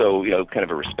 So kind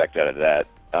of a respect out of that.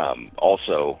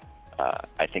 Also,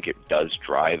 I think it does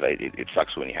drive. It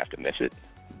sucks when you have to miss it,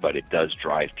 but it does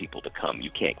drive people to come.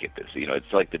 You can't get this.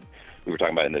 It's like we were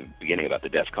talking about in the beginning about the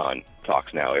DEF CON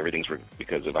talks. Now everything's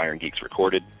because of Iron Geeks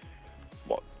recorded.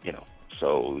 Well,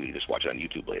 so you just watch it on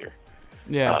YouTube later.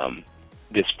 Yeah.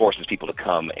 This forces people to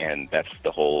come, and that's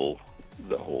the whole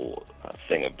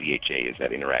thing of DHA is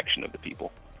that interaction of the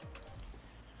people.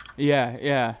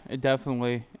 Yeah, it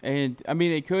definitely. And I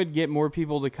mean, it could get more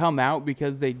people to come out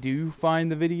because they do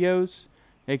find the videos.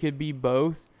 It could be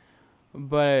both.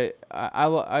 But I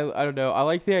don't know. I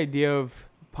like the idea of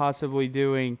possibly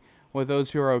doing, with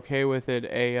those who are okay with it,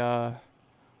 a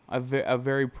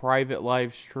very private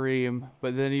live stream.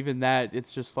 But then even that,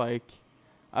 it's just like,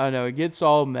 I don't know, it gets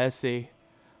all messy.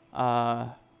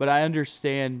 But I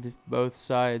understand both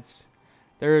sides.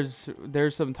 There's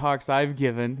some talks I've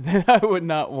given that I would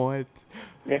not want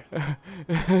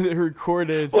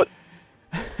recorded. Well,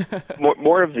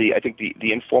 more of I think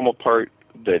the informal part,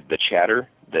 the chatter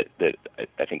that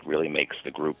I think really makes the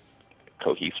group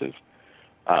cohesive.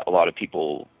 A lot of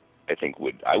people, think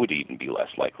I would even be less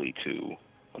likely to.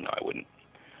 Well, no, I wouldn't.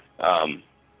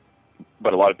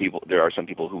 But a lot of people, there are some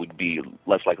people who would be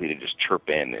less likely to just chirp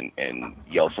in and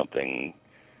yell something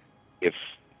if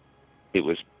it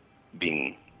was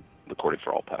being recorded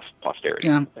for all posterity.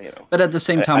 Yeah, you know. But at the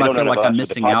same time, I feel like I'm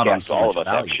missing out on so all much of us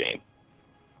value. have shame.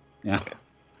 Yeah.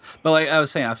 But like I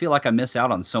was saying, I feel like I miss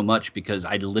out on so much because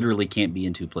I literally can't be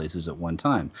in two places at one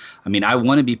time. I mean, I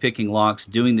want to be picking locks,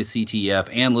 doing the CTF,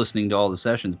 and listening to all the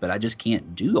sessions, but I just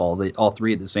can't do all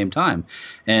three at the same time.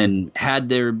 And had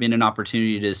there been an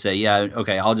opportunity to say, yeah,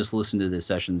 okay, I'll just listen to the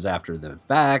sessions after the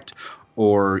fact,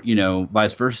 or, you know,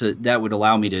 vice versa, that would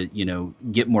allow me to, you know,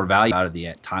 get more value out of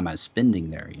the time I'm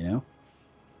spending there, you know?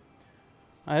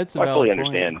 I fully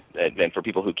understand, and for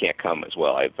people who can't come as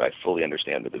well, I fully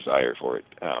understand the desire for it.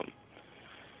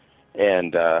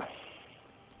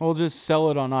 We'll just sell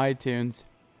it on iTunes.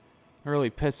 Really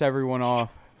piss everyone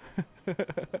off.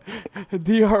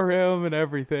 DRM and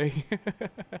everything.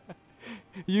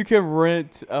 You can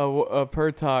rent a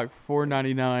per talk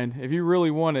 $4.99. If you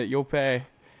really want it, you'll pay.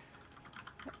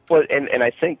 Well, and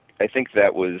I think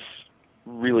that was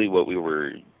really what we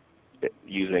were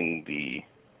using the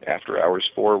after hours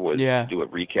for, was to do a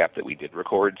recap that we did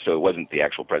record. So it wasn't the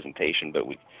actual presentation, but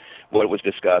what was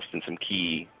discussed and some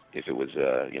key, if it was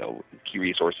key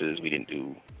resources. We didn't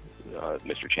do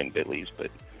Mr. Chen Bitleys, but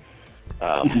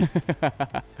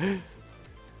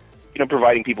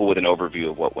providing people with an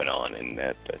overview of what went on, and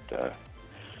that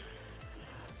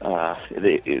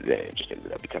it just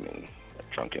ended up becoming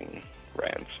drunken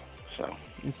rants. So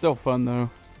it's still fun though.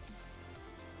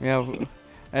 Yeah.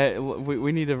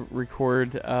 We need to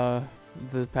record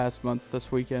the past months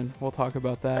this weekend. We'll talk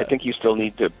about that. I think you still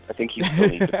need to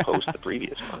post the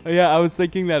previous one. Yeah, I was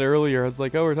thinking that earlier. I was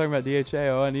like, we're talking about DHA.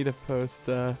 Oh, I need to post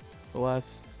the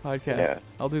last podcast. Yeah.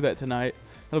 I'll do that tonight.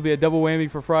 It'll be a double whammy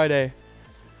for Friday.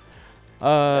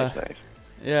 Nice.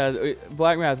 Yeah,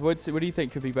 Black Math, what do you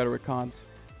think could be better with cons?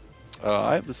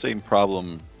 I have the same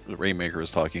problem that Rainmaker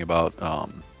was talking about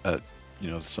at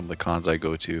some of the cons I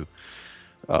go to.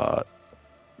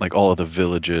 Like all of the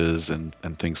villages and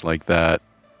things like that,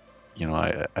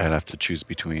 I'd have to choose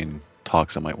between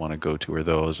talks I might want to go to or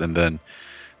those. And then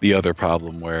the other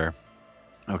problem where,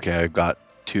 okay, I've got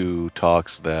 2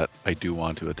 talks that I do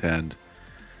want to attend,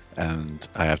 and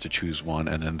I have to choose one.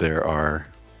 And then there are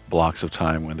blocks of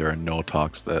time when there are no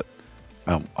talks that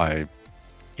I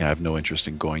have no interest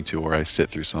in going to, or I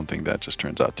sit through something that just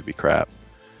turns out to be crap.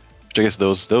 Which I guess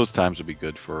those times would be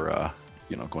good for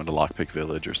going to Lockpick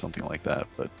Village or something like that.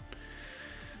 But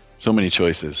so many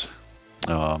choices.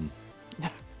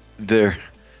 There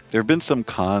have been some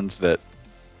cons that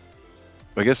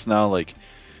I guess now, like,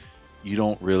 you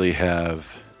don't really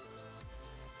have.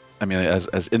 I mean, as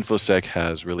InfoSec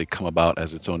has really come about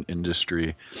as its own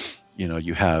industry,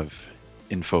 you have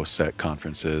InfoSec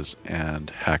conferences and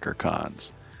hacker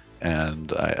cons,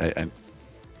 and I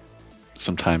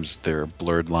sometimes there are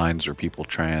blurred lines where people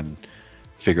try and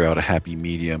figure out a happy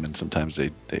medium, and sometimes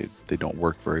they don't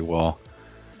work very well.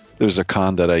 There's a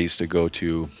con that I used to go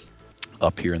to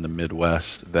up here in the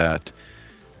Midwest that,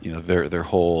 their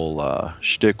whole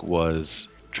shtick was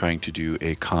trying to do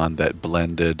a con that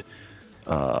blended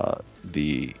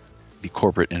the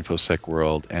corporate InfoSec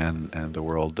world and the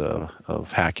world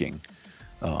of hacking.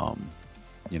 I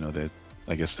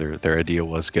guess their idea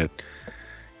was get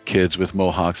kids with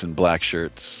mohawks and black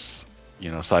shirts,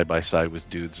 side by side with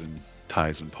dudes and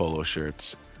ties and polo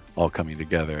shirts all coming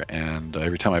together. And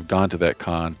every time I've gone to that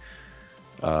con,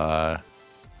 I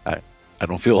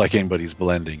don't feel like anybody's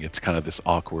blending. It's kind of this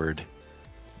awkward.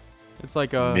 It's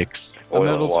like a mixed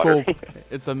middle school.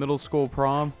 It's a middle school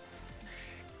prom.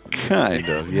 Kind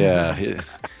of, yeah. It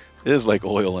is like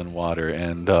oil and water.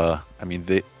 And I mean,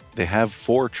 they have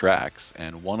 4 tracks,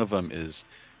 and one of them is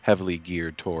heavily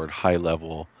geared toward high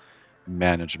level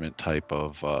management type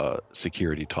of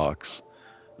security talks.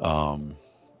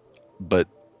 But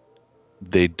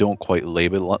they don't quite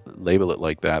label it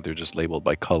like that. They're just labeled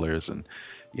by colors. And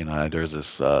there's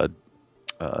this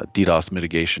DDoS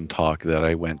mitigation talk that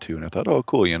I went to, and I thought, oh,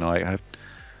 cool. I have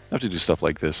to do stuff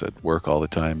like this at work all the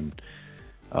time.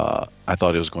 I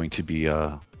thought it was going to be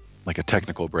like a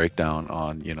technical breakdown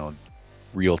on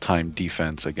real-time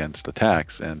defense against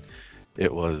attacks, and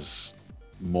it was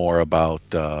more about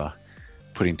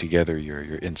putting together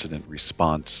your incident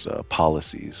response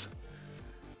policies,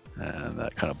 and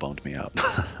that kind of bummed me out.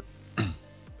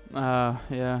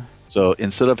 Yeah. So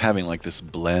instead of having like this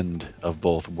blend of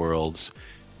both worlds,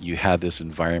 you had this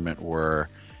environment where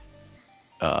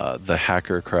the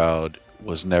hacker crowd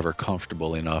was never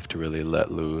comfortable enough to really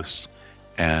let loose,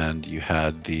 and you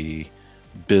had the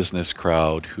business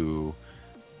crowd who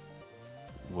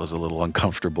was a little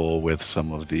uncomfortable with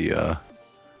some of the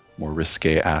more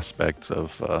risque aspects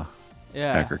of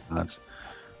Yeah. HackerCons.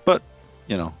 But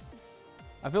you know,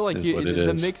 I feel like is what it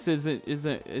the is. mix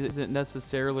isn't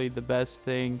necessarily the best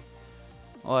thing.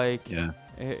 Like, yeah,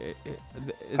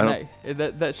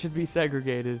 that should be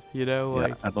segregated. You know, yeah,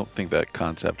 like I don't think that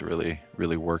concept really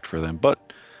worked for them.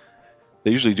 But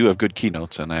they usually do have good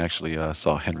keynotes, and I actually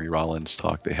saw Henry Rollins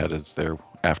talk. They had as their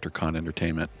after-con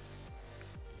entertainment.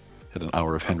 Had an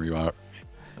hour of Henry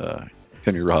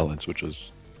Rollins, which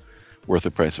was worth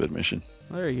the price of admission.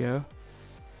 there you go.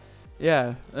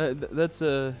 Yeah, that's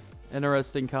a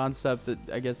interesting concept that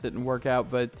I guess didn't work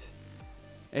out, but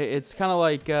it's kind of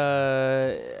like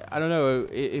I don't know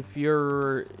if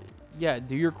you're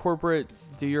do your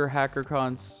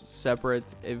HackerCons separate.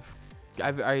 If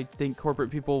I think corporate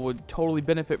people would totally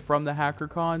benefit from the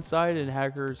HackerCon side, and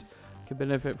hackers could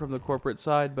benefit from the corporate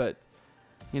side, but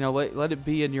you know, let it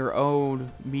be in your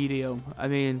own medium. I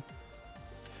mean,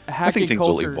 hacking I think things will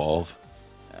cultures, evolve.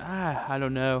 I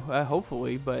don't know.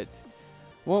 Hopefully, but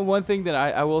one thing that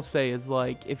I will say is,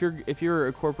 like, if you're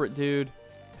a corporate dude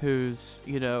who's,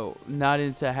 you know, not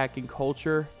into hacking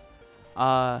culture,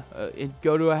 and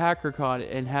go to a HackerCon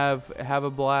and have a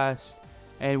blast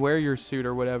and wear your suit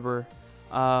or whatever,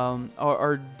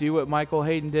 or do what Michael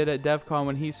Hayden did at DEF CON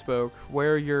when he spoke.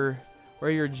 Wear your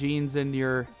jeans and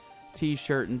your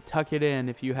t-shirt and tuck it in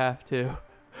if you have to.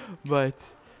 But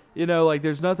you know, like,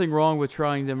 there's nothing wrong with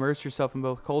trying to immerse yourself in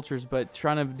both cultures, but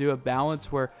trying to do a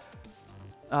balance where,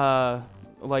 I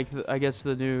guess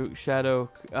the new Shadow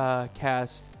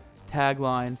cast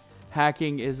tagline,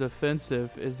 hacking is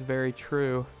offensive, is very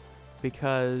true,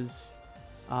 because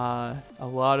a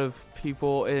lot of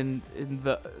people in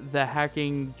the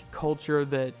hacking culture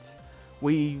that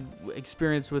we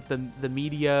experienced with the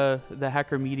media, the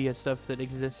hacker media stuff that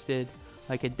existed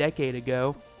like a decade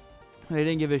ago, they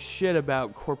didn't give a shit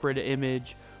about corporate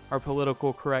image or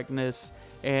political correctness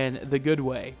in the good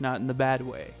way, not in the bad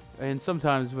way. And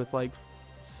sometimes with, like,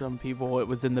 some people it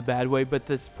was in the bad way, but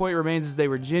this point remains is they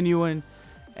were genuine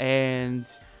and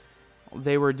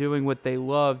they were doing what they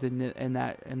loved, and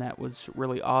that was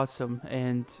really awesome.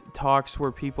 And talks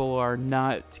where people are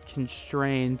not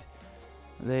constrained,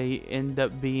 they end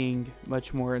up being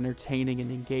much more entertaining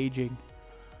and engaging.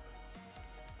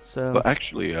 So, But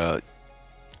actually,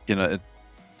 you know,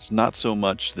 it's not so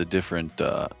much the different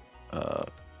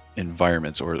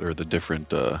environments or the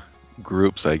different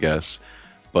groups, I guess,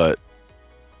 but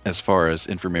as far as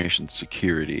information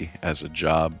security as a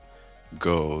job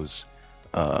goes,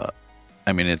 I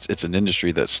mean, it's an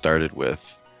industry that started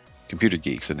with computer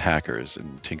geeks and hackers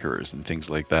and tinkerers and things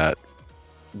like that,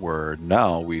 where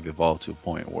now we've evolved to a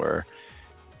point where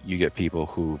you get people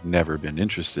who've never been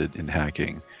interested in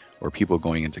hacking, or people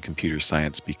going into computer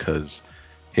science because,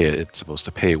 hey, it's supposed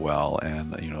to pay well,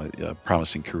 and, you know, a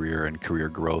promising career and career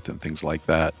growth and things like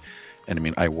that. And I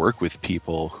mean, I work with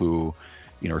people who,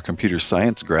 you know, are computer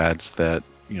science grads that,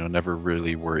 you know, never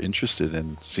really were interested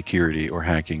in security or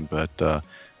hacking, but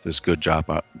there's good job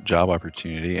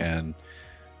opportunity, and,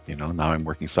 you know, now I'm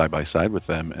working side by side with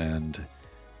them, and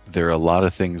there are a lot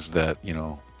of things that, you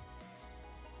know,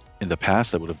 in the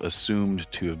past I would have assumed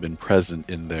to have been present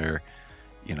in their,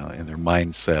 you know, in their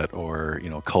mindset, or,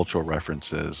 you know, cultural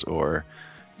references, or,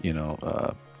 you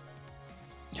know,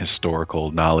 historical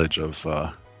knowledge of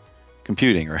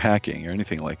computing or hacking or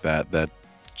anything like that, that's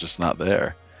just not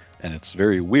there. And it's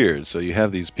very weird. So you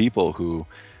have these people who,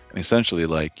 I mean, essentially,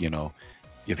 like, you know,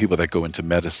 you have people that go into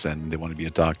medicine, they want to be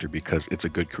a doctor because it's a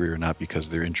good career, not because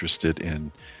they're interested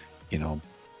in, you know,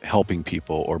 helping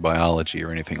people or biology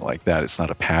or anything like that. It's not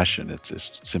a passion.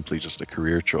 It's simply just a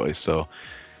career choice. So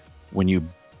when you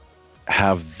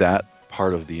have that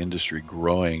part of the industry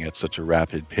growing at such a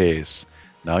rapid pace,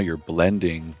 now you're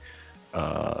blending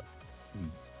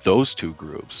those two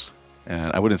groups.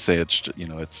 And I wouldn't say it's, you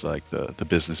know, it's like the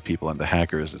business people and the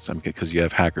hackers. It's because you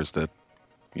have hackers that,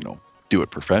 you know, do it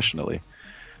professionally.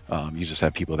 You just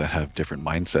have people that have different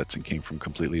mindsets and came from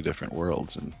completely different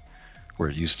worlds, and where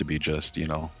it used to be just, you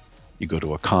know, you go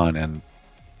to a con and,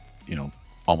 you know,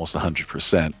 almost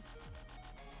 100%,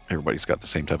 everybody's got the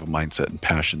same type of mindset and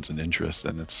passions and interests,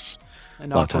 and it's a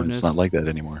lot of times it's not like that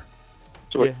anymore.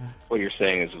 So what you're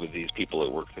saying is, with these people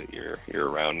at work that you're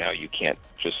around now, you can't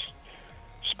just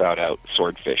spout out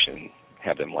swordfish and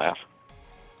have them laugh.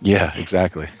 Yeah,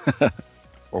 exactly.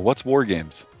 Or what's war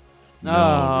games?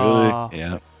 No, really?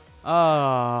 Yeah.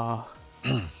 Oh.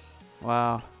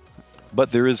 Wow.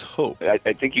 But there is hope.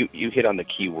 I think you hit on the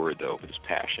key word, though, with this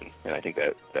passion, and I think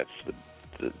that's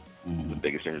the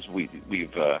biggest difference.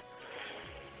 We've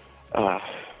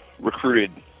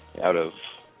recruited out of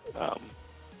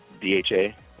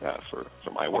DHA, for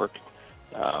my work.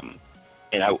 And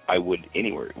I would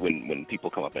anywhere when people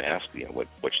come up and ask, what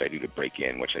should I do to break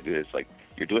in? What should I do? It's like,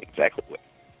 you're doing exactly what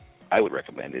I would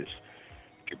recommend. Is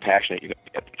if you're passionate, you're going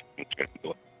to get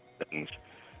things.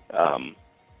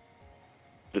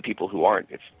 The people who aren't,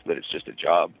 it's just a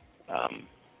job. I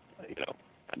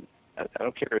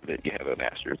don't care that you have a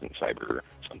master's in cyber or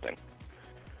something.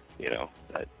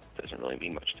 That doesn't really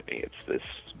mean much to me. It's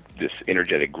this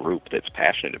energetic group that's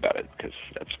passionate about it, because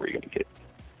that's where you're going to get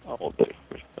all of the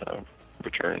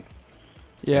return.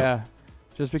 Yeah.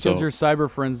 Just because So- you're cyber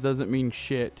friends doesn't mean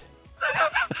shit.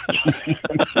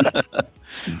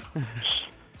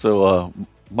 So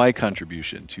my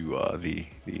contribution to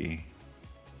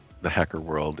the hacker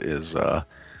world is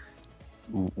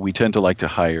we tend to like to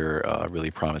hire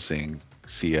really promising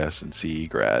CS and CE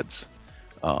grads.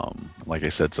 Like I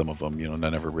said, some of them,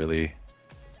 none ever really,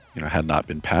 had not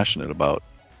been passionate about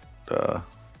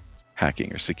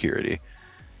hacking or security.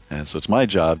 And so it's my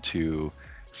job to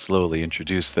slowly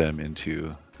introduce them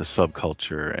into the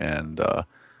subculture and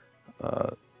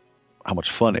how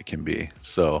much fun it can be.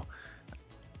 So,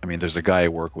 I mean, there's a guy I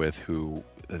work with who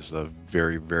is a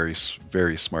very, very,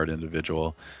 very smart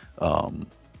individual.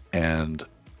 And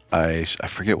I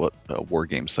forget what war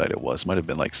game site it was. It might have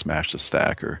been like Smash the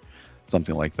Stack or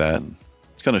something like that. And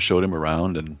just kind of showed him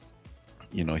around, and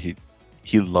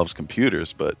he loves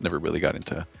computers, but never really got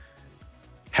into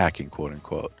hacking, quote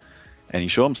unquote. And you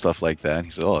show him stuff like that, and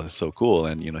he said, "Oh, that's so cool."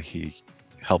 And he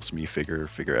helps me figure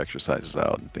exercises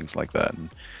out and things like that, and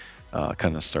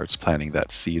kind of starts planting that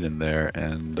seed in there.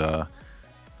 And I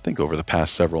think over the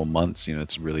past several months,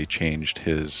 it's really changed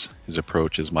his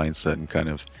approach, his mindset, and kind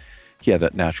of, he had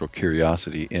that natural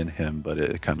curiosity in him, but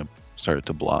it kind of started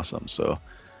to blossom. So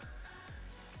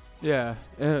Yeah.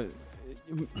 And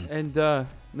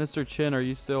Mr. Chin, are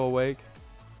you still awake?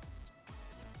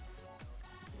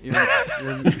 Yeah,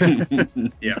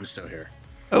 I'm still here.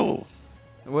 oh,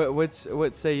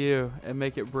 What say you? And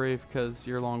make it brief, because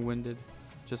you're long-winded.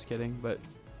 Just kidding, but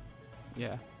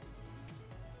yeah.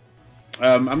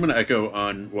 I'm going to echo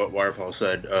on what Wirefall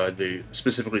said.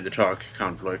 Specifically the talk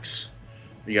conflicts.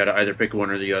 You got to either pick one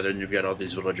or the other, and you've got all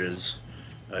these villages.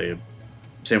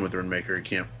 Same with Runemaker. You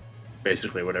can't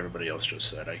basically what everybody else just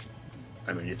said.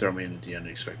 I mean, you throw me in at the end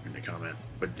and expect me to comment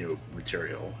with new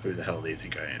material. Who the hell do you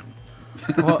think I am?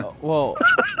 Well,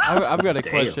 I've got a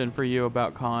question for you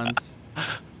about cons.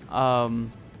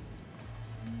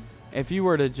 If you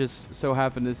were to just so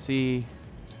happen to see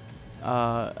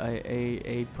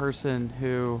a person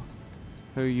who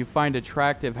you find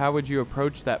attractive, how would you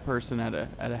approach that person at a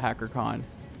HackerCon?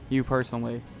 You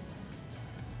personally.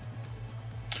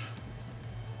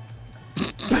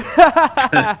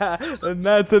 And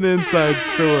that's an inside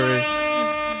story.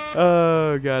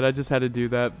 Oh god, I just had to do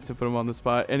that to put him on the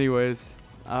spot. Anyways,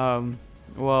 well,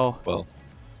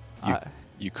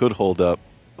 you could hold up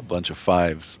a bunch of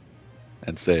 5s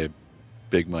and say,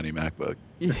 "Big money MacBook."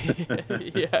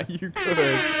 yeah, you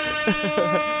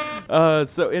could.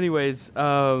 So anyways,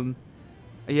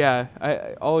 yeah,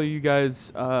 all of you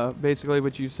guys, basically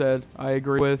what you said, I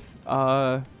agree with.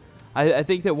 I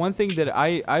think that one thing that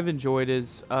I've enjoyed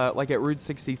is, like at Route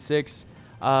 66,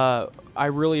 I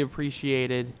really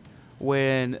appreciated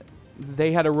when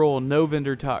they had a rule, no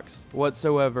vendor talks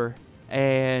whatsoever.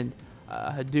 And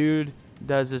a dude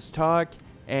does his talk,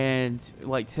 and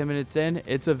like 10 minutes in,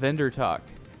 it's a vendor talk.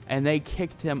 And they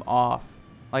kicked him off.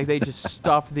 Like, they just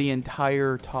stopped the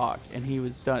entire talk, and he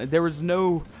was done. There was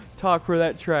no talk for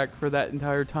that track for that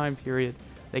entire time period.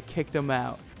 They kicked him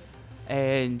out.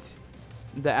 And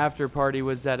the after party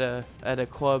was at a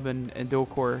club and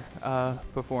Dualcore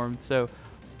performed. So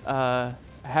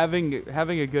having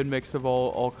a good mix of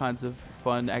all kinds of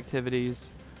fun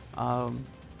activities,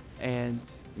 and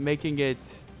making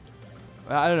it,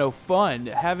 I don't know, fun.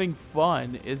 Having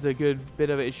fun is a good bit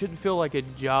of it. It shouldn't feel like a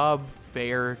job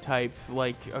fair type,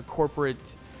 like a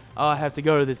corporate, I have to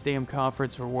go to this damn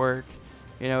conference for work.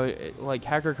 Like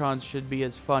HackerCons should be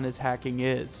as fun as hacking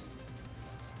is.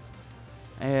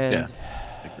 And Yeah,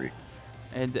 I agree.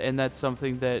 And that's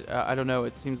something that I don't know.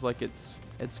 It seems like it's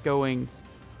going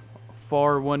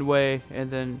far one way, and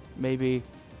then maybe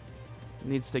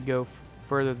needs to go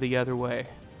further the other way.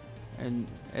 And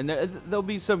there'll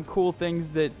be some cool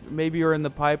things that maybe are in the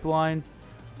pipeline.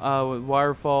 With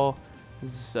Wirefall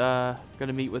is going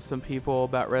to meet with some people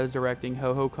about resurrecting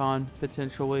HoHoCon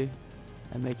potentially,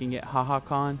 and making it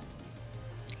HaHaCon.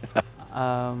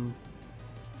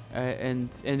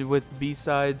 And with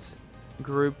B-Sides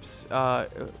groups,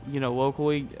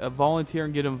 locally, volunteer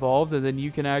and get involved, and then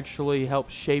you can actually help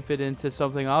shape it into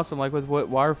something awesome, like with what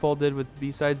Wirefall did with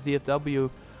B-Sides DFW,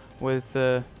 with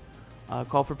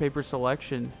Call for Paper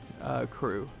selection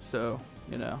crew. So,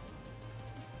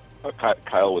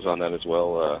 Kyle was on that as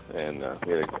well, and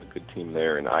we had a good team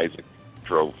there. And Isaac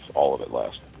drove all of it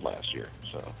last year.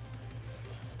 So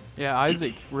Yeah,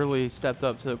 Isaac really stepped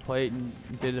up to the plate and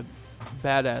did a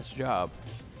badass job.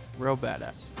 Real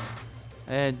badass.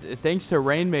 And thanks to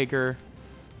Rainmaker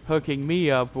hooking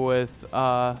me up with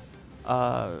a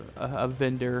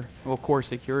vendor, well, Core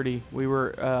Security, we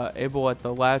were able at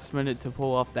the last minute to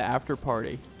pull off the after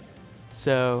party.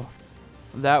 So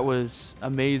that was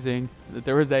amazing that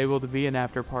there was able to be an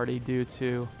after party due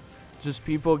to just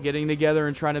people getting together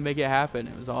and trying to make it happen.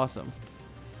 It was awesome.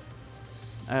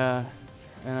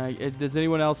 Does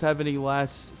anyone else have any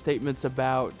last statements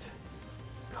about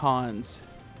cons?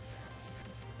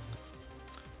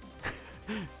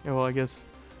 Yeah, well, I guess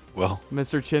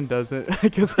Mr. Chin doesn't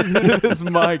because he muted his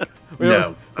mic. We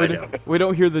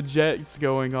don't hear the jets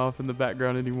going off in the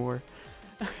background anymore.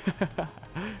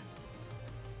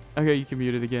 Okay, you can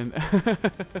mute it again.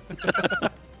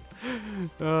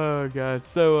 Oh, God.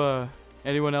 So,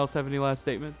 anyone else have any last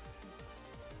statements?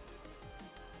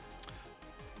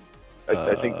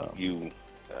 I think you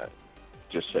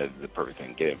just said the perfect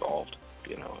thing. Get involved.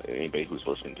 Anybody who's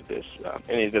listening to this,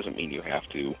 and it doesn't mean you have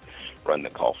to run the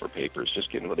call for papers.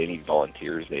 Just they need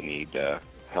volunteers. They need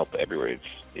help everywhere.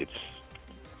 This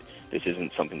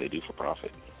isn't something they do for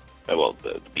profit. Well,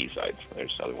 the B-sides.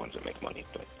 There's other ones that make money,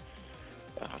 but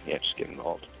just get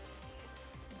involved.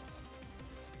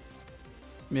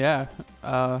 Yeah.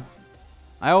 I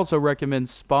also recommend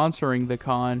sponsoring the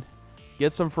con.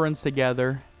 Get some friends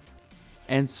together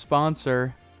and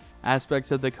sponsor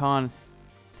aspects of the con.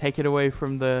 Take it away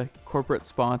from the corporate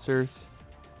sponsors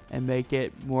and make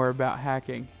it more about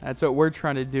hacking. That's what we're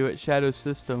trying to do at Shadow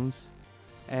Systems.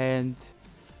 And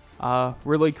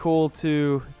really cool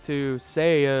to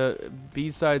say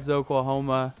B-Sides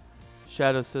Oklahoma,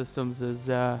 Shadow Systems is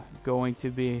going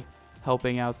to be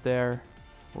helping out there.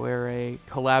 We're a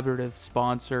collaborative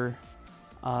sponsor,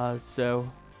 so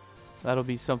that'll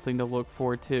be something to look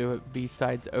forward to at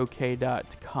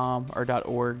bsidesok.com or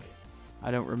 .org. I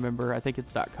don't remember. I think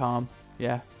it's .com.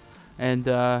 Yeah. And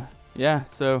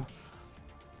so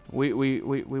we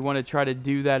want to try to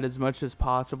do that as much as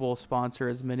possible, sponsor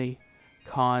as many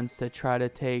cons to try to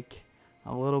take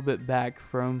a little bit back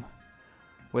from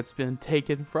what's been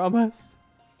taken from us.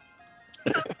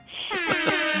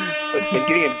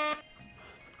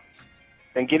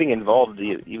 Getting involved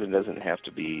even doesn't have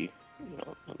to be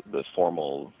the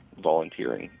formal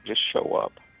volunteering. Just show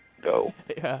up, go,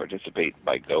 participate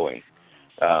by going.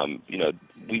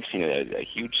 We've seen a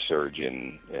huge surge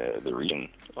in the region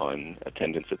on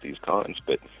attendance at these cons,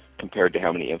 but compared to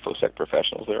how many InfoSec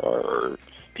professionals there are, or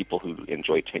people who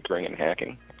enjoy tinkering and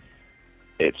hacking,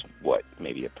 it's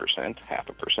maybe 1%,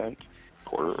 0.5%,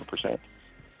 0.25%.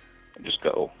 Just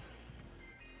go.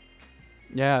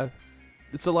 Yeah,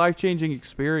 it's a life-changing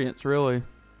experience, really.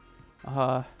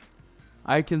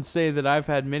 I can say that I've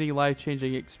had many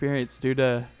life-changing experiences due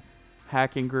to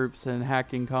hacking groups and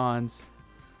hacking cons.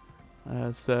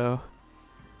 So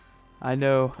I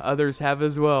know others have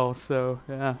as well, so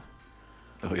yeah.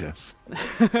 Oh, yes.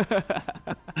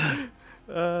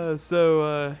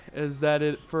 So is that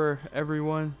it for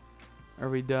everyone? Are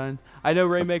we done? I know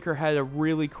Rainmaker had a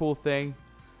really cool thing,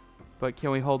 but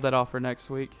can we hold that off for next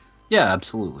week? Yeah,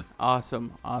 absolutely.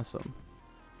 Awesome.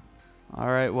 All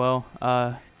right, well,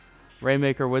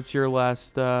 Rainmaker, what's your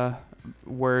last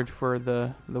word for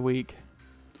the week?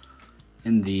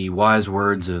 In the wise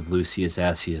words of Lucius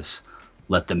Accius,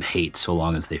 let them hate so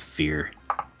long as they fear.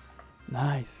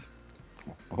 Nice.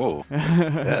 Oh,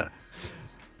 yeah.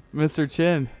 Mr.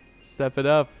 Chin, step it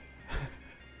up.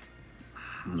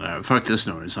 Fuck this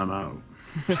noise. I'm out.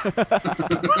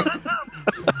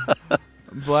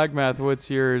 Black Math, what's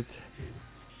yours?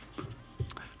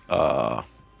 Hi.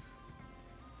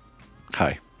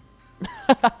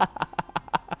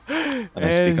 I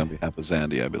speak on behalf of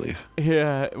Zandy, I believe.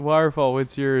 Yeah, Waterfall,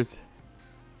 what's yours?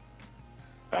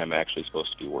 I'm actually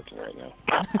supposed to be working right now.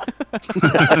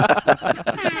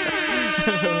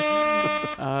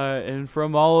 And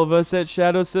from all of us at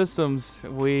Shadow Systems,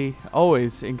 we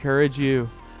always encourage you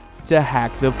to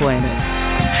hack the planet.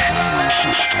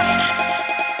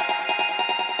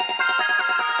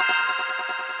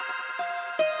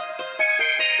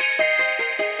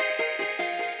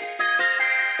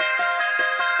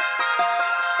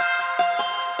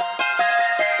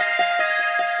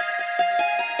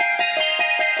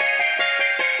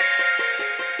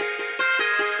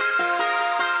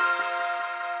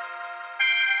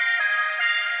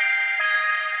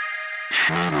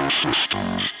 Shadow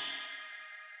Systems.